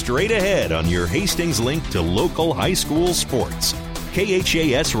half is straight ahead on your Hastings link to local high school sports.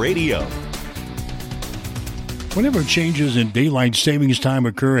 KHAS Radio. Whenever changes in daylight savings time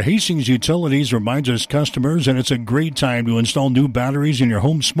occur, Hastings Utilities reminds its customers that it's a great time to install new batteries in your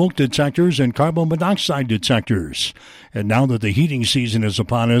home smoke detectors and carbon monoxide detectors. And now that the heating season is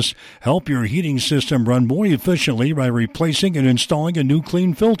upon us, help your heating system run more efficiently by replacing and installing a new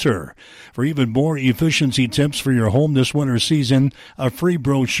clean filter. For even more efficiency tips for your home this winter season, a free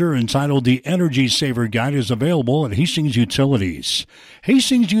brochure entitled The Energy Saver Guide is available at Hastings Utilities.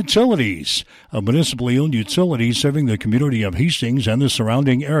 Hastings Utilities, a municipally owned utility serving the community of Hastings and the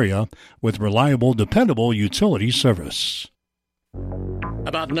surrounding area with reliable, dependable utility service.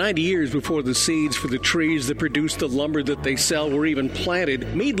 About 90 years before the seeds for the trees that produce the lumber that they sell were even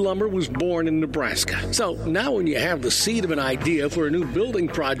planted, Mead Lumber was born in Nebraska. So now when you have the seed of an idea for a new building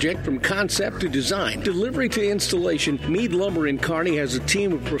project from concept to design, delivery to installation, Mead Lumber in Kearney has a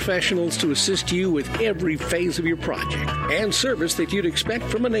team of professionals to assist you with every phase of your project and service that you'd expect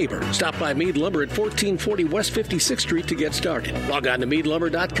from a neighbor. Stop by Mead Lumber at 1440 West 56th Street to get started. Log on to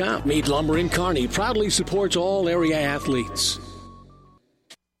meadlumber.com. Mead Lumber in Kearney proudly supports all area athletes.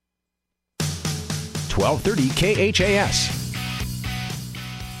 1230 KHAS.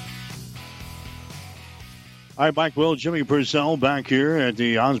 All right, Mike Will, Jimmy Purcell back here at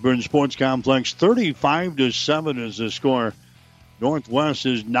the Osborne Sports Complex. 35-7 is the score. Northwest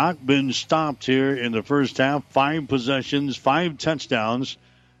has not been stopped here in the first half. 5 possessions, 5 touchdowns.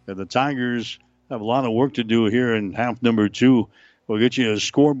 And the Tigers have a lot of work to do here in half number 2. We'll get you a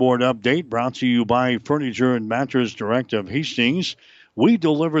scoreboard update brought to you by Furniture and Mattress Direct of Hastings. We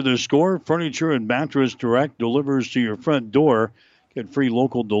deliver the score. Furniture and Mattress Direct delivers to your front door. Get free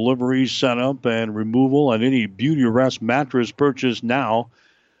local delivery, setup, and removal on any Beauty Rest mattress purchase now.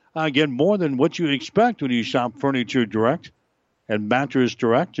 Get more than what you expect when you shop Furniture Direct. And Mattress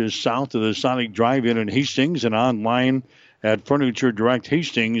Direct is south of the Sonic Drive-In in Hastings and online at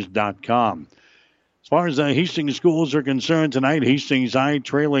FurnitureDirectHastings.com. As far as the Hastings schools are concerned tonight, Hastings High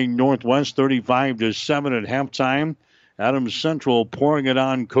trailing Northwest 35-7 at halftime. Adams Central pouring it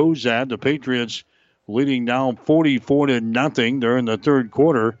on Cozad. The Patriots leading now 44-0. They're in the third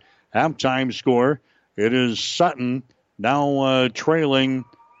quarter. Halftime score. It is Sutton now trailing.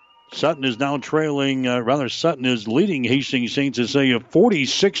 Sutton is leading Hastings St. Cecilia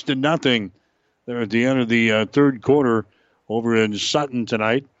 46-0. They're at the end of the third quarter over in Sutton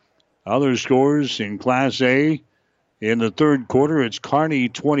tonight. Other scores in Class A in the third quarter, it's Kearney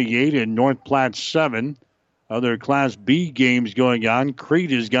 28 and North Platte 7. Other Class B games going on.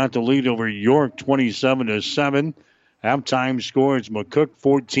 Crete has got the lead over York 27-7. Halftime score is McCook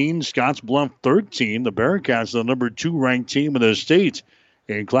 14, Scottsbluff 13. The Bearcats, the number 2 ranked team in the state.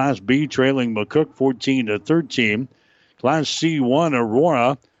 In Class B, trailing McCook 14-13. Class C1,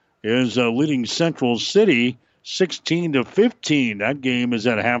 Aurora is leading Central City 16-15. That game is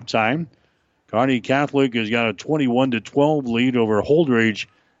at halftime. Kearney Catholic has got a 21-12 lead over Holdridge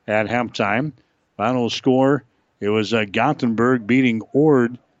at halftime. Final score, it was Gothenburg beating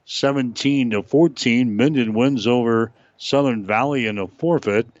Ord 17-14. Minden wins over Southern Valley in a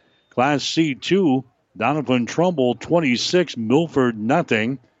forfeit. Class C2, Donovan Trumbull 26, Milford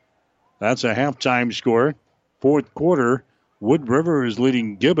nothing. That's a halftime score. Fourth quarter, Wood River is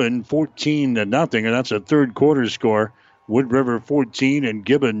leading Gibbon 14-0, and that's a third quarter score. Wood River 14 and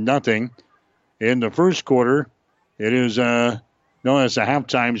Gibbon nothing. In the first quarter, it is that's a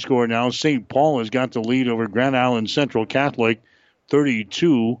halftime score now. St. Paul has got the lead over Grand Island Central Catholic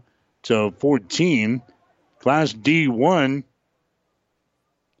 32-14. Class D1,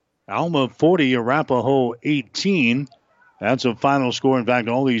 Alma 40, Arapahoe 18. That's a final score. In fact,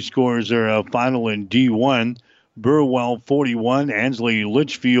 all these scores are final in D1. Burwell 41, Ansley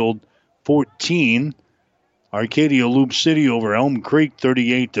Litchfield 14. Arcadia Loop City over Elm Creek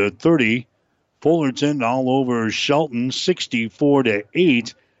 38-30. Fullerton all over Shelton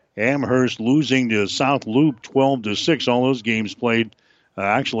 64-8. Amherst losing to South Loop 12-6. All those games played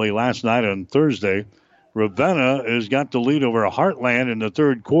actually last night on Thursday. Ravenna has got the lead over Heartland in the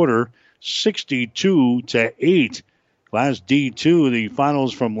third quarter 62-8. Class D2, the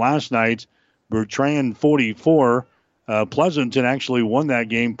finals from last night, Bertrand 44. Pleasanton actually won that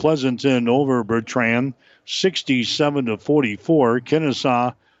game. Pleasanton over Bertrand 67-44.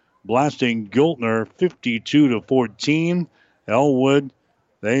 Kennesaw blasting Giltner 52-14. Elwood,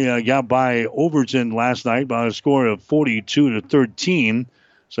 they got by Overton last night by a score of 42-13.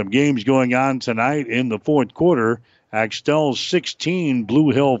 Some games going on tonight in the fourth quarter. Axtell 16, Blue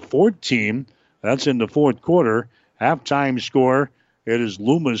Hill 14. That's in the fourth quarter. Halftime score, it is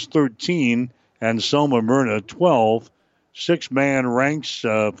Loomis 13 and Selma Myrna 12. Six-man ranks,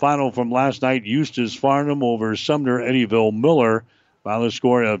 final from last night, Eustis Farnham over Sumner Eddyville Miller by the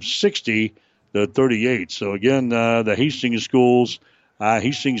score of 60-54. to 38. So again, the Hastings schools,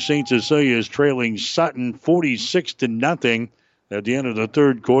 Hastings St. Cecilia is trailing Sutton 46-0 at the end of the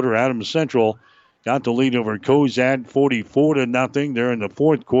third quarter. Adams Central got the lead over Cozad 44-0. They're in the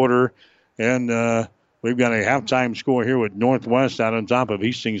fourth quarter, and we've got a halftime score here with Northwest out on top of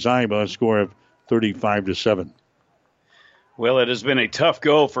Hastings High by a score of 35-7. Well, it has been a tough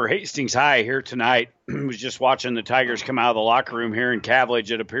go for Hastings High here tonight. I was just watching the Tigers come out of the locker room here in Cavillage.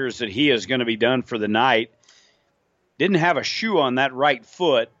 It appears that he is going to be done for the night. Didn't have a shoe on that right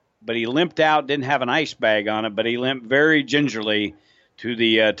foot, but he limped out, didn't have an ice bag on it, but he limped very gingerly to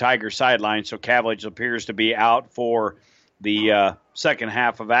the Tiger sideline. So Cavillage appears to be out for the second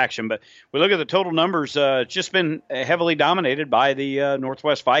half of action. But we look at the total numbers. It's just been heavily dominated by the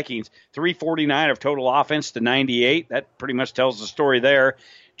Northwest Vikings. 349 of total offense to 98. That pretty much tells the story there.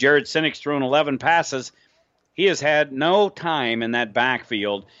 Jared Sinnick's thrown 11 passes. He has had no time in that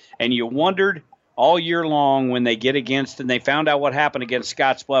backfield. And you wondered all year long when they get against, and they found out what happened against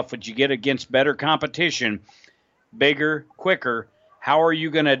Scottsbluff, would you get against better competition, bigger, quicker, how are you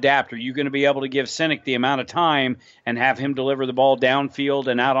going to adapt? Are you going to be able to give Sinnick the amount of time and have him deliver the ball downfield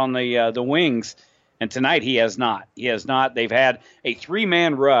and out on the wings? And tonight he has not. He has not. They've had a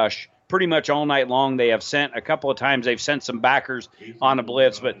three-man rush pretty much all night long. They have sent a couple of times. They've sent some backers on a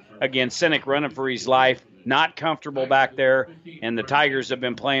blitz. But, again, Sinnick running for his life, not comfortable back there. And the Tigers have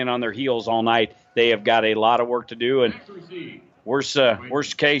been playing on their heels all night. They have got a lot of work to do. And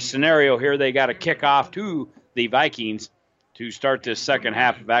worst case scenario here, they got a kickoff to the Vikings to start this second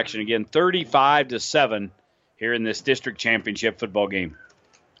half of action. Again, 35-7 here in this district championship football game.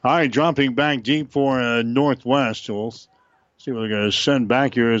 All right, dropping back deep for Northwest. We'll see what they're going to send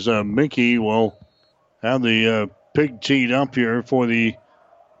back here as Mickey will have the pig teed up here for the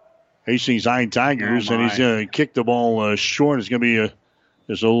Hastings High Tigers, and he's going to kick the ball short. It's going to be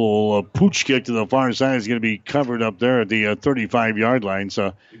just a little pooch kick to the far side. It's going to be covered up there at the 35-yard line.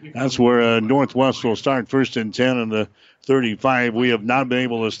 So that's where Northwest will start first and 10 on the 35. We have not been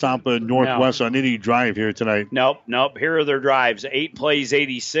able to stop Northwest on any drive here tonight. Nope. Here are their drives. 8 plays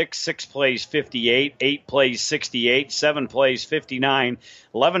 86, 6 plays 58, 8 plays 68, 7 plays 59,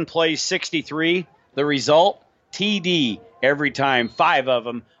 11 plays 63. The result, TD every time, 5 of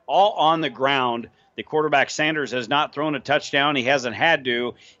them, all on the ground. The quarterback, Sanders, has not thrown a touchdown. He hasn't had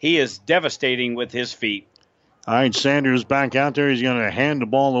to. He is devastating with his feet. All right, Sanders back out there. He's going to hand the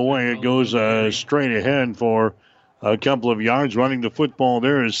ball away. It goes straight ahead for a couple of yards. Running the football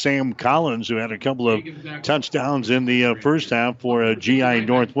there is Sam Collins, who had a couple of touchdowns in the first half for GI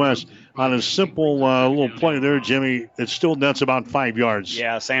Northwest. On a simple little play there, Jimmy, it still nets about 5 yards.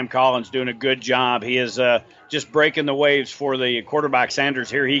 Yeah, Sam Collins doing a good job. He is just breaking the waves for the quarterback, Sanders.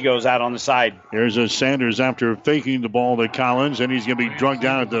 Here he goes out on the side. Here's a Sanders after faking the ball to Collins, and he's going to be drugged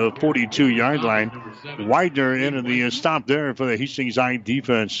down at the 42-yard line. Widener into the stop there for the Hastings High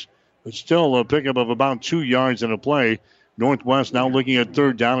defense. But still a pickup of about 2 yards in a play. Northwest now looking at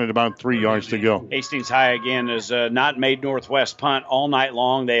third down at about 3 yards to go. Hastings High, again, has not made Northwest punt all night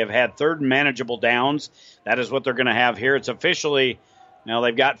long. They have had third and manageable downs. That is what they're going to have here. It's officially, now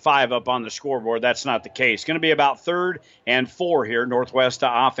they've got 5 up on the scoreboard. That's not the case. Going to be about 3rd and 4 here. Northwest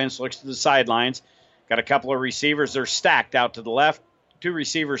offense looks to the sidelines. Got a couple of receivers. They're stacked out to the left. 2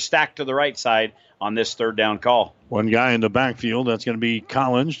 receivers stacked to the right side on this third down call. One guy in the backfield. That's going to be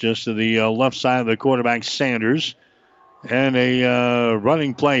Collins, just to the left side of the quarterback, Sanders. And a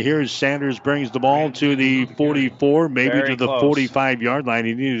running play here. Sanders brings the ball to the 44, maybe Very to the close. 45-yard line.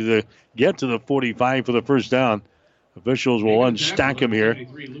 He needed to get to the 45 for the first down. Officials will unstack him here.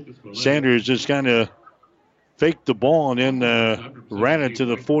 Sanders just kind of faked the ball and then ran it to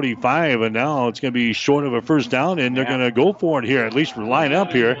the 45, and now it's going to be short of a first down, and they're going to go for it here, at least line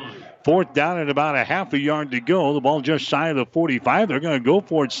up here. 4th down at about a half a yard to go. The ball just shy of the 45. They're going to go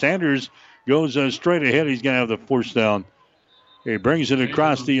for it. Sanders goes straight ahead. He's going to have the first down. He brings it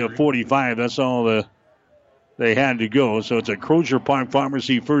across the 45. That's all they had to go. So it's a Crozier Park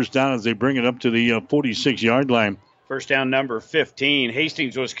Pharmacy first down as they bring it up to the 46-yard line. First down number 15.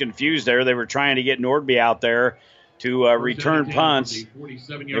 Hastings was confused there. They were trying to get Nordby out there to return punts.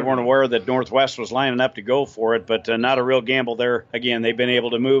 They weren't aware that Northwest was lining up to go for it, but not a real gamble there. Again, they've been able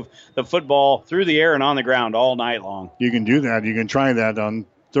to move the football through the air and on the ground all night long. You can do that. You can try that on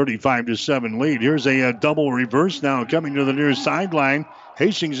 35-7 lead. Here's a double reverse now coming to the near sideline.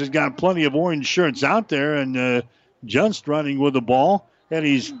 Hastings has got plenty of orange shirts out there, and just running with the ball, and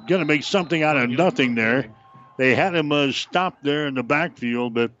he's going to make something out of nothing there. They had him stopped there in the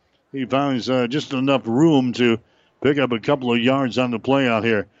backfield, but he found just enough room to pick up a couple of yards on the play out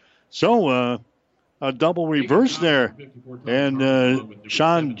here. So a double reverse there, and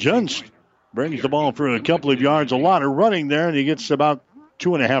Sean Junst Brings the ball for a couple of yards. A lot of running there, and he gets about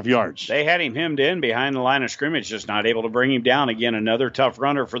 2.5 yards. They had him hemmed in behind the line of scrimmage, just not able to bring him down. Again, another tough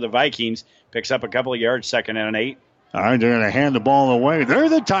runner for the Vikings. Picks up a couple of yards, 2nd and 8. All right, they're going to hand the ball away. There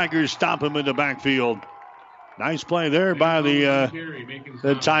the Tigers stop him in the backfield. Nice play there by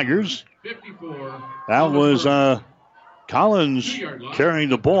the Tigers. That was Collins carrying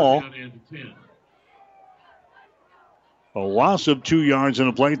the ball. A loss of 2 yards in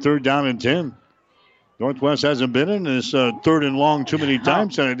a play, 3rd down and 10. Northwest hasn't been in this 3rd and long too many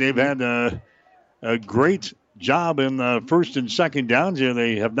times tonight. They've had a great job in 1st and 2nd downs here.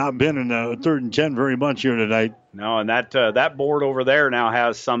 They have not been in 3rd and 10 very much here tonight. No, and that board over there now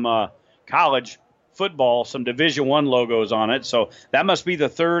has some college football, some Division I logos on it. So that must be the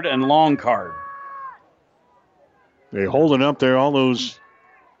 3rd and long card. They're holding up there all those.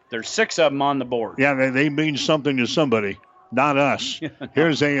 There's 6 of them on the board. Yeah, they mean something to somebody, not us.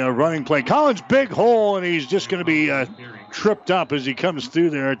 Here's a running play. Collins, big hole, and he's just going to be tripped up as he comes through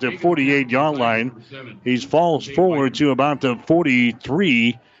there at the 48-yard line. He falls forward to about the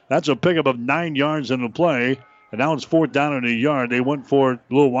 43. That's a pickup of 9 yards in the play. And now it's 4th down and a yard. They went for it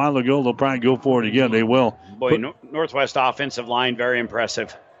a little while ago. They'll probably go for it again. They will. Boy, Northwest offensive line, very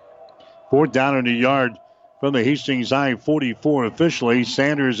impressive. 4th down and a yard from the Hastings High 44 officially.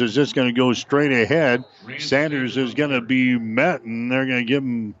 Sanders is just going to go straight ahead. Sanders is going to be met, and they're going to give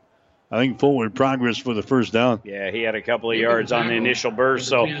him, I think, forward progress for the 1st down. Yeah, he had a couple of yards on the initial burst.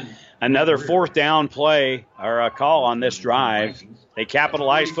 So another 4th down play or a call on this drive. They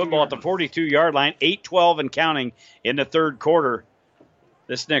capitalized football at the 42-yard line, 8-12 and counting in the 3rd quarter.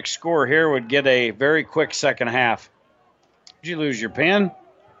 This next score here would get a very quick second half. Did you lose your pen?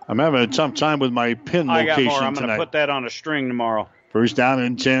 I'm having a tough time with my pin location tonight. I got more. I'm going to put that on a string tomorrow. 1st down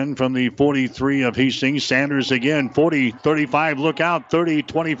and 10 from the 43 of Hastings. Sanders again, 40, 35, look out, 30,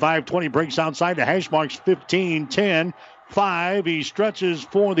 25, 20, breaks outside the hash marks, 15, 10, 5. He stretches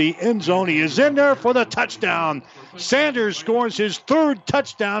for the end zone. He is in there for the touchdown. Sanders scores his 3rd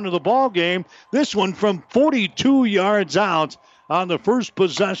touchdown of the ball game. This one from 42 yards out on the first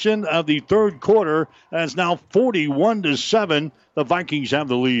possession of the 3rd quarter. That's now 41-7. The Vikings have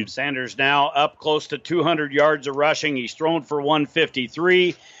the lead. Sanders now up close to 200 yards of rushing. He's thrown for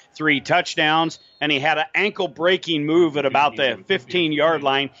 153, 3 touchdowns, and he had an ankle-breaking move at about the 15-yard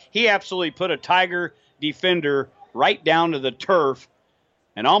line. He absolutely put a Tiger defender right down to the turf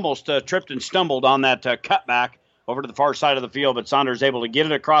and almost tripped and stumbled on that cutback over to the far side of the field, but Saunders able to get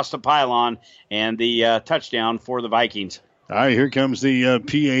it across the pylon and the touchdown for the Vikings. All right, here comes the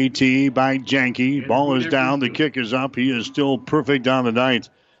PAT by Janke. Ball is down. The kick is up. He is still perfect on the night.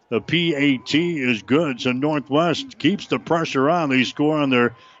 The PAT is good, so Northwest keeps the pressure on. They score on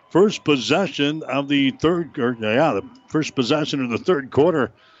their first possession of the first possession of the 3rd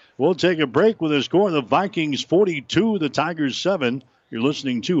quarter. We'll take a break with a score of the Vikings 42, the Tigers 7. You're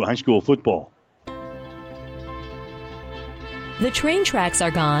listening to High School Football. The train tracks are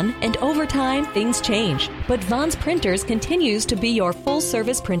gone, and over time, things change. But Vaughn's Printers continues to be your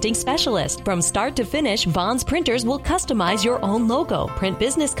full-service printing specialist. From start to finish, Vaughn's Printers will customize your own logo, print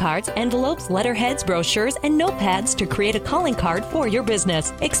business cards, envelopes, letterheads, brochures, and notepads to create a calling card for your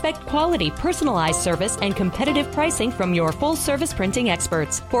business. Expect quality, personalized service and competitive pricing from your full-service printing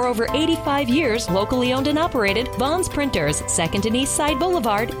experts. For over 85 years, locally owned and operated, Vaughn's Printers, 2nd and East Side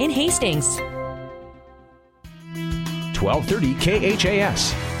Boulevard in Hastings. 1230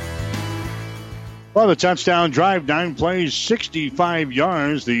 KHAS. Well, the touchdown drive, 9 plays, 65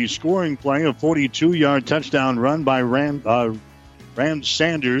 yards. The scoring play, a 42-yard touchdown run by Rand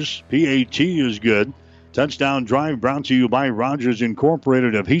Sanders. PAT is good. Touchdown drive brought to you by Rogers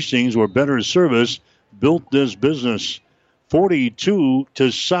Incorporated of Hastings, where better service built this business.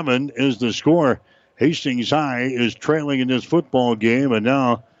 42-7 is the score. Hastings High is trailing in this football game, and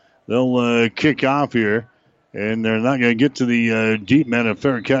now they'll kick off here. And they're not going to get to the deep man. A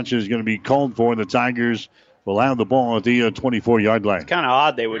fair catch is going to be called for. The Tigers will have the ball at the 24-yard line. It's kind of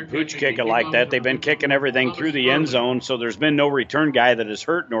odd they would pooch kick it like that. They've been kicking everything through the end zone, so there's been no return guy that has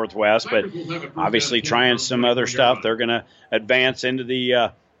hurt Northwest. But obviously trying some other stuff. They're going to advance into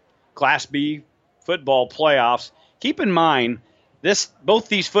the Class B football playoffs. Keep in mind, both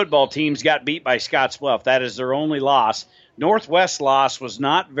these football teams got beat by Scottsbluff. That is their only loss. Northwest's loss was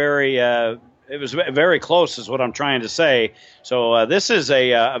not very it was very close is what I'm trying to say. So this is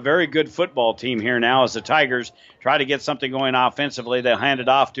a very good football team here now as the Tigers try to get something going offensively. They'll hand it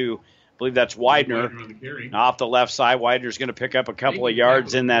off to, I believe that's Widener off the left side. Widener's going to pick up a couple of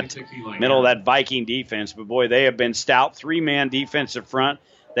yards in that middle of that Viking defense. But, boy, they have been stout, 3-man defensive front.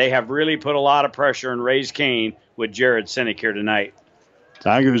 They have really put a lot of pressure and raised Cain with Jared Sinek here tonight.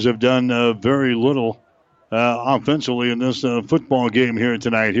 Tigers have done very little offensively in this football game here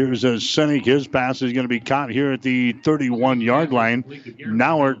tonight. Here's Sinek. His pass is going to be caught here at the 31-yard line.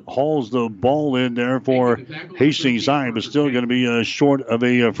 Nauert hauls the ball in there for Hastings High, but still going to be short of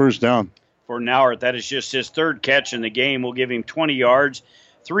a first down. For Nauert, that is just his third catch in the game. We'll give him 20 yards,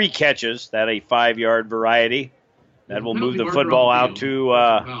 3 catches, that a 5-yard variety. That will move the football out to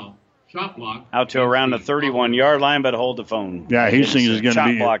around the 31-yard line, but hold the phone. Yeah, Hastings is going to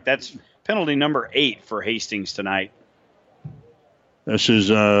be... block. That's penalty number 8 for Hastings tonight. This is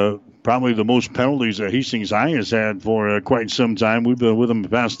probably the most penalties that Hastings High has had for quite some time. We've been with them the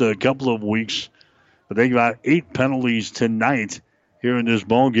past couple of weeks. But they got 8 penalties tonight here in this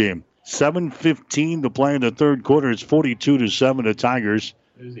ball game. 7:15 to play in the third quarter. It's 42-7 to Tigers.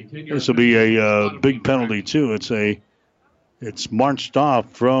 This will be a big penalty, too. It's marched off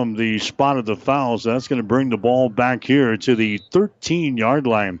from the spot of the foul, so that's going to bring the ball back here to the 13-yard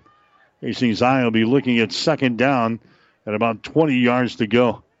line. Hastings High will be looking at second down at about 20 yards to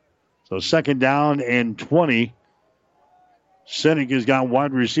go. So second down and 20. Sinek has got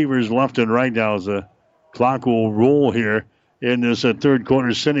wide receivers left and right now as the clock will roll here in this third quarter.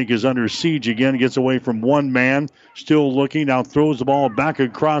 Sinek is under siege again. Gets away from one man. Still looking. Now throws the ball back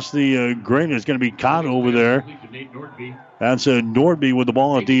across the grain. It's going to be caught over there. That's Nordby with the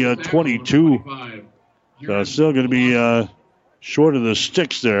ball at the 22. So still going to be short of the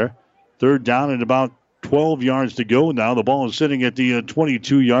sticks there. Third down and about 12 yards to go now. The ball is sitting at the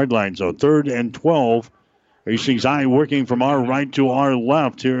 22-yard line. So third and 12. Hastings High working from our right to our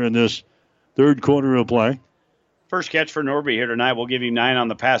left here in this third quarter of play. First catch for Norby here tonight. We'll give you 9 on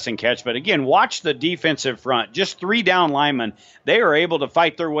the passing catch. But again, watch the defensive front. Just 3 down linemen. They are able to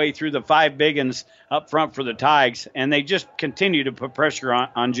fight their way through the 5 big uns up front for the Tigers, and they just continue to put pressure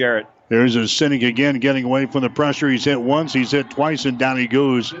on Jarrett. There's a Sinek again getting away from the pressure. He's hit once, he's hit twice, and down he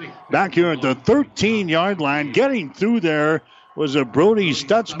goes. Back here at the 13-yard line, getting through there was a Brody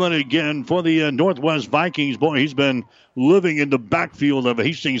Stutzman again for the Northwest Vikings. Boy, he's been living in the backfield of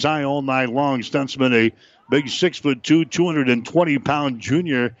Hastings High all night long. Stutzman, a big 6'2", 220-pound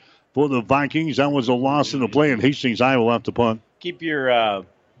junior for the Vikings. That was a loss in the play, and Hastings High will have to punt. Keep your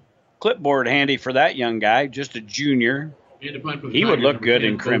clipboard handy for that young guy, just a junior. He would look good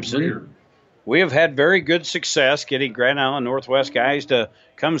in crimson. We have had very good success getting Grand Island Northwest guys to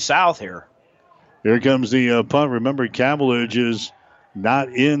come south here. Here comes the punt. Remember, Cavillage is not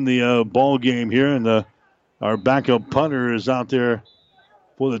in the ball game here, and our backup punter is out there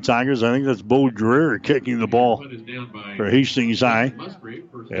for the Tigers. I think that's Bo Dreher kicking the ball for Hastings High.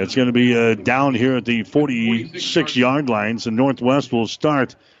 It's going to be down here at the 46-yard line. So Northwest will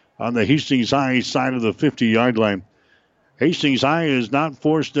start on the Hastings High side of the 50-yard line. Hastings High has not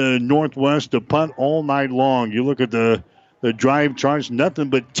forced Northwest to punt all night long. You look at the drive charts,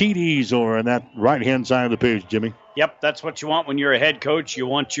 nothing but TDs over on that right-hand side of the page, Jimmy. Yep, that's what you want when you're a head coach. You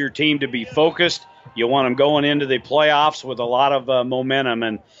want your team to be focused. You want them going into the playoffs with a lot of momentum.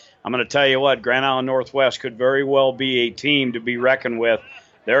 And I'm going to tell you what, Grand Island Northwest could very well be a team to be reckoned with.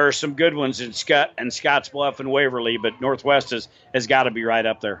 There are some good ones in Scotts Bluff and Waverly, but Northwest has got to be right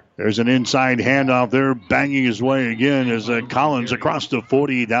up there. There's an inside handoff there, banging his way again as Collins across the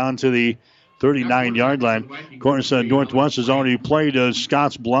 40 down to the 39-yard line. Of course, Northwest has already played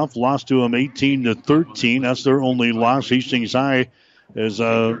Scotts Bluff, lost to them 18-13. That's their only loss. Hastings High has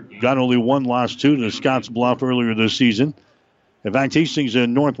got only one loss, too, to Scotts Bluff earlier this season. In fact, Hastings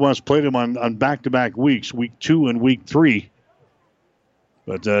and Northwest played them on back-to-back weeks, week 2 and week 3.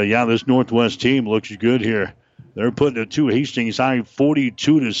 But, this Northwest team looks good here. They're putting it to Hastings High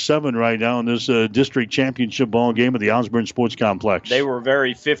 42-7 right now in this district championship ball game at the Osborne Sports Complex. They were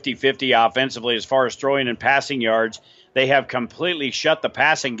very 50-50 offensively as far as throwing and passing yards. They have completely shut the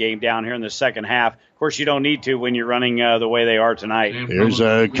passing game down here in the second half. Of course, you don't need to when you're running the way they are tonight. Here's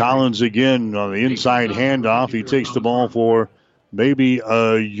Collins again on the inside handoff. He takes the ball for maybe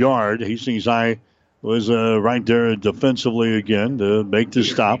a yard. Hastings High was right there defensively again to make the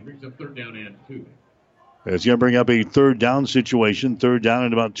stop. It's going to bring up a third down situation. Third down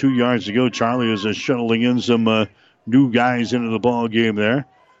and about 2 yards to go. Charlie is shuttling in some new guys into the ball game there.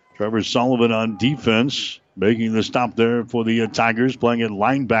 Trevor Sullivan on defense, making the stop there for the Tigers, playing at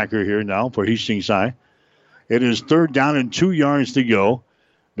linebacker here now for Hastings High. It is third down and 2 yards to go.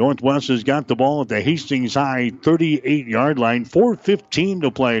 Northwest has got the ball at the Hastings High 38-yard line. 4:15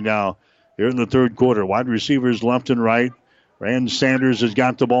 to play now here in the third quarter. Wide receivers left and right. Rand Sanders has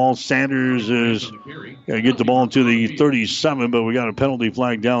got the ball. Sanders is going to get the ball to the 37, but we got a penalty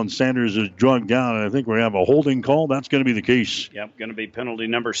flag down. Sanders is drugged down, and I think we have a holding call. That's going to be the case. Yep, going to be penalty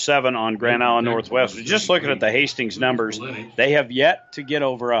number 7 on Grand Island Northwest. Just looking at the Hastings numbers, they have yet to get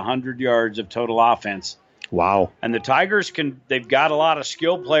over 100 yards of total offense. Wow. And the Tigers, they've got a lot of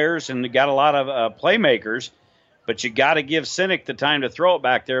skill players and they've got a lot of playmakers, but you got to give Sinek the time to throw it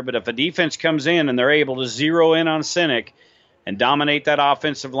back there. But if a defense comes in and they're able to zero in on Sinek and dominate that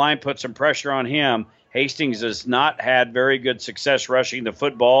offensive line, put some pressure on him, Hastings has not had very good success rushing the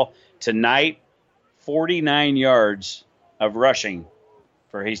football. Tonight, 49 yards of rushing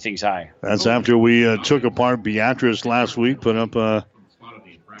for Hastings High. That's after we took apart Beatrice last week, put up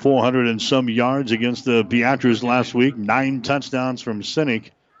 400 and some yards against the Beatrice last week. 9 touchdowns from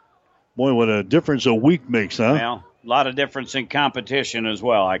Sinek. Boy, what a difference a week makes, huh? Well, a lot of difference in competition as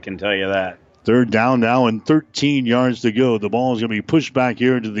well, I can tell you that. Third down now and 13 yards to go. The ball is going to be pushed back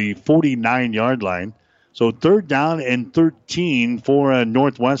here to the 49-yard line. So third down and 13 for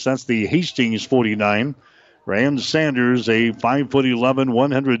Northwest. That's the Hastings 49. Ram Sanders, a 5'11",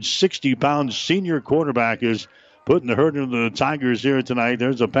 160-pound senior quarterback, is putting the hurt into the Tigers here tonight.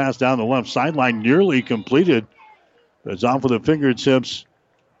 There's a pass down the left sideline, nearly completed. It's off of the fingertips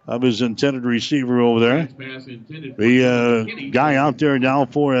of his intended receiver over there. The guy out there now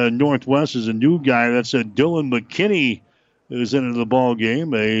for Northwest is a new guy. That's Dylan McKinney, who's into the ball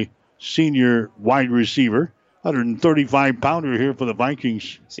game, a senior wide receiver. 135-pounder here for the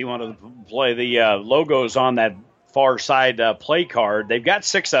Vikings. See, one of the logos on that far side play card. They've got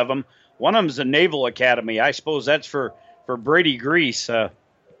 6 of them. One of them is the Naval Academy. I suppose that's for Brady Grease,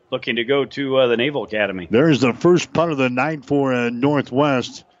 looking to go to the Naval Academy. There's the first punt of the night for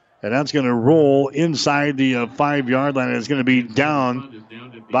Northwest, and that's going to roll inside the 5-yard line. It's going to be down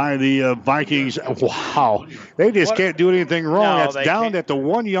by the Vikings. Wow. They just can't do anything wrong. No, that's down at the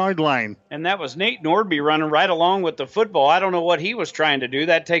 1-yard line. And that was Nate Nordby running right along with the football. I don't know what he was trying to do.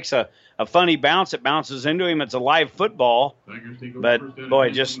 That takes a funny bounce. It bounces into him. It's a live football. But,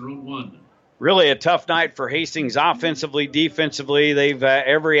 boy, just really a tough night for Hastings offensively, defensively. They've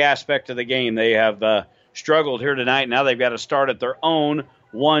every aspect of the game. They have struggled here tonight. Now they've got to start at their own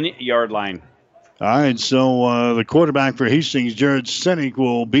 1-yard line. All right, so the quarterback for Hastings, Jared Sinek,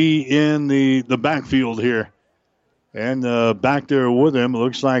 will be in the backfield here. And back there with him, it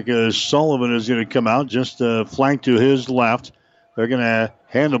looks like Sullivan is going to come out, just flank to his left. They're going to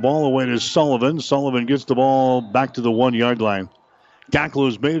hand the ball away to Sullivan. Sullivan gets the ball back to the 1-yard line. Tackle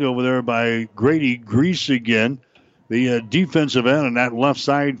is made over there by Grady Grease again, the defensive end on that left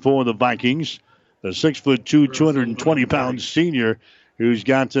side for the Vikings. The 6'2", 220-pound senior who's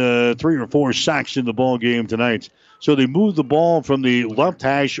got 3 or 4 sacks in the ball game tonight. So they move the ball from the left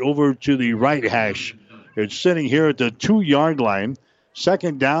hash over to the right hash. It's sitting here at the 2-yard line.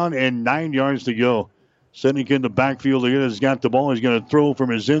 Second down and 9 yards to go. Sitting in the backfield again, has got the ball. He's going to throw from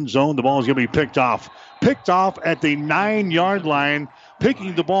his end zone. The ball is going to be picked off. Picked off at the 9-yard line.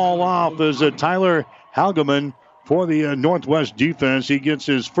 Picking the ball off is Tyler Halgeman for the Northwest defense. He gets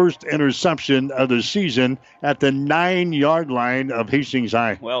his first interception of the season at the 9-yard line of Hastings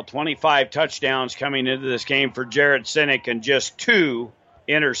High. Well, 25 touchdowns coming into this game for Jared Sinek and just 2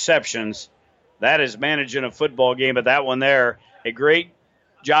 interceptions. That is managing a football game, but that one there, a great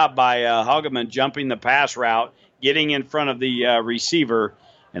job by Halgeman jumping the pass route, getting in front of the receiver,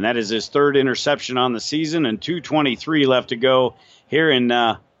 and that is his 3rd interception on the season, and 2:23 left to go here in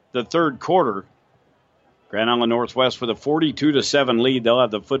the 3rd quarter. Grand Island Northwest with a 42-7 lead. They'll have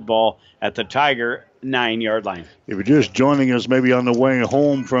the football at the Tiger 9-yard line. If you're just joining us maybe on the way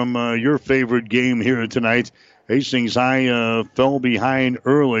home from your favorite game here tonight, Hastings High fell behind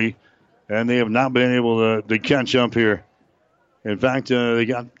early, and they have not been able to catch up here. In fact, they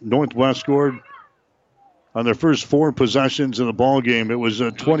got Northwest scored on their first 4 possessions in the ball game. It was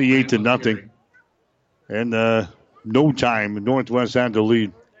 28-0. And no time, Northwest had the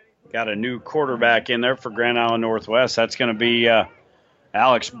lead. Got a new quarterback in there for Grand Island Northwest. That's going to be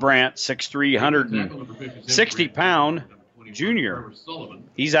Alex Brandt, 6'3", 160-pound junior.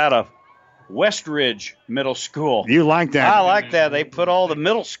 He's out of Westridge Middle School. You like that? I like that. They put all the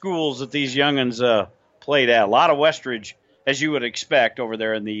middle schools that these youngins played at. A lot of Westridge, as you would expect, over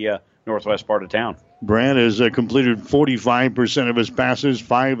there in the northwest part of town. Brandt has completed 45% of his passes,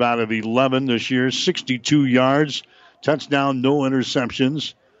 5 out of 11 this year, 62 yards, touchdown, no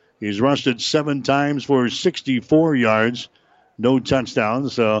interceptions. He's rushed it 7 times for 64 yards, no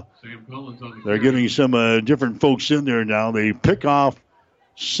touchdowns. So they're getting some different folks in there now. They pick off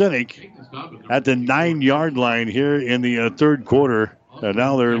Sinek at the 9-yard line here in the 3rd quarter. And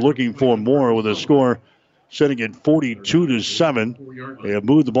now they're looking for more with a score sitting at 42-7. They have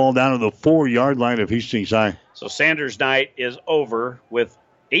moved the ball down to the 4-yard line of Hastings High. So Sanders' night is over with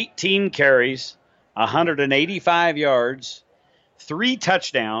 18 carries, 185 yards, 3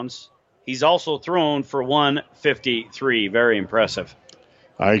 touchdowns. He's also thrown for 153. Very impressive.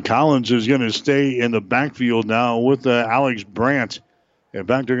 All right, Collins is going to stay in the backfield now with Alex Brandt. In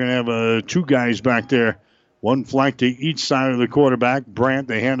fact, they're going to have 2 guys back there. One flank to each side of the quarterback. Brandt,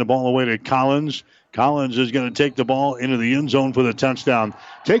 they hand the ball away to Collins. Collins is going to take the ball into the end zone for the touchdown.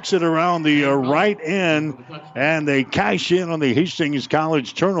 Takes it around the right end, and they cash in on the Hastings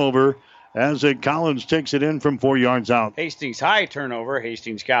College turnover as Collins takes it in from 4 yards out. Hastings High turnover,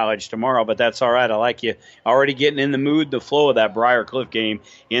 Hastings College tomorrow, but that's all right. I like you already getting in the mood, the flow of that Briar Cliff game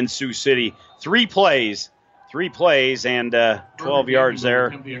in Sioux City. 3 plays, and 12 yards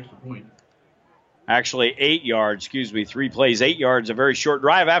there. Actually, 8 yards, 3 plays, 8 yards, a very short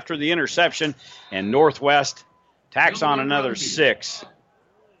drive after the interception, and Northwest tacks on another 6.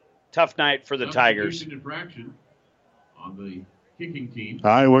 Tough night for the Tigers. On the kicking team. All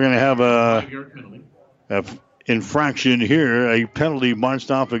right, we're going to have a infraction here, a penalty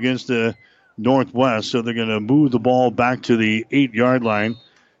marched off against the Northwest, so they're going to move the ball back to the 8-yard line.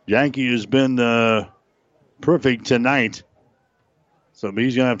 Yankee has been perfect tonight. So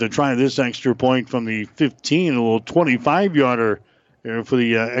he's going to have to try this extra point from the 15, a little 25-yarder here for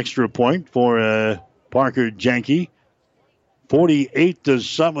the extra point for Parker Janke.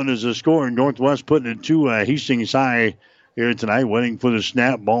 48-7 is the score. Northwest putting it to Hastings High here tonight, waiting for the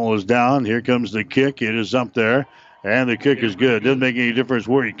snap. Ball is down. Here comes the kick. It is up there, and the kick is good. Doesn't make any difference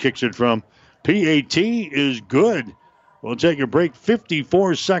where he kicks it from. PAT is good. We'll take a break.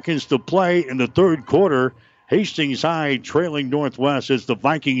 54 seconds to play in the third quarter. Hastings High trailing Northwest. It's the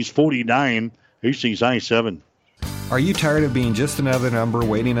Vikings 49, Hastings High 7. Are you tired of being just another number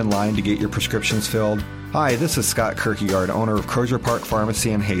waiting in line to get your prescriptions filled? Hi, this is Scott Kierkegaard, owner of Crozier Park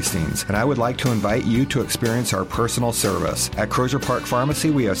Pharmacy in Hastings, and I would like to invite you to experience our personal service. At Crozier Park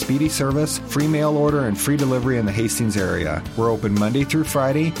Pharmacy, we have speedy service, free mail order, and free delivery in the Hastings area. We're open Monday through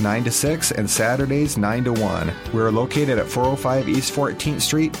Friday, 9 to 6, and Saturdays, 9 to 1. We are located at 405 East 14th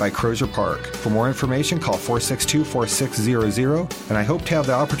Street by Crozier Park. For more information, call 462-4600, and I hope to have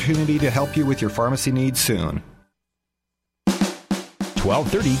the opportunity to help you with your pharmacy needs soon.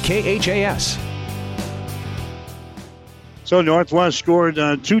 1230 KHAS. So Northwest scored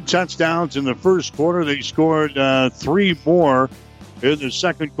 2 touchdowns in the first quarter. They scored 3 more in the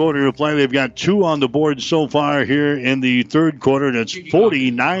second quarter of play. They've got 2 on the board so far here in the third quarter. That's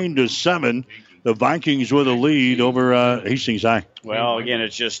 49-7. The Vikings with a lead over Hastings High. Well, again,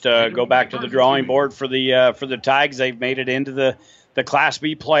 it's just go back to the drawing board for the Tigers. They've made it into the Class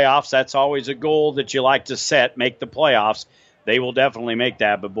B playoffs. That's always a goal that you like to set, make the playoffs. They will definitely make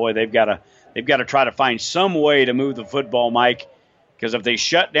that, but boy, they've got to try to find some way to move the football, Mike, because if they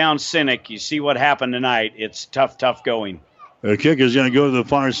shut down Cynic, you see what happened tonight. It's tough going. The kick is going to go to the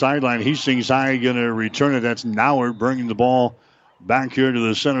far sideline. Hastings High going to return it. That's Nauert bringing the ball back here to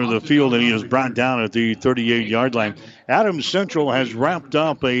the center of the field, and he is brought down at the 38-yard line. Adams Central has wrapped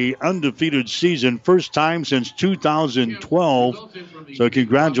up a undefeated season, first time since 2012. So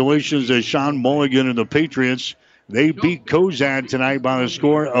congratulations to Sean Mulligan and the Patriots. They beat Cozad tonight by a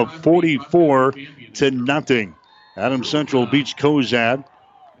score of 44-0. Adams Central beats Cozad.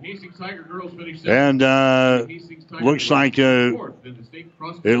 And looks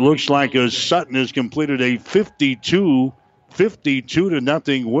like Sutton has completed a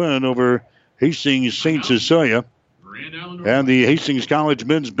 52-0 win over Hastings St. Cecilia. And the Hastings College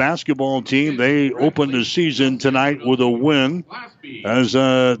men's basketball team, they opened the season tonight with a win as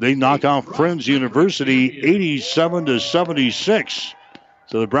they knock off Friends University 87-76.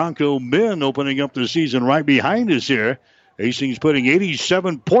 So the Bronco men opening up the season right behind us here. Hastings putting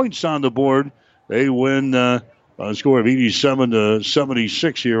 87 points on the board. They win a score of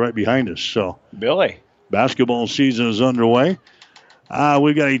 87-76 here right behind us. So Billy, basketball season is underway. We've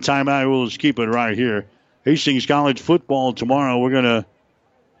got a timeout. We'll just keep it right here. Hastings College football tomorrow. We're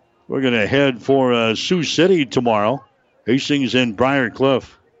gonna head for Sioux City tomorrow. Hastings and Briar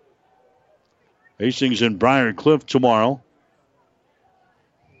Cliff. Tomorrow.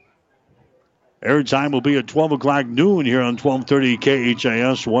 Airtime will be at 12 o'clock noon here on 1230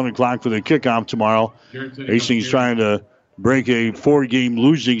 KHAS. 1 o'clock for the kickoff tomorrow. Hastings trying to break a 4-game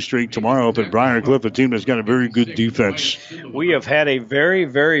losing streak tomorrow up at Briar Cliff, a team that's got a very good defense. We have had a very,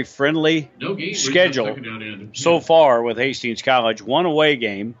 very friendly schedule so far with Hastings College. 1 away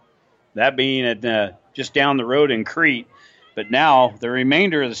game, that being at just down the road in Crete. But now, the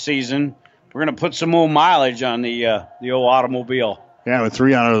remainder of the season, we're going to put some more mileage on the old automobile. Yeah, with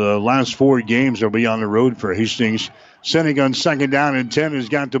 3 out of the last 4 games will be on the road for Hastings. Sinek on second down and 10 has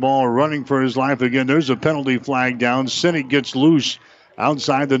got the ball running for his life again. There's a penalty flag down. Sinek gets loose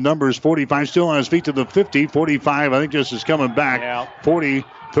outside the numbers. 45 still on his feet to the 50. 45, I think this is coming back. Yeah. 40,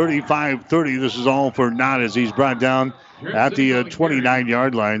 35, 30. This is all for naught as he's brought down at the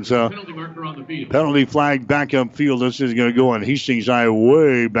 29-yard line. So penalty flag back upfield. This is going to go on Hastings' eye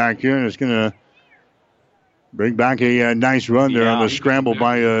way back here, and it's going to bring back a nice run there on the scramble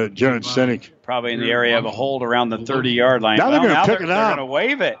by Jared Sinek. Probably in the area of a hold around the 30-yard line. Now they're going to pick it up. They're going to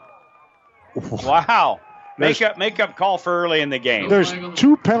wave it. Wow. Make up call for early in the game. There's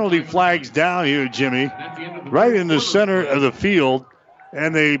 2 penalty flags down here, Jimmy, right in the center of the field,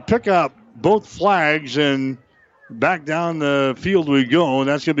 and they pick up both flags, and back down the field we go, and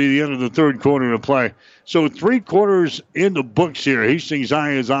that's going to be the end of the third quarter of play. So 3 quarters in the books here. Hastings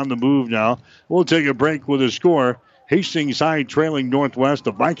High is on the move now. We'll take a break with a score. Hastings High trailing Northwest.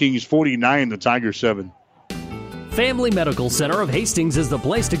 The Vikings 49, the Tigers 7. Family Medical Center of Hastings is the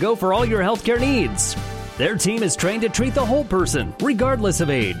place to go for all your healthcare needs. Their team is trained to treat the whole person, regardless of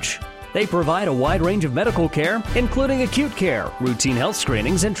age. They provide a wide range of medical care, including acute care, routine health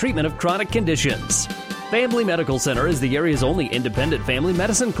screenings, and treatment of chronic conditions. Family Medical Center is the area's only independent family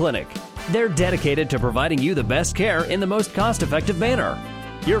medicine clinic. They're dedicated to providing you the best care in the most cost-effective manner.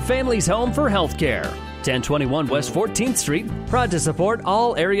 Your family's home for health care. 1021 West 14th Street, proud to support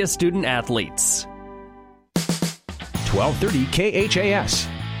all area student athletes. 1230 KHAS.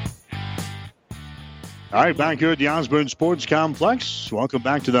 All right, back here at the Osborne Sports Complex. Welcome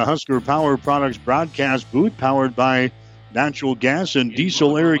back to the Husker Power Products broadcast booth, powered by natural gas and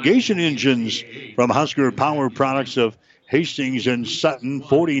diesel irrigation engines from Husker Power Products of Hastings and Sutton.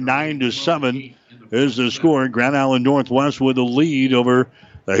 49-7 is the score. Grand Island Northwest with a lead over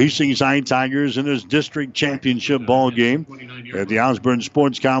the Hastings High Tigers in this district championship ball game at the Osborne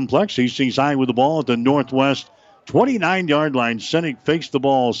Sports Complex. Hastings High with the ball at the Northwest 29-yard line. Sinek fakes the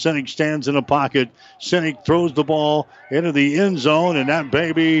ball. Sinek stands in a pocket. Sinek throws the ball into the end zone, and that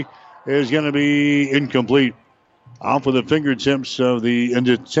baby is going to be incomplete. Off of the fingertips of the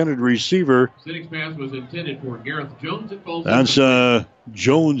intended receiver. Sinek's pass was intended for Gareth Jones. That's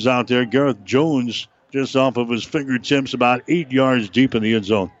Jones out there. Gareth Jones just off of his fingertips, about 8 yards deep in the end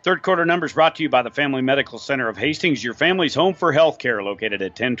zone. Third quarter numbers brought to you by the Family Medical Center of Hastings, your family's home for health care, located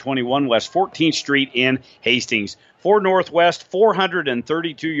at 1021 West 14th Street in Hastings. For Northwest,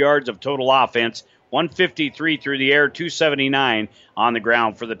 432 yards of total offense, 153 through the air, 279 on the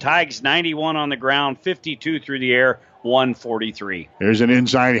ground. For the Tigers, 91 on the ground, 52 through the air, 143. There's an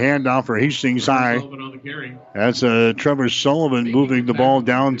inside handoff for Hastings High. That's Trevor Sullivan moving the ball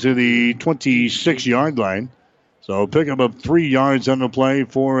down to the 26-yard line. So pickup of 3 yards on the play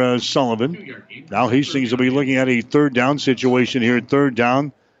for Sullivan. Now Hastings will be looking at a third down situation here. Third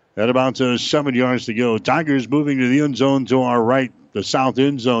down at about 7 yards to go. Tigers moving to the end zone to our right, the south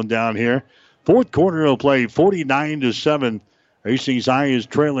end zone down here. Fourth quarter will play 49-7. Hastings High is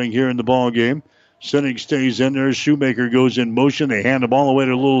trailing here in the ball game. Sinek stays in there. Shoemaker goes in motion. They hand the ball away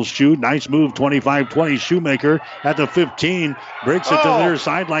to Little Shoe. Nice move, 25-20. Shoemaker at the 15. Breaks it to the near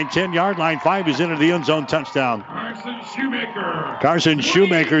sideline, 10-yard line. 5 is into the end zone. Touchdown. Carson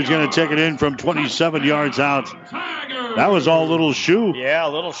Shoemaker is going to take it in from 27 yards out. That was all Little Shoe. Yeah,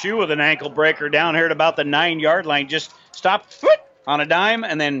 Little Shoe with an ankle breaker down here at about the 9-yard line. Just stopped on a dime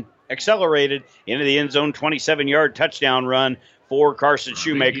and then accelerated into the end zone. 27-yard touchdown run for Carson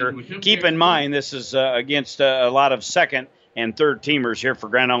Shoemaker. Keep in mind, this is against a lot of second and third teamers here for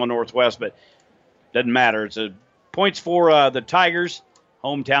Grand Island Northwest, but doesn't matter. It's points for the Tigers.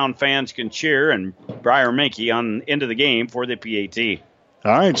 Hometown fans can cheer, and Briar Mankey on into the game for the PAT.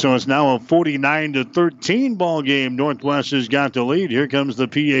 All right, so it's now a 49-13 ball game. Northwest has got the lead. Here comes the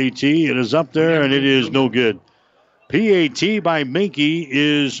PAT. It is up there, and it is no good. PAT by Mankey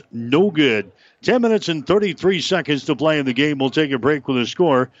is no good. 10 minutes and 33 seconds to play in the game. We'll take a break with a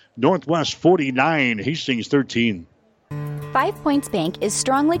score. Northwest 49, Hastings 13. 5 Points Bank is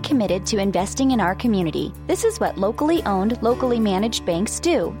strongly committed to investing in our community. This is what locally owned, locally managed banks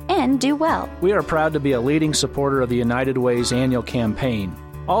do, and do well. We are proud to be a leading supporter of the United Way's annual campaign.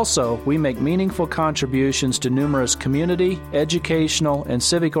 Also, we make meaningful contributions to numerous community, educational, and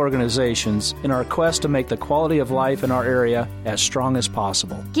civic organizations in our quest to make the quality of life in our area as strong as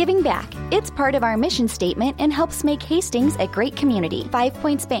possible. Giving back. It's part of our mission statement and helps make Hastings a great community. 5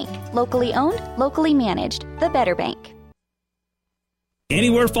 Points Bank. Locally owned, locally managed. The better bank.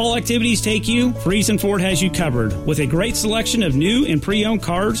 Anywhere fall activities take you, Friesen Ford has you covered with a great selection of new and pre-owned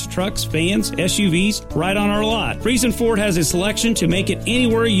cars, trucks, vans, SUVs right on our lot. Friesen Ford has a selection to make it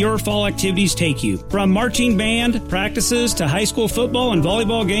anywhere your fall activities take you. From marching band practices to high school football and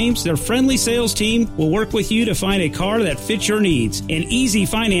volleyball games, their friendly sales team will work with you to find a car that fits your needs, and easy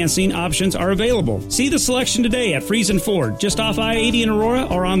financing options are available. See the selection today at Friesen Ford, just off I-80 in Aurora,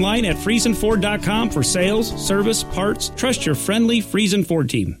 or online at FriesenFord.com for sales, service, parts. Trust your friendly Friesen Ford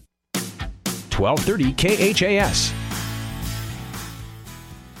team. 1230 KHAS.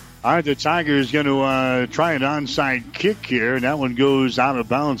 All right, the Tigers going to try an onside kick here, and that one goes out of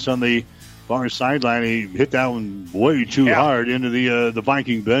bounds on the far sideline. He hit that one way too hard into the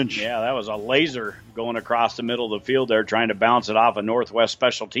Viking bench. Yeah, that was a laser going across the middle of the field there, trying to bounce it off a Northwest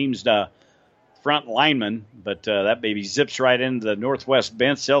Special Teams front lineman, but that baby zips right into the Northwest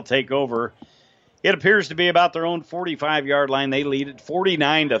bench. They'll take over. It appears to be about their own 45-yard line. They lead it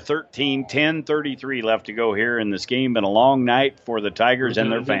 49-13, 10:33 left to go here in this game. Been a long night for the Tigers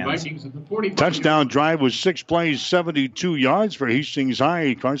and their fans. Touchdown drive was 6 plays, 72 yards for Hastings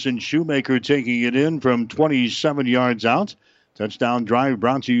High. Carson Shoemaker taking it in from 27 yards out. Touchdown drive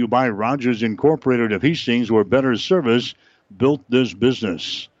brought to you by Rogers Incorporated of Hastings, where better service built this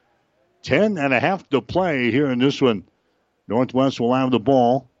business. 10.5 to play here in this one. Northwest will have the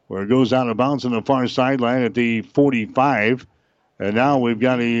ball, where it goes out of bounds on the far sideline at the 45. And now we've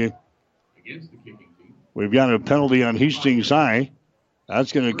got a penalty on Hastings High.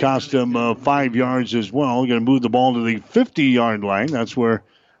 That's going to cost them 5 yards as well. Going to move the ball to the 50-yard line. That's where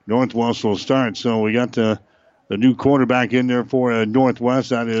Northwest will start. So we got the new quarterback in there for Northwest.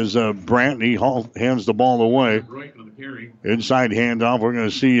 That is Brandt. He hands the ball away. Inside handoff. We're going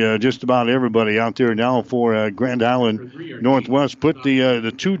to see just about everybody out there now for Grand Island Northwest. Put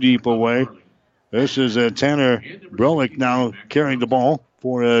the two deep away. This is Tanner Brolick now carrying the ball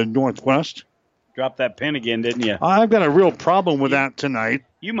for Northwest. Dropped that pin again, didn't you? I've got a real problem with that tonight.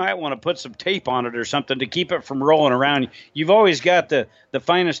 You might want to put some tape on it or something to keep it from rolling around. You've always got the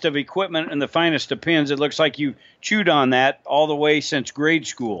finest of equipment and the finest of pins. It looks like you chewed on that all the way since grade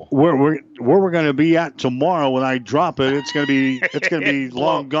school. Where we're going to be at tomorrow when I drop it, it's going to be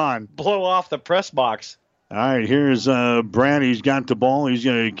long gone. Blow off the press box. All right, here's Brad. He's got the ball. He's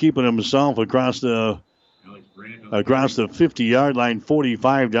going to keep it himself across the 50-yard line,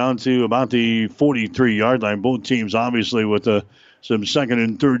 45 down to about the 43-yard line. Both teams obviously with some second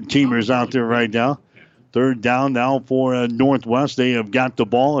and third teamers out there right now. Third down now for Northwest. They have got the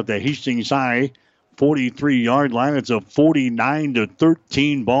ball at the Hastings High 43-yard line. It's a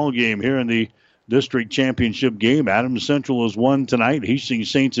 49-13 ball game here in the district championship game. Adams Central has won tonight. Hastings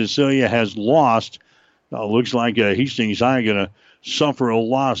St. Cecilia has lost. Now it looks like Hastings High going to suffer a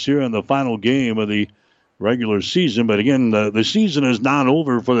loss here in the final game of the regular season. But again, the season is not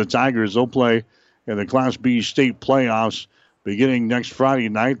over for the Tigers. They'll play in the Class B state playoffs beginning next Friday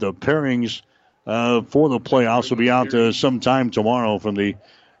night. The pairings for the playoffs will be out sometime tomorrow from the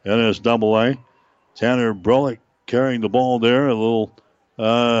NSAA. Tanner Brolick carrying the ball there, a little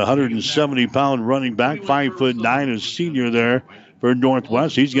 170-pound running back, 5'9", a senior there for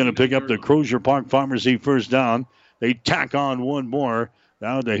Northwest. He's going to pick up the Crozier Park Pharmacy first down. They tack on one more.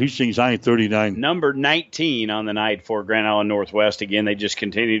 Now the Hastings High 39. Number 19 on the night for Grand Island Northwest. Again, they just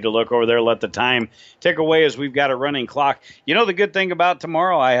continue to look over there, let the time tick away as we've got a running clock. You know the good thing about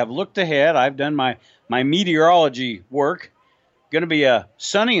tomorrow, I have looked ahead. I've done my meteorology work. Going to be a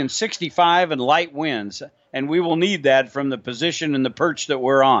sunny and 65 and light winds, and we will need that from the position and the perch that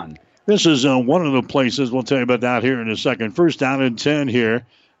we're on. This is one of the places. We'll tell you about that here in a second. First down and 10 here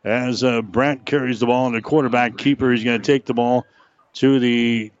as Brandt carries the ball, and the quarterback keeper is going to take the ball to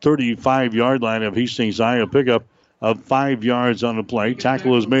the 35-yard line of Hastings High. A pickup of 5 yards on the play.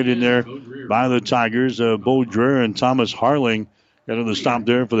 Tackle is made in there by the Tigers. Bo Dreher and Thomas Harling got the stop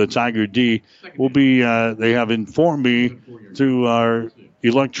there for the Tiger D. Will be. They have informed me through our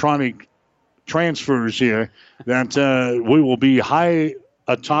electronic transfers here that we will be high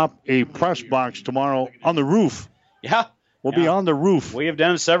atop a press box tomorrow on the roof. Yeah. We'll be on the roof. We have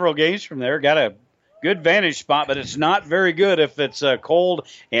done several games from there. Got a good vantage spot, but it's not very good if it's cold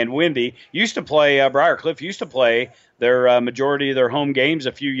and windy. Briarcliff used to play their majority of their home games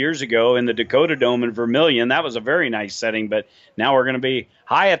a few years ago in the Dakota Dome in Vermilion. That was a very nice setting, but now we're going to be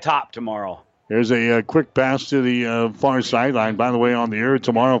high atop tomorrow. There's a quick pass to the far sideline. By the way, on the air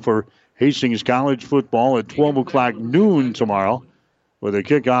tomorrow for Hastings College football at 12 o'clock noon tomorrow with a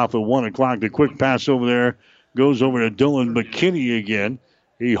kickoff at 1 o'clock. The quick pass over there goes over to Dylan McKinney again.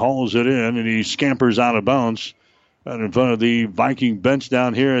 He hauls it in, and he scampers out of bounds Right in front of the Viking bench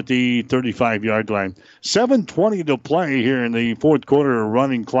down here at the 35-yard line. 7:20 to play here in the fourth quarter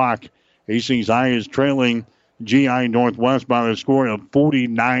running clock. Hastings High is trailing GI Northwest by the score of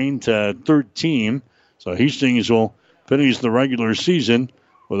 49-13. So Hastings will finish the regular season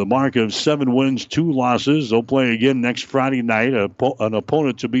with a mark of 7 wins, 2 losses. They'll play again next Friday night, an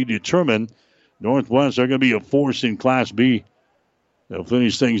opponent to be determined. Northwest are going to be a force in Class B. They'll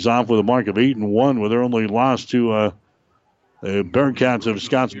finish things off with a mark of 8-1 with their only loss to the Bearcats of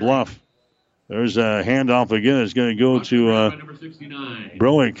Scotts Bluff. There's a handoff again. It's going to go to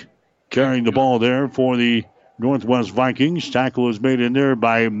Broick carrying the ball there for the Northwest Vikings. Tackle is made in there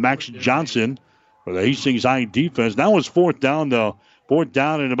by Max Johnson for the Hastings High defense. Now it's fourth down, though. Fourth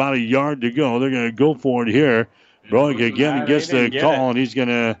down and about a yard to go. They're going to go for it here. Broick again gets the call, and he's going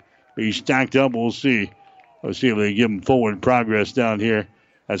to be stacked up. We'll see. Let's see if they give him forward progress down here.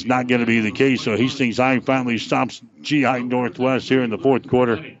 That's not going to be the case. So Hastings High finally stops GI Northwest here in the fourth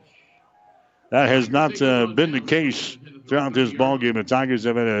quarter. That has not been the case throughout this ballgame. The Tigers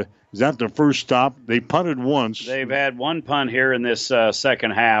have had is that their first stop? They punted once. They've had one punt here in this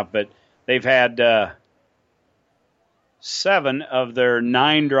second half, but they've had 7 of their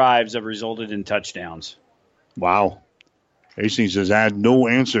 9 drives have resulted in touchdowns. Wow. Hastings has had no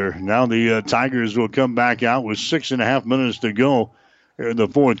answer. Now the Tigers will come back out with 6.5 minutes to go in the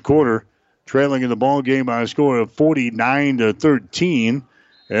fourth quarter, trailing in the ball game by a score of 49-13.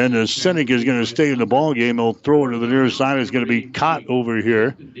 And the Cynic is going to stay in the ball game. They'll throw it to the near side. It's going to be caught over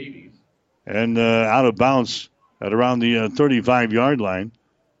here and out of bounds at around the 35-yard line.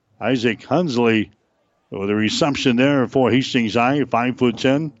 Isaac Hunsley with a reception there for Hastings High,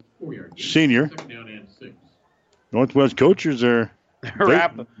 5'10", senior. Northwest coaches are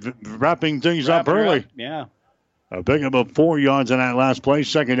wrapping things up early. Yeah. Pick up 4 yards on that last play.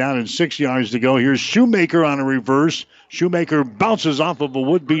 Second down and 6 yards to go. Here's Shoemaker on a reverse. Shoemaker bounces off of a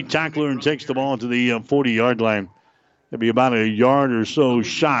would-be tackler and takes the ball to the 40-yard line. It'll be about a yard or so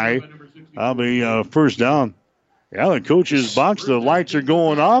shy of a first down. Yeah, the coach's box, the lights are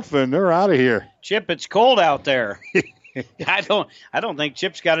going off, and they're out of here. Chip, it's cold out there. I don't think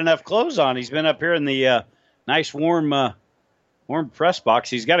Chip's got enough clothes on. He's been up here in the nice warm press box.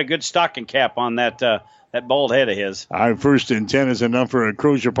 He's got a good stocking cap on that bald head of his. All right, 1st and 10 is enough for a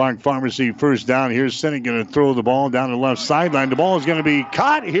Crozier Park Pharmacy first down. Here's Sennick going to throw the ball down the left sideline. The ball is going to be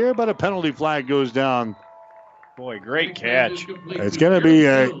caught here, but a penalty flag goes down. Boy, great catch. It's going to be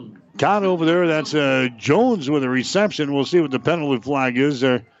caught over there. That's Jones with a reception. We'll see what the penalty flag is.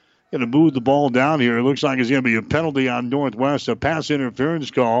 They're going to move the ball down here. It looks like it's going to be a penalty on Northwest, a pass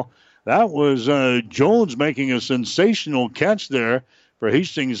interference call. That was Jones making a sensational catch there for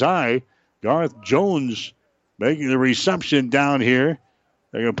Hastings High. Garth Jones making the reception down here.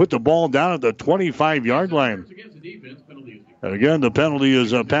 They're going to put the ball down at the 25-yard line. And again, the penalty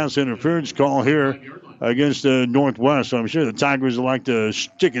is a pass interference call here against Northwest. So I'm sure the Tigers would like to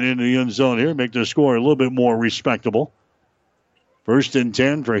stick it into the end zone here, make the score a little bit more respectable. 1st and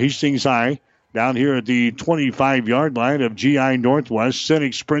 10 for Hastings High. Down here at the 25-yard line of GI Northwest.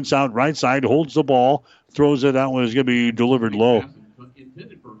 Sennick sprints out right side, holds the ball, throws it. That one is going to be delivered low.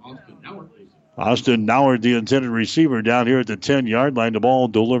 Austin Nauert, the intended receiver, down here at the 10-yard line. The ball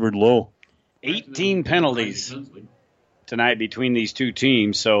delivered low. 18 penalties tonight between these two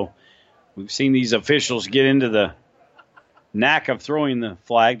teams. So we've seen these officials get into the knack of throwing the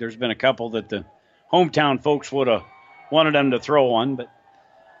flag. There's been a couple that the hometown folks would have wanted them to throw one, but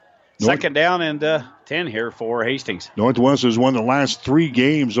second down and 10 here for Hastings. Northwest has won the last 3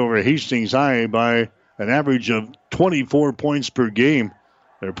 games over Hastings High by an average of 24 points per game.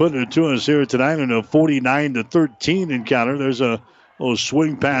 They're putting it to us here tonight in a 49-13 encounter. There's a little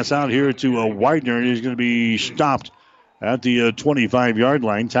swing pass out here to Widener, and he's going to be stopped at the 25-yard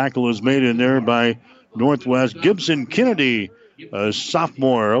line. Tackle is made in there by Northwest. Gibson Kennedy, a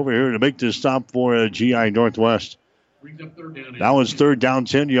sophomore, over here to make this stop for GI Northwest. Now it's third down,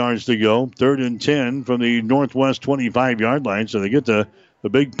 10 yards to go. 3rd and 10 from the Northwest 25-yard line. So they get the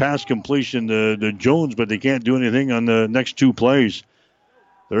big pass completion to Jones, but they can't do anything on the next 2 plays.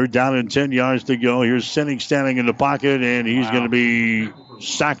 3rd down and 10 yards to go. Here's Sennick standing in the pocket, and he's going to be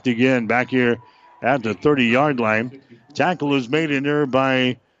sacked again back here at the 30-yard line. Tackle is made in there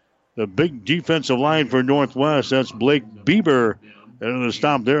by the big defensive line for Northwest. That's Blake Bieber. And the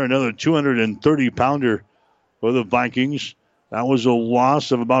stop there, another 230-pounder for the Vikings. That was a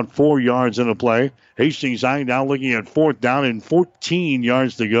loss of about 4 yards in a play. Hastings High now looking at 4th down and 14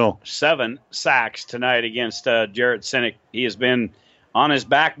 yards to go. 7 sacks tonight against Jarrett Sennick. He has been on his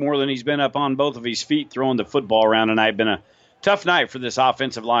back more than he's been up on both of his feet throwing the football around tonight. Been a tough night for this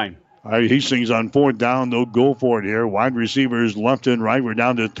offensive line. All right, Hastings on 4th down. They'll go for it here. Wide receivers left and right. We're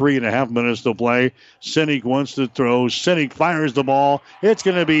down to 3.5 minutes to play. Sinek wants to throw. Sinek fires the ball. It's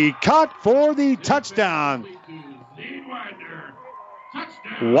going to be caught for the touchdown.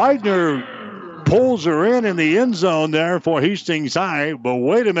 Widener pulls her in the end zone there for Hastings High. But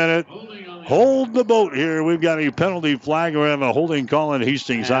wait a minute. Hold the boat here. We've got a penalty flag. We have a holding call in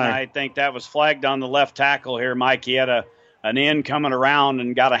Hastings High. I think that was flagged on the left tackle here, Mike. He had an end coming around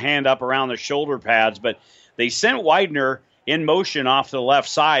and got a hand up around the shoulder pads. But they sent Widener in motion off the left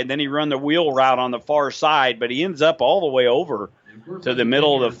side. Then he run the wheel route on the far side. But he ends up all the way over to the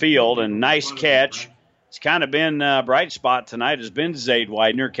middle of the field. And nice catch. It's kind of been a bright spot tonight has been Zade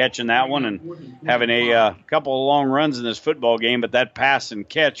Widener catching that one and having a couple of long runs in this football game. But that pass and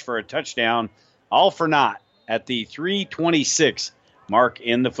catch for a touchdown, all for naught at the 3:26 mark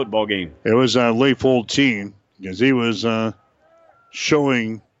in the football game. It was Leif Holteen because he was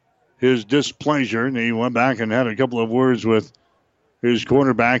showing his displeasure, and he went back and had a couple of words with his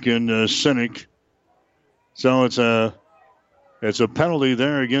quarterback in Sinek. So it's a penalty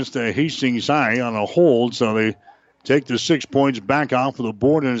there against Hastings High on a hold, so they take the 6 points back off of the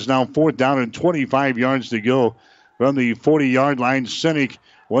board, and it's now 4th down and 25 yards to go from the 40-yard line. Sinek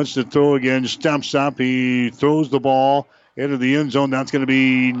wants to throw again, steps up, he throws the ball into the end zone. That's going to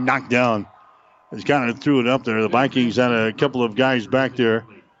be knocked down. He's kind of threw it up there. The Vikings had a couple of guys back there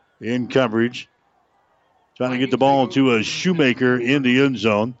in coverage, trying to get the ball to a Shoemaker in the end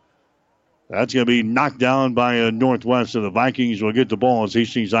zone. That's going to be knocked down by Northwest, so the Vikings will get the ball as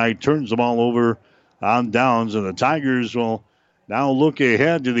Hastings High turns the ball over on downs, and the Tigers will now look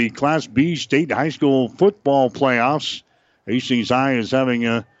ahead to the Class B state high school football playoffs. Hastings High is having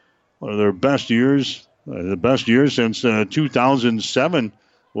one of their best years, the best year since 2007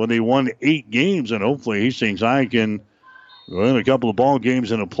 when they won 8 games, and hopefully Hastings High can win a couple of ball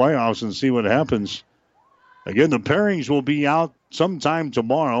games in the playoffs and see what happens. Again, the pairings will be out sometime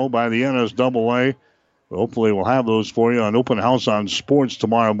tomorrow by the NSAA. Hopefully we'll have those for you on Open House on Sports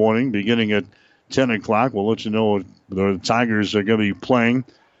tomorrow morning beginning at 10 o'clock. We'll let you know what the Tigers are going to be playing.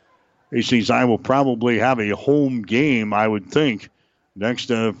 Hastings High will probably have a home game, I would think,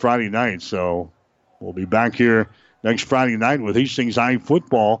 next Friday night. So we'll be back here next Friday night with Hastings High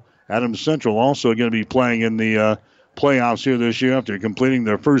football. Adams Central also going to be playing in the playoffs here this year after completing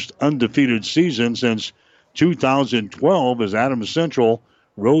their first undefeated season since 2012 as Adams Central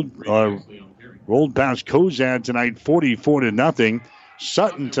rolled past Cozad tonight 44-0.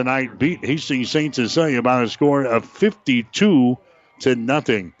 Sutton tonight beat Hastings St. Cecilia by a score of 52-0.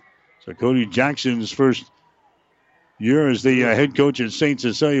 So Cody Jackson's first year as the head coach at St.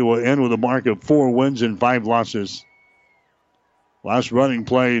 Cecilia will end with a mark of 4 wins and 5 losses. Last running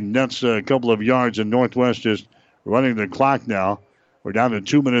play nets a couple of yards, and Northwest just running the clock now. We're down to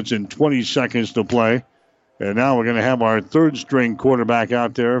 2 minutes and 20 seconds to play. And now we're going to have our third-string quarterback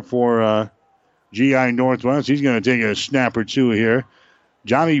out there for GI Northwest. He's going to take a snap or two here.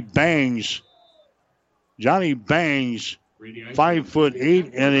 Johnny Bangs,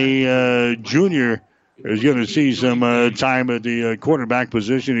 5'8", and a junior, is going to see some time at the quarterback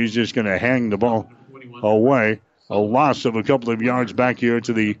position. He's just going to hang the ball away. A loss of a couple of yards back here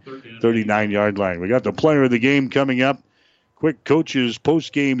to the 39-yard line. We got the player of the game coming up. Quick coach's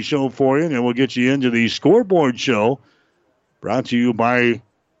post-game show for you, and we'll get you into the scoreboard show. Brought to you by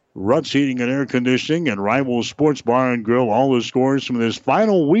Ruts Heating and Air Conditioning and Rival Sports Bar and Grill. All the scores from this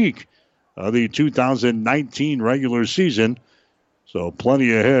final week of the 2019 regular season. So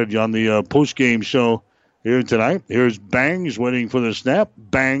plenty ahead on the post-game show here tonight. Here's Bangs waiting for the snap.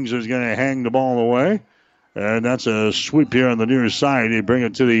 Bangs is going to hang the ball away. And that's a sweep here on the near side. They bring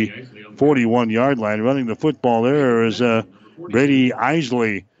it to the 41-yard line. Running the football there is Brady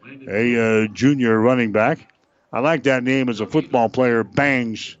Isley, a junior running back. I like that name as a football player,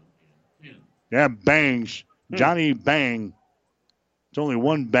 Bangs. Yeah, Bangs. Johnny Bang. It's only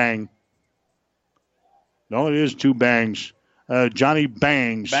one bang. No, it is 2 bangs. Johnny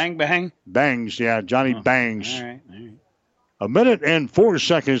Bangs. Bang, bang? Bangs, yeah, Johnny Bangs. All right. 1 minute and 4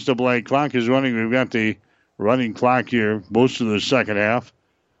 seconds to play. Clock is running. We've got the running clock here most of the second half.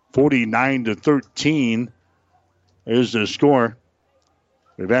 49-13 is the score.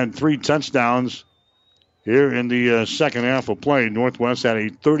 We've had 3 touchdowns here in the second half of play. Northwest had a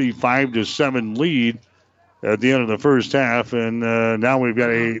 35-7 lead at the end of the first half, and now we've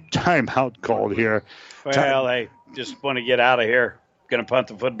got a timeout called here. Well, they just want to get out of here. Going to punt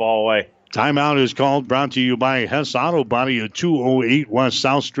the football away. Timeout is called, brought to you by Hess Auto Body at 208 West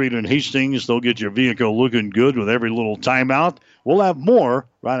South Street in Hastings. They'll get your vehicle looking good with every little timeout. We'll have more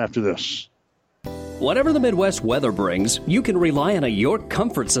right after this. Whatever the Midwest weather brings, you can rely on a York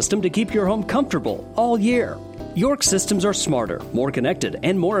comfort system to keep your home comfortable all year. York systems are smarter, more connected,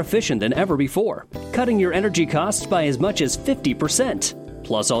 and more efficient than ever before, cutting your energy costs by as much as 50%.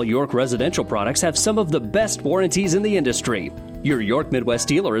 Plus, all York residential products have some of the best warranties in the industry. Your York Midwest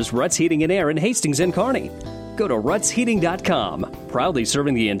dealer is Ruts Heating and Air in Hastings and Kearney. Go to rutsheating.com, proudly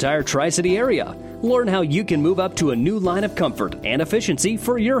serving the entire Tri-City area. Learn how you can move up to a new line of comfort and efficiency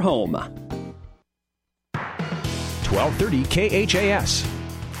for your home. 1230 KHAS.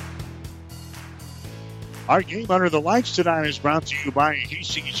 Our game under the lights tonight is brought to you by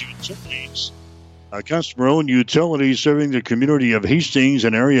Hastings Utilities, a customer-owned utility serving the community of Hastings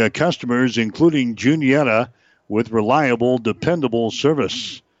and area customers, including Juniata, with reliable, dependable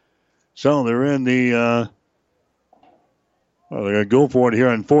service. So they're in the they're going to go for it here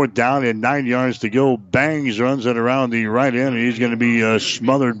on 4th down and 9 yards to go. Bangs runs it around the right end, and he's going to be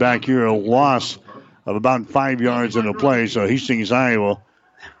smothered back here, a loss of about 5 yards in the play. So Hastings High will,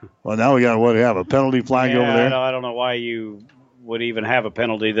 well, now we got have a penalty flag over there? I don't know why you would even have a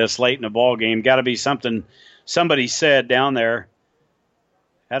penalty this late in the ball game. Got to be something somebody said down there.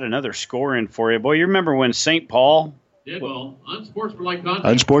 Had another score in for you. Boy, you remember when St. Paul...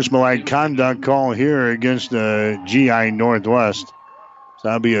 Unsportsmanlike conduct call here against GI Northwest. So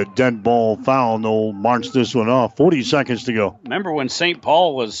that'll be a dead ball foul, and they'll march this one off. 40 seconds to go. Remember when St.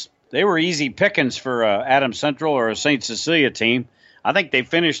 Paul they were easy pickings for Adams Central or a St. Cecilia team. I think they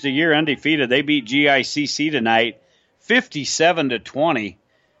finished the year undefeated. They beat GICC tonight 57-20.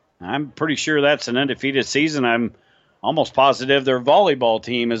 I'm pretty sure that's an undefeated season. I'm almost positive their volleyball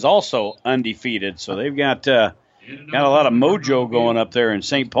team is also undefeated. So they've got a lot of mojo going up there in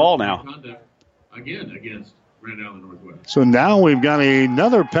St. Paul now. Again against Grand Island Northwest. So now we've got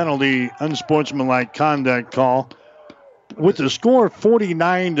another penalty, unsportsmanlike conduct call. With the score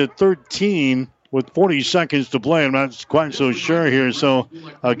 49-13 with 40 seconds to play, I'm not quite so sure here. So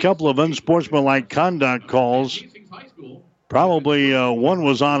a couple of unsportsmanlike conduct calls. Probably one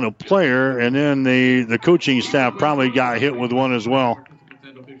was on a player, and then the coaching staff probably got hit with one as well.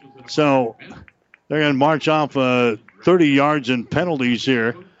 So they're going to march off 30 yards in penalties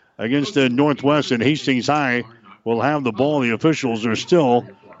here against Northwest, and Hastings High will have the ball. The officials are still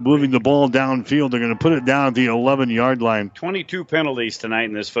moving the ball downfield. They're going to put it down at the 11-yard line. 22 penalties tonight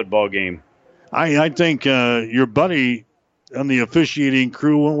in this football game. I think your buddy on the officiating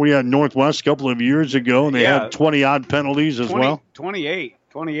crew, when we had Northwest a couple of years ago, and they had 20-odd penalties as well. 28.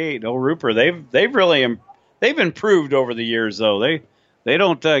 Oh, Rupert, they've really they've improved over the years, though. They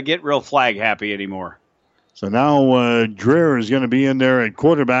don't get real flag happy anymore. So now Dreher is going to be in there at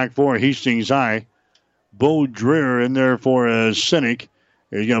quarterback for Hastings High. Bo Dreher in there for Cynic.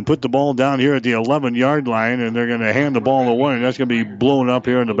 He's going to put the ball down here at the 11-yard line, and they're going to hand the ball away, and that's going to be blown up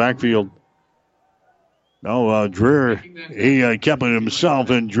here in the backfield. No, Dreher, he kept it himself,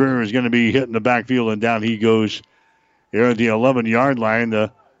 and Dreher is going to be hitting the backfield, and down he goes here at the 11-yard line.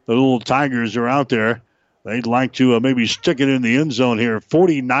 The little Tigers are out there. They'd like to maybe stick it in the end zone here.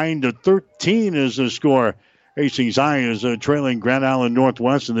 49-13 is the score. Hastings High is trailing Grand Island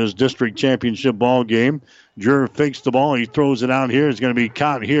Northwest in this district championship ball game. Dreher fakes the ball. He throws it out here. It's going to be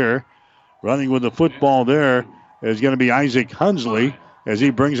caught here. Running with the football there is going to be Isaac Hunsley as he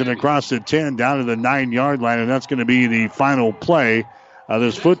brings it across the 10 down to the 9-yard line, and that's going to be the final play of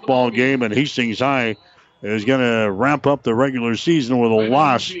this football game. And Hastings High is going to wrap up the regular season with a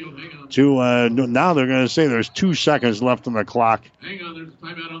loss to now they're going to say there's 2 seconds left on the clock. Hang on, there's a timeout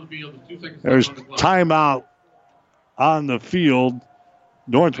on the field. There's 2 seconds there's left on the clock. Timeout on the field.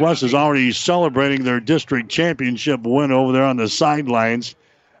 Northwest is already celebrating their district championship win over there on the sidelines.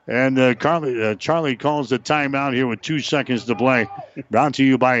 And Charlie calls the timeout here with 2 seconds to play. Brought to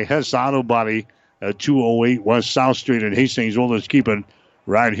you by Hess Auto Body at 208 West South Street in Hastings. We'll just keep it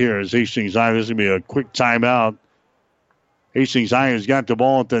right here as Hastings High. This is going to be a quick timeout. Hastings High has got the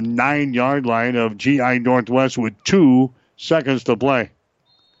ball at the 9-yard line of GI Northwest with 2 seconds to play.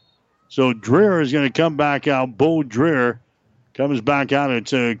 So Dreher is going to come back out. Bo Dreher comes back out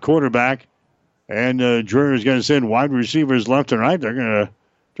at quarterback. And Dreher is going to send wide receivers left and right. They're going to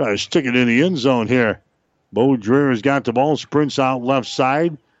try to stick it in the end zone here. Bo Dreher has got the ball, sprints out left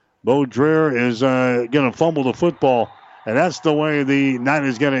side. Bo Dreher is going to fumble the football. And that's the way the night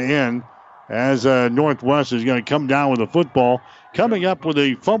is going to end, as Northwest is going to come down with the football. Coming up with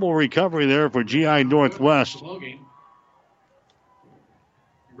a fumble recovery there for GI Northwest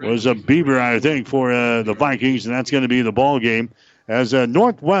was a Bieber, I think, for the Vikings, and that's going to be the ball game. As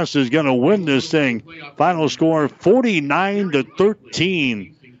Northwest is going to win this thing. Final score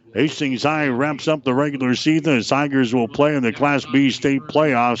 49-13. Hastings High wraps up the regular season. The Tigers will play in the Class B state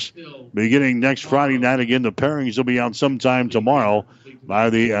playoffs beginning next Friday night. Again, the pairings will be out sometime tomorrow by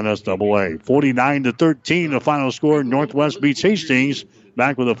the NSAA. 49-13, the final score. Northwest beats Hastings.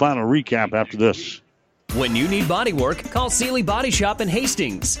 Back with a final recap after this. When you need body work, call Seeley Body Shop in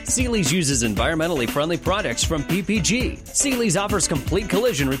Hastings. Seeley's uses environmentally friendly products from PPG. Seeley's offers complete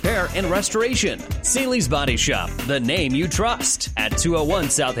collision repair and restoration. Seeley's Body Shop, the name you trust, at 201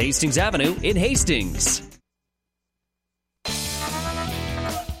 South Hastings Avenue in Hastings.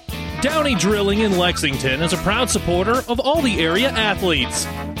 Downey Drilling in Lexington is a proud supporter of all the area athletes.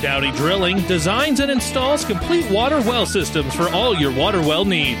 Downey Drilling designs and installs complete water well systems for all your water well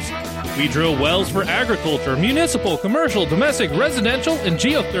needs. We drill wells for agriculture, municipal, commercial, domestic, residential, and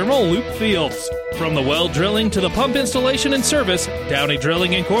geothermal loop fields. From the well drilling to the pump installation and service, Downey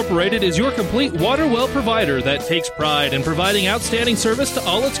Drilling Incorporated is your complete water well provider that takes pride in providing outstanding service to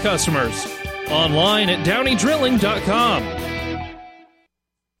all its customers. Online at downeydrilling.com.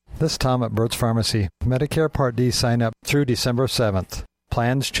 This is Tom at Burt's Pharmacy. Medicare Part D sign up through December 7th.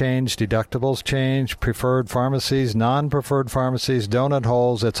 Plans change, deductibles change, preferred pharmacies, non-preferred pharmacies, donut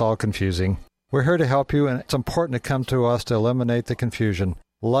holes, it's all confusing. We're here to help you, and it's important to come to us to eliminate the confusion.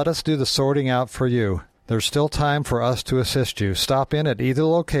 Let us do the sorting out for you. There's still time for us to assist you. Stop in at either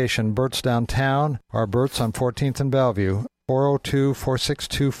location, Burt's downtown or Burt's on 14th and Bellevue,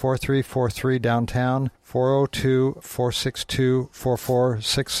 402-462-4343 downtown,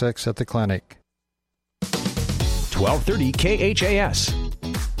 402-462-4466 at the clinic. 1230 KHAS.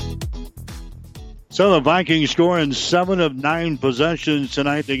 So the Vikings score in 7 of 9 possessions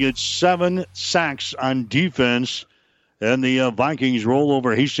tonight. They get 7 sacks on defense. And the Vikings roll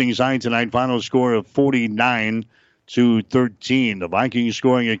over Hastings High tonight. Final score of 49-13. The Vikings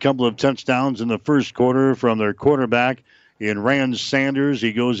scoring a couple of touchdowns in the first quarter from their quarterback in Rand Sanders.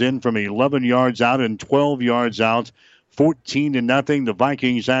 He goes in from 11 yards out and 12 yards out. 14-0. The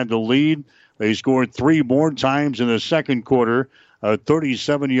Vikings had the lead. They scored 3 more times in the second quarter. A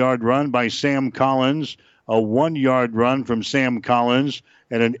 37-yard run by Sam Collins, a 1-yard run from Sam Collins,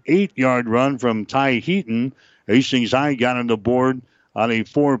 and an 8-yard run from Ty Heaton. Hastings High got on the board on a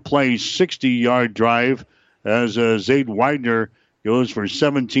 4-play, 60-yard drive as Zaid Widener goes for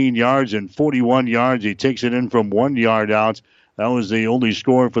 17 yards and 41 yards. He takes it in from 1 yard out. That was the only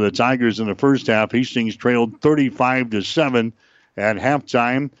score for the Tigers in the first half. Hastings trailed 35-7 at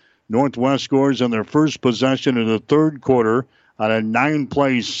halftime. Northwest scores on their first possession of the third quarter on a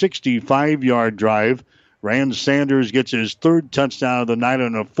 9-play, 65-yard drive. Rand Sanders gets his third touchdown of the night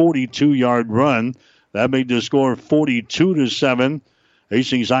on a 42-yard run. That made the score 42-7.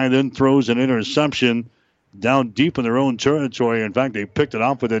 Hastings High then throws an interception down deep in their own territory. In fact, they picked it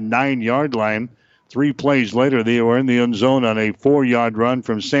off with a 9-yard line. 3 plays later, they were in the end zone on a 4-yard run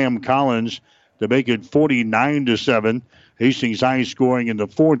from Sam Collins to make it 49-7. Hastings High scoring in the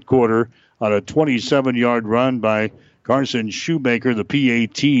fourth quarter on a 27-yard run by Carson Shoemaker. The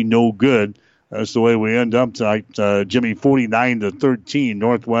PAT no good. That's the way we end up tonight. Jimmy, 49-13.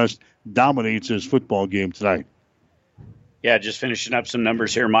 Northwest dominates his football game tonight. Yeah, just finishing up some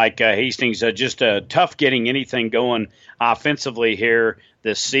numbers here, Mike. Hastings just tough getting anything going offensively here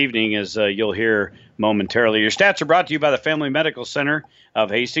this evening, as you'll hear momentarily. Your stats are brought to you by the Family Medical Center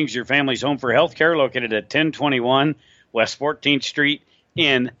of Hastings, your family's home for health care, located at 1021 West 14th Street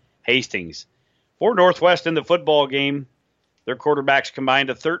in Hastings. For Northwest in the football game, their quarterbacks combined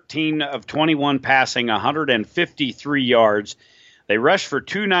to 13 of 21 passing, 153 yards. They rushed for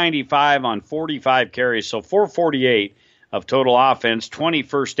 295 on 45 carries, so 448 of total offense, 20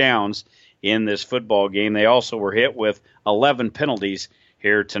 first downs in this football game. They also were hit with 11 penalties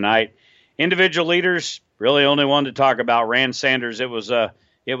here tonight. Individual leaders, really only one to talk about, Rand Sanders. It was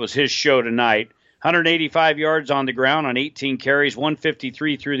his show tonight. 185 yards on the ground on 18 carries,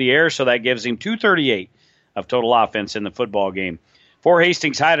 153 through the air, so that gives him 238 of total offense in the football game. For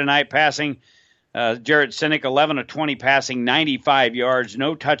Hastings High tonight, passing, Jarrett Sinek, 11 of 20 passing, 95 yards,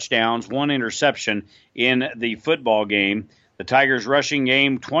 no touchdowns, 1 interception in the football game. The Tigers' rushing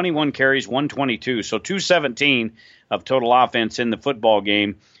game, 21 carries, 122, so 217 of total offense in the football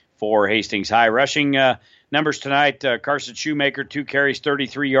game for Hastings High. Rushing numbers tonight, Carson Shoemaker, 2 carries,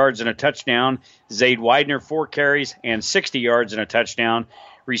 33 yards and a touchdown. Zaid Widener, 4 carries and 60 yards and a touchdown.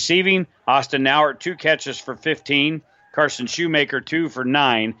 Receiving, Austin Nauert, 2 catches for 15. Carson Shoemaker, 2 for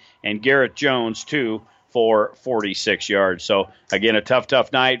 9. And Garrett Jones, 2 for 46 yards. So, again, a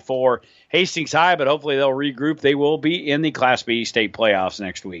tough night for Hastings High, but hopefully they'll regroup. They will be in the Class B state playoffs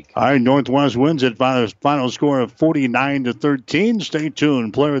next week. All right, Northwest wins at final score of 49-13. Stay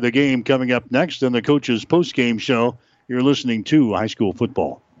tuned. Player of the game coming up next in the coach's postgame show. You're listening to High School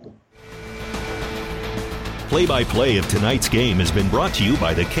Football. Play-by-play of tonight's game has been brought to you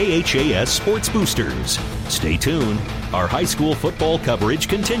by the KHAS Sports Boosters. Stay tuned. Our high school football coverage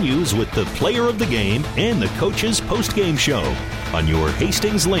continues with the player of the game and the coach's post-game show on your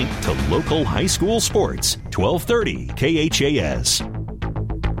Hastings link to local high school sports, 1230 KHAS.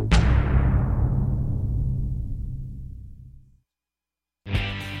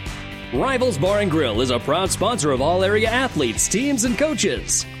 Rivals Bar and Grill is a proud sponsor of all area athletes, teams, and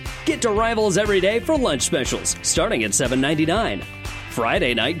coaches. Get to Rivals every day for lunch specials, starting at $7.99.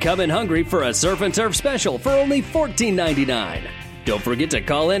 Friday night, come in hungry for a surf and turf special for only $14.99. Don't forget to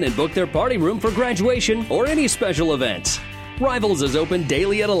call in and book their party room for graduation or any special event. Rivals is open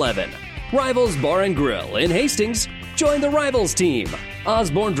daily at 11. Rivals Bar and Grill in Hastings. Join the Rivals team.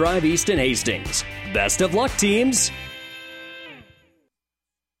 Osborne Drive East in Hastings. Best of luck, teams.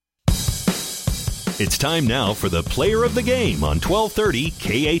 It's time now for the player of the game on 1230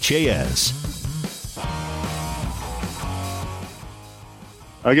 KHAS.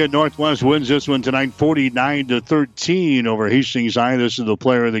 Again, Northwest wins this one tonight, 49-13 over Hastings High. This is the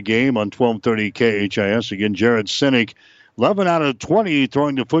player of the game on 1230 KHAS. Again, Jared Sinek, 11 out of 20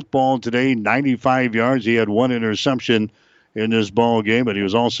 throwing the football today, 95 yards. He had one interception in this ball game, but he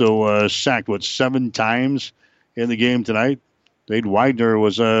was also sacked, 7 times in the game tonight. Nate Widener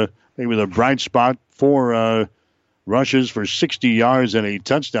was maybe the bright spot, 4 rushes for 60 yards and a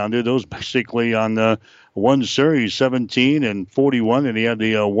touchdown. Did those basically on one series, 17 and 41, and he had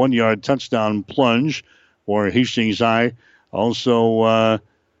the 1-yard touchdown plunge for Hastings High. Also,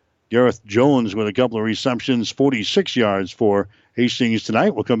 Gareth Jones with a couple of receptions, 46 yards for Hastings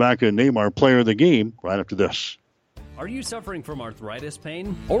tonight. We'll come back and name our player of the game right after this. Are you suffering from arthritis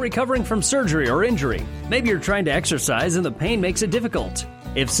pain or recovering from surgery or injury? Maybe you're trying to exercise and the pain makes it difficult.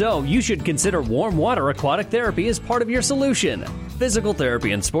 If so, you should consider warm water aquatic therapy as part of your solution. Physical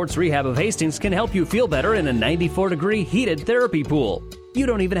Therapy and Sports Rehab of Hastings can help you feel better in a 94-degree heated therapy pool. You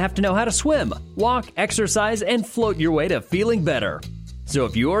don't even have to know how to swim, walk, exercise, and float your way to feeling better. So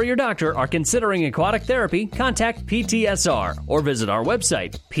if you or your doctor are considering aquatic therapy, contact PTSR or visit our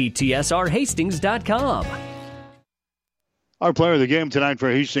website, ptsrhastings.com. Our player of the game tonight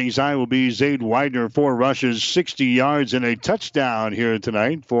for Hastings High will be Zaid Widener, 4 rushes, 60 yards, and a touchdown here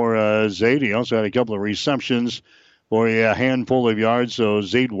tonight for Zaid. He also had a couple of receptions for a handful of yards. So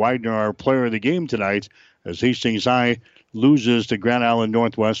Zaid Widener, our player of the game tonight, as Hastings High loses to Grand Island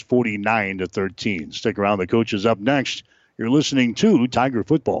Northwest 49-13. Stick around. The coach is up next. You're listening to Tiger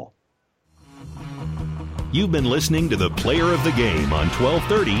Football. You've been listening to the player of the game on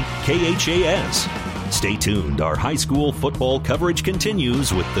 1230 KHAS. Stay tuned. Our high school football coverage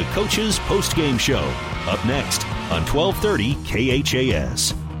continues with the coach's post-game show. Up next on 1230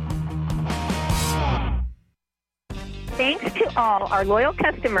 KHAS. Thanks to all our loyal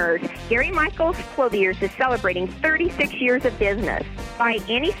customers, Gary Michaels Clothiers is celebrating 36 years of business. Buy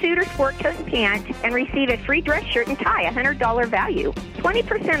any suit or sport coat and pant and receive a free dress shirt and tie, $100 value.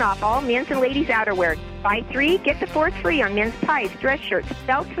 20% off all men's and ladies' outerwear. Buy 3, get the 4th free on men's ties, dress shirts,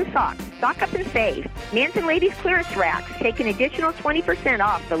 belts, and socks. Stock up and save. Men's and ladies' clearance racks take an additional 20%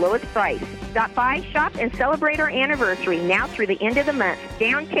 off the lowest price. Stop by, shop, and celebrate our anniversary now through the end of the month.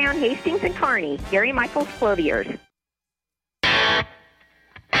 Downtown Hastings and Kearney, Gary Michaels Clothiers.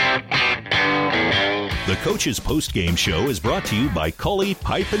 The coach's post-game show is brought to you by Cully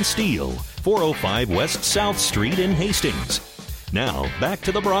Pipe and Steel, 405 West South Street in Hastings. Now, back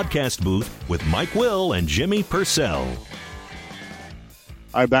to the broadcast booth with Mike Will and Jimmy Purcell.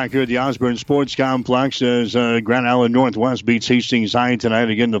 All right, back here at the Osborne Sports Complex as Grand Island Northwest beats Hastings High tonight.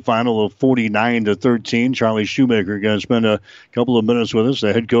 Again, the final of 49-13. Charlie Shoemaker going to spend a couple of minutes with us,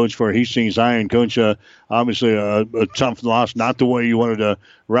 the head coach for Hastings High. And, Coach, obviously a tough loss, not the way you wanted to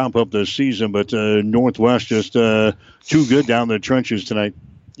wrap up the season, but Northwest just too good down the trenches tonight.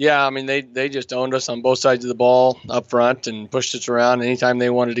 Yeah, I mean, they just owned us on both sides of the ball up front and pushed us around. Anytime they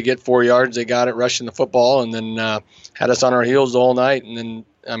wanted to get 4 yards, they got it rushing the football, and then had us on our heels the whole night. And then,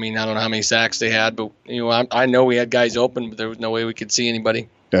 I mean, I don't know how many sacks they had, but, you know, I know we had guys open, but there was no way we could see anybody.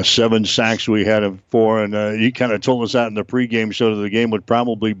 Yeah, 7 sacks we had 4, and you kind of told us that in the pregame show that the game would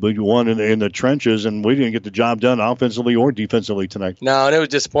probably be won in the trenches, and we didn't get the job done offensively or defensively tonight. No, and it was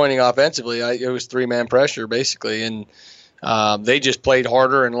disappointing offensively. It was 3-man pressure, basically, and they just played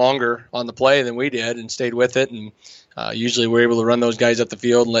harder and longer on the play than we did and stayed with it. And usually we're able to run those guys up the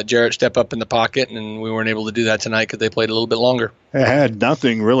field and let Jarrett step up in the pocket, and we weren't able to do that tonight because they played a little bit longer. It had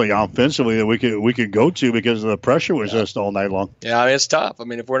nothing really offensively that we could go to because the pressure was just all night long. Yeah, I mean, it's tough. I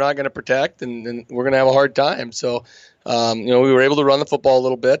mean, if we're not going to protect, then we're going to have a hard time. So, you know, we were able to run the football a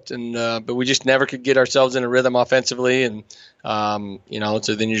little bit, and but we just never could get ourselves in a rhythm offensively. And, you know,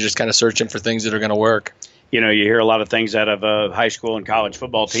 so then you're just kind of searching for things that are going to work. You hear a lot of things out of high school and college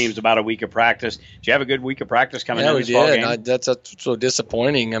football teams about a week of practice. Did you have a good week of practice coming in this ball game? Yeah, we did. That's so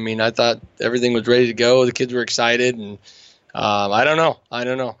disappointing. I mean, I thought everything was ready to go. The kids were excited, and I don't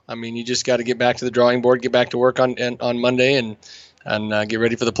know. I mean, you just got to get back to the drawing board, get back to work on Monday, and get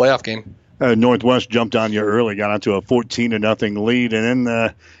ready for the playoff game. Northwest jumped on you early, got out to a 14-0 lead, and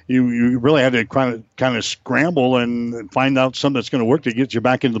then you really had to kind of scramble and find out something that's going to work to get you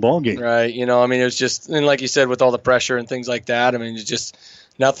back into the ball game. Right. I mean, it was just, and like you said, with all the pressure and things like that, I mean, it's just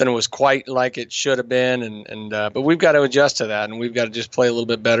nothing was quite like it should have been, but we've got to adjust to that, and we've got to just play a little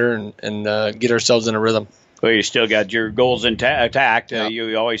bit better and get ourselves in a rhythm. Well, you still got your goals intact. Yep.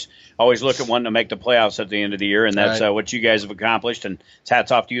 You always look at wanting to make the playoffs at the end of the year, and that's what you guys have accomplished. And it's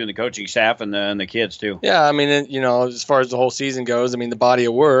hats off to you and the coaching staff and the kids too. Yeah, I mean, as far as the whole season goes, I mean, the body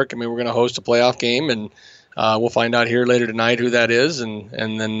of work. I mean, we're going to host a playoff game, and we'll find out here later tonight who that is, and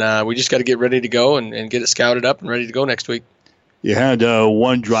then we just got to get ready to go and get it scouted up and ready to go next week. You had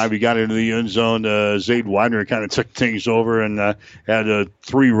one drive. You got into the end zone. Zayd Widener kind of took things over and had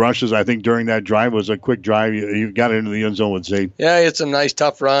 3 rushes. I think during that drive was a quick drive. You got into the end zone with Zayd. Yeah, he had some nice,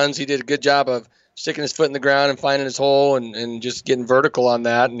 tough runs. He did a good job of sticking his foot in the ground and finding his hole and just getting vertical on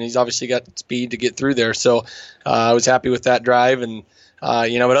that. And he's obviously got speed to get through there. So I was happy with that drive. And,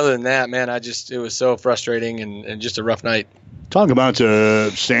 but other than that, man, it was so frustrating and just a rough night. Talk about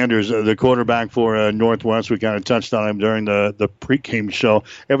Sanders, the quarterback for Northwest. We kind of touched on him during the pregame show.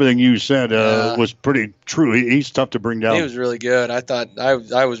 Everything you said was pretty true. He's tough to bring down. He was really good. I thought I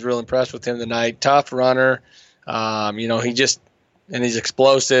was real impressed with him tonight. Tough runner. He's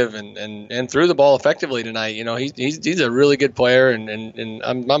explosive and threw the ball effectively tonight. He's a really good player, and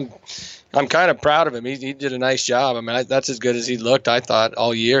I'm kind of proud of him. He did a nice job. I mean, that's as good as he looked, I thought,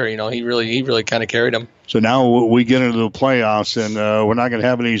 all year. He really kind of carried him. So now we get into the playoffs, and we're not going to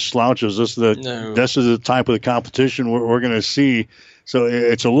have any slouches. This is the type of the competition we're going to see. So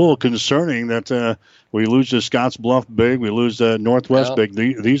it's a little concerning that we lose to Scottsbluff big, we lose to Northwest big.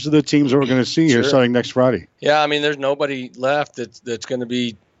 These are the teams that we're going to see here starting next Friday. Yeah, I mean, there's nobody left that's going to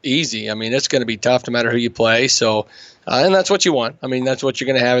be easy. I mean, it's going to be tough no matter who you play. So, and that's what you want. I mean, that's what you're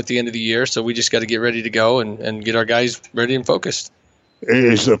going to have at the end of the year. So we just got to get ready to go and get our guys ready and focused.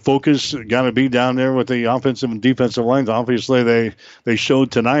 Is the focus got to be down there with the offensive and defensive lines? Obviously, they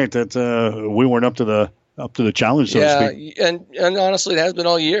showed tonight that we weren't up to the challenge, so to speak. And honestly, it has been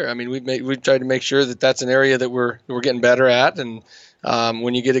all year. I mean, we've tried to make sure that that's an area that we're getting better at. And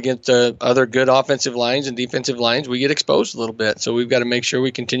when you get against other good offensive lines and defensive lines, we get exposed a little bit. So we've got to make sure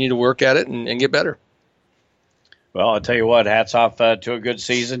we continue to work at it and get better. Well, I'll tell you what, hats off to a good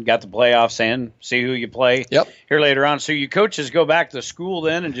season. Got the playoffs in, see who you play here later on. So you coaches go back to school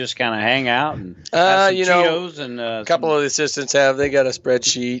then and just kind of hang out and have some Cheetos. And a couple of the assistants they got a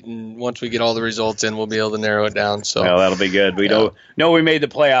spreadsheet, and once we get all the results in, we'll be able to narrow it down. So well, that'll be good. We know we made the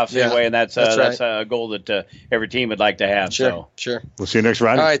playoffs anyway, and that's a goal that every team would like to have. Sure. We'll see you next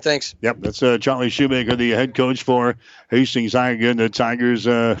Friday. All right, thanks. Yep, that's Charlie Shoemaker, the head coach for Hastings High. Again, the Tigers,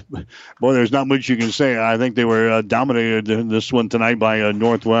 boy, there's not much you can say. I think they were dominated in this one tonight by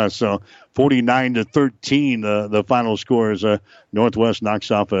Northwest. So 49-13, the final score is Northwest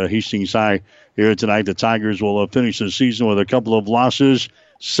knocks off Hastings High here tonight. The Tigers will finish the season with a couple of losses,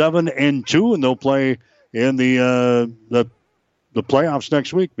 7-2, and they'll play in the playoffs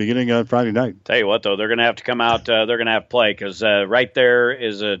next week, beginning on Friday night. Tell you what, though, they're going to have to come out. They're going to have to play because right there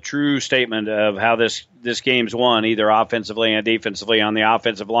is a true statement of how this game's won, either offensively and defensively on the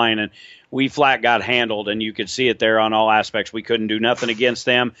offensive line. And we flat got handled, and you could see it there on all aspects. We couldn't do nothing against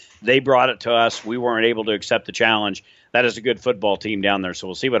them. They brought it to us. We weren't able to accept the challenge. That is a good football team down there. So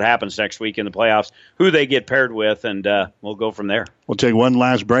we'll see what happens next week in the playoffs, who they get paired with, and we'll go from there. We'll take one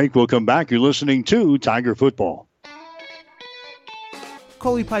last break. We'll come back. You're listening to Tiger Football.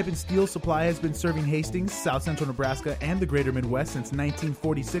 Coley Pipe and Steel Supply has been serving Hastings, South Central Nebraska, and the Greater Midwest since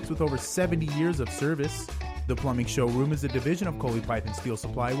 1946 with over 70 years of service. The Plumbing Showroom is a division of Coley Pipe and Steel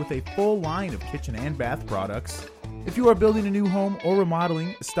Supply with a full line of kitchen and bath products. If you are building a new home or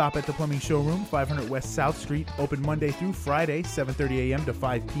remodeling, stop at the Plumbing Showroom, 500 West South Street, open Monday through Friday, 7:30 a.m. to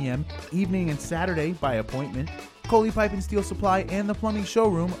 5 p.m., evening and Saturday by appointment. Coley Pipe and Steel Supply and the Plumbing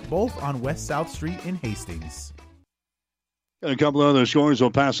Showroom, both on West South Street in Hastings. A couple of other scores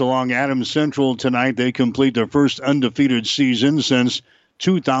will pass along. Adams Central tonight, they complete their first undefeated season since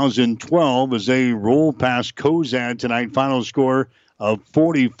 2012 as they roll past Cozad tonight. Final score of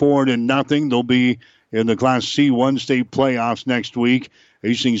 44-0. They'll be in the Class C1 state playoffs next week.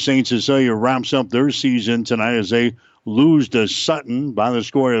 Hastings St. Cecilia wraps up their season tonight as they lose to Sutton by the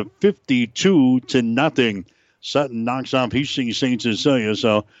score of 52-0. Sutton knocks off Hastings St. Cecilia,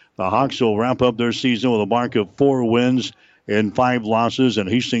 so the Hawks will wrap up their season with a mark of 4 wins and 5 losses. And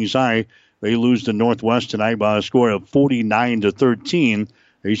Hastings High, they lose to Northwest tonight by a score of 49-13.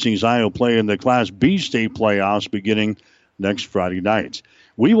 Hastings High will play in the Class B state playoffs beginning next Friday night.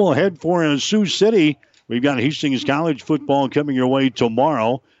 We will head for Sioux City. We've got Hastings College football coming your way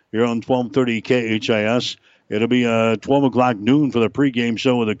tomorrow here on 1230 KHIS. It'll be 12 o'clock noon for the pregame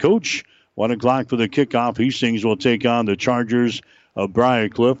show with the coach. 1 o'clock for the kickoff. Hastings will take on the Chargers of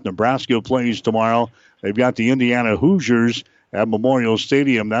Briarcliff. Nebraska plays tomorrow. They've got the Indiana Hoosiers at Memorial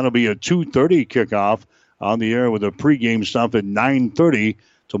Stadium. That'll be a 2:30 kickoff on the air with the pregame stuff at 9:30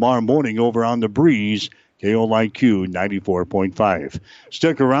 tomorrow morning over on the Breeze, KOLIQ 94.5.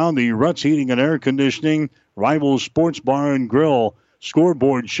 Stick around. The Ruts Heating and Air Conditioning Rival Sports Bar and Grill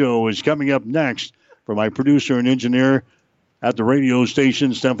Scoreboard Show is coming up next. For my producer and engineer at the radio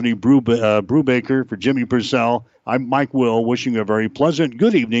station, Stephanie Brubaker, for Jimmy Purcell, I'm Mike Will, wishing you a very pleasant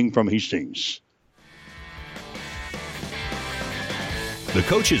good evening from Hastings. The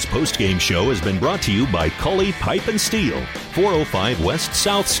Coach's Postgame Show has been brought to you by Cully Pipe and Steel, 405 West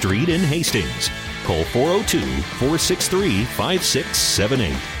South Street in Hastings. Call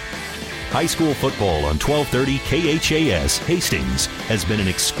 402-463-5678. High school football on 1230 KHAS Hastings has been an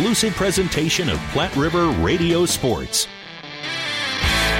exclusive presentation of Platte River Radio Sports.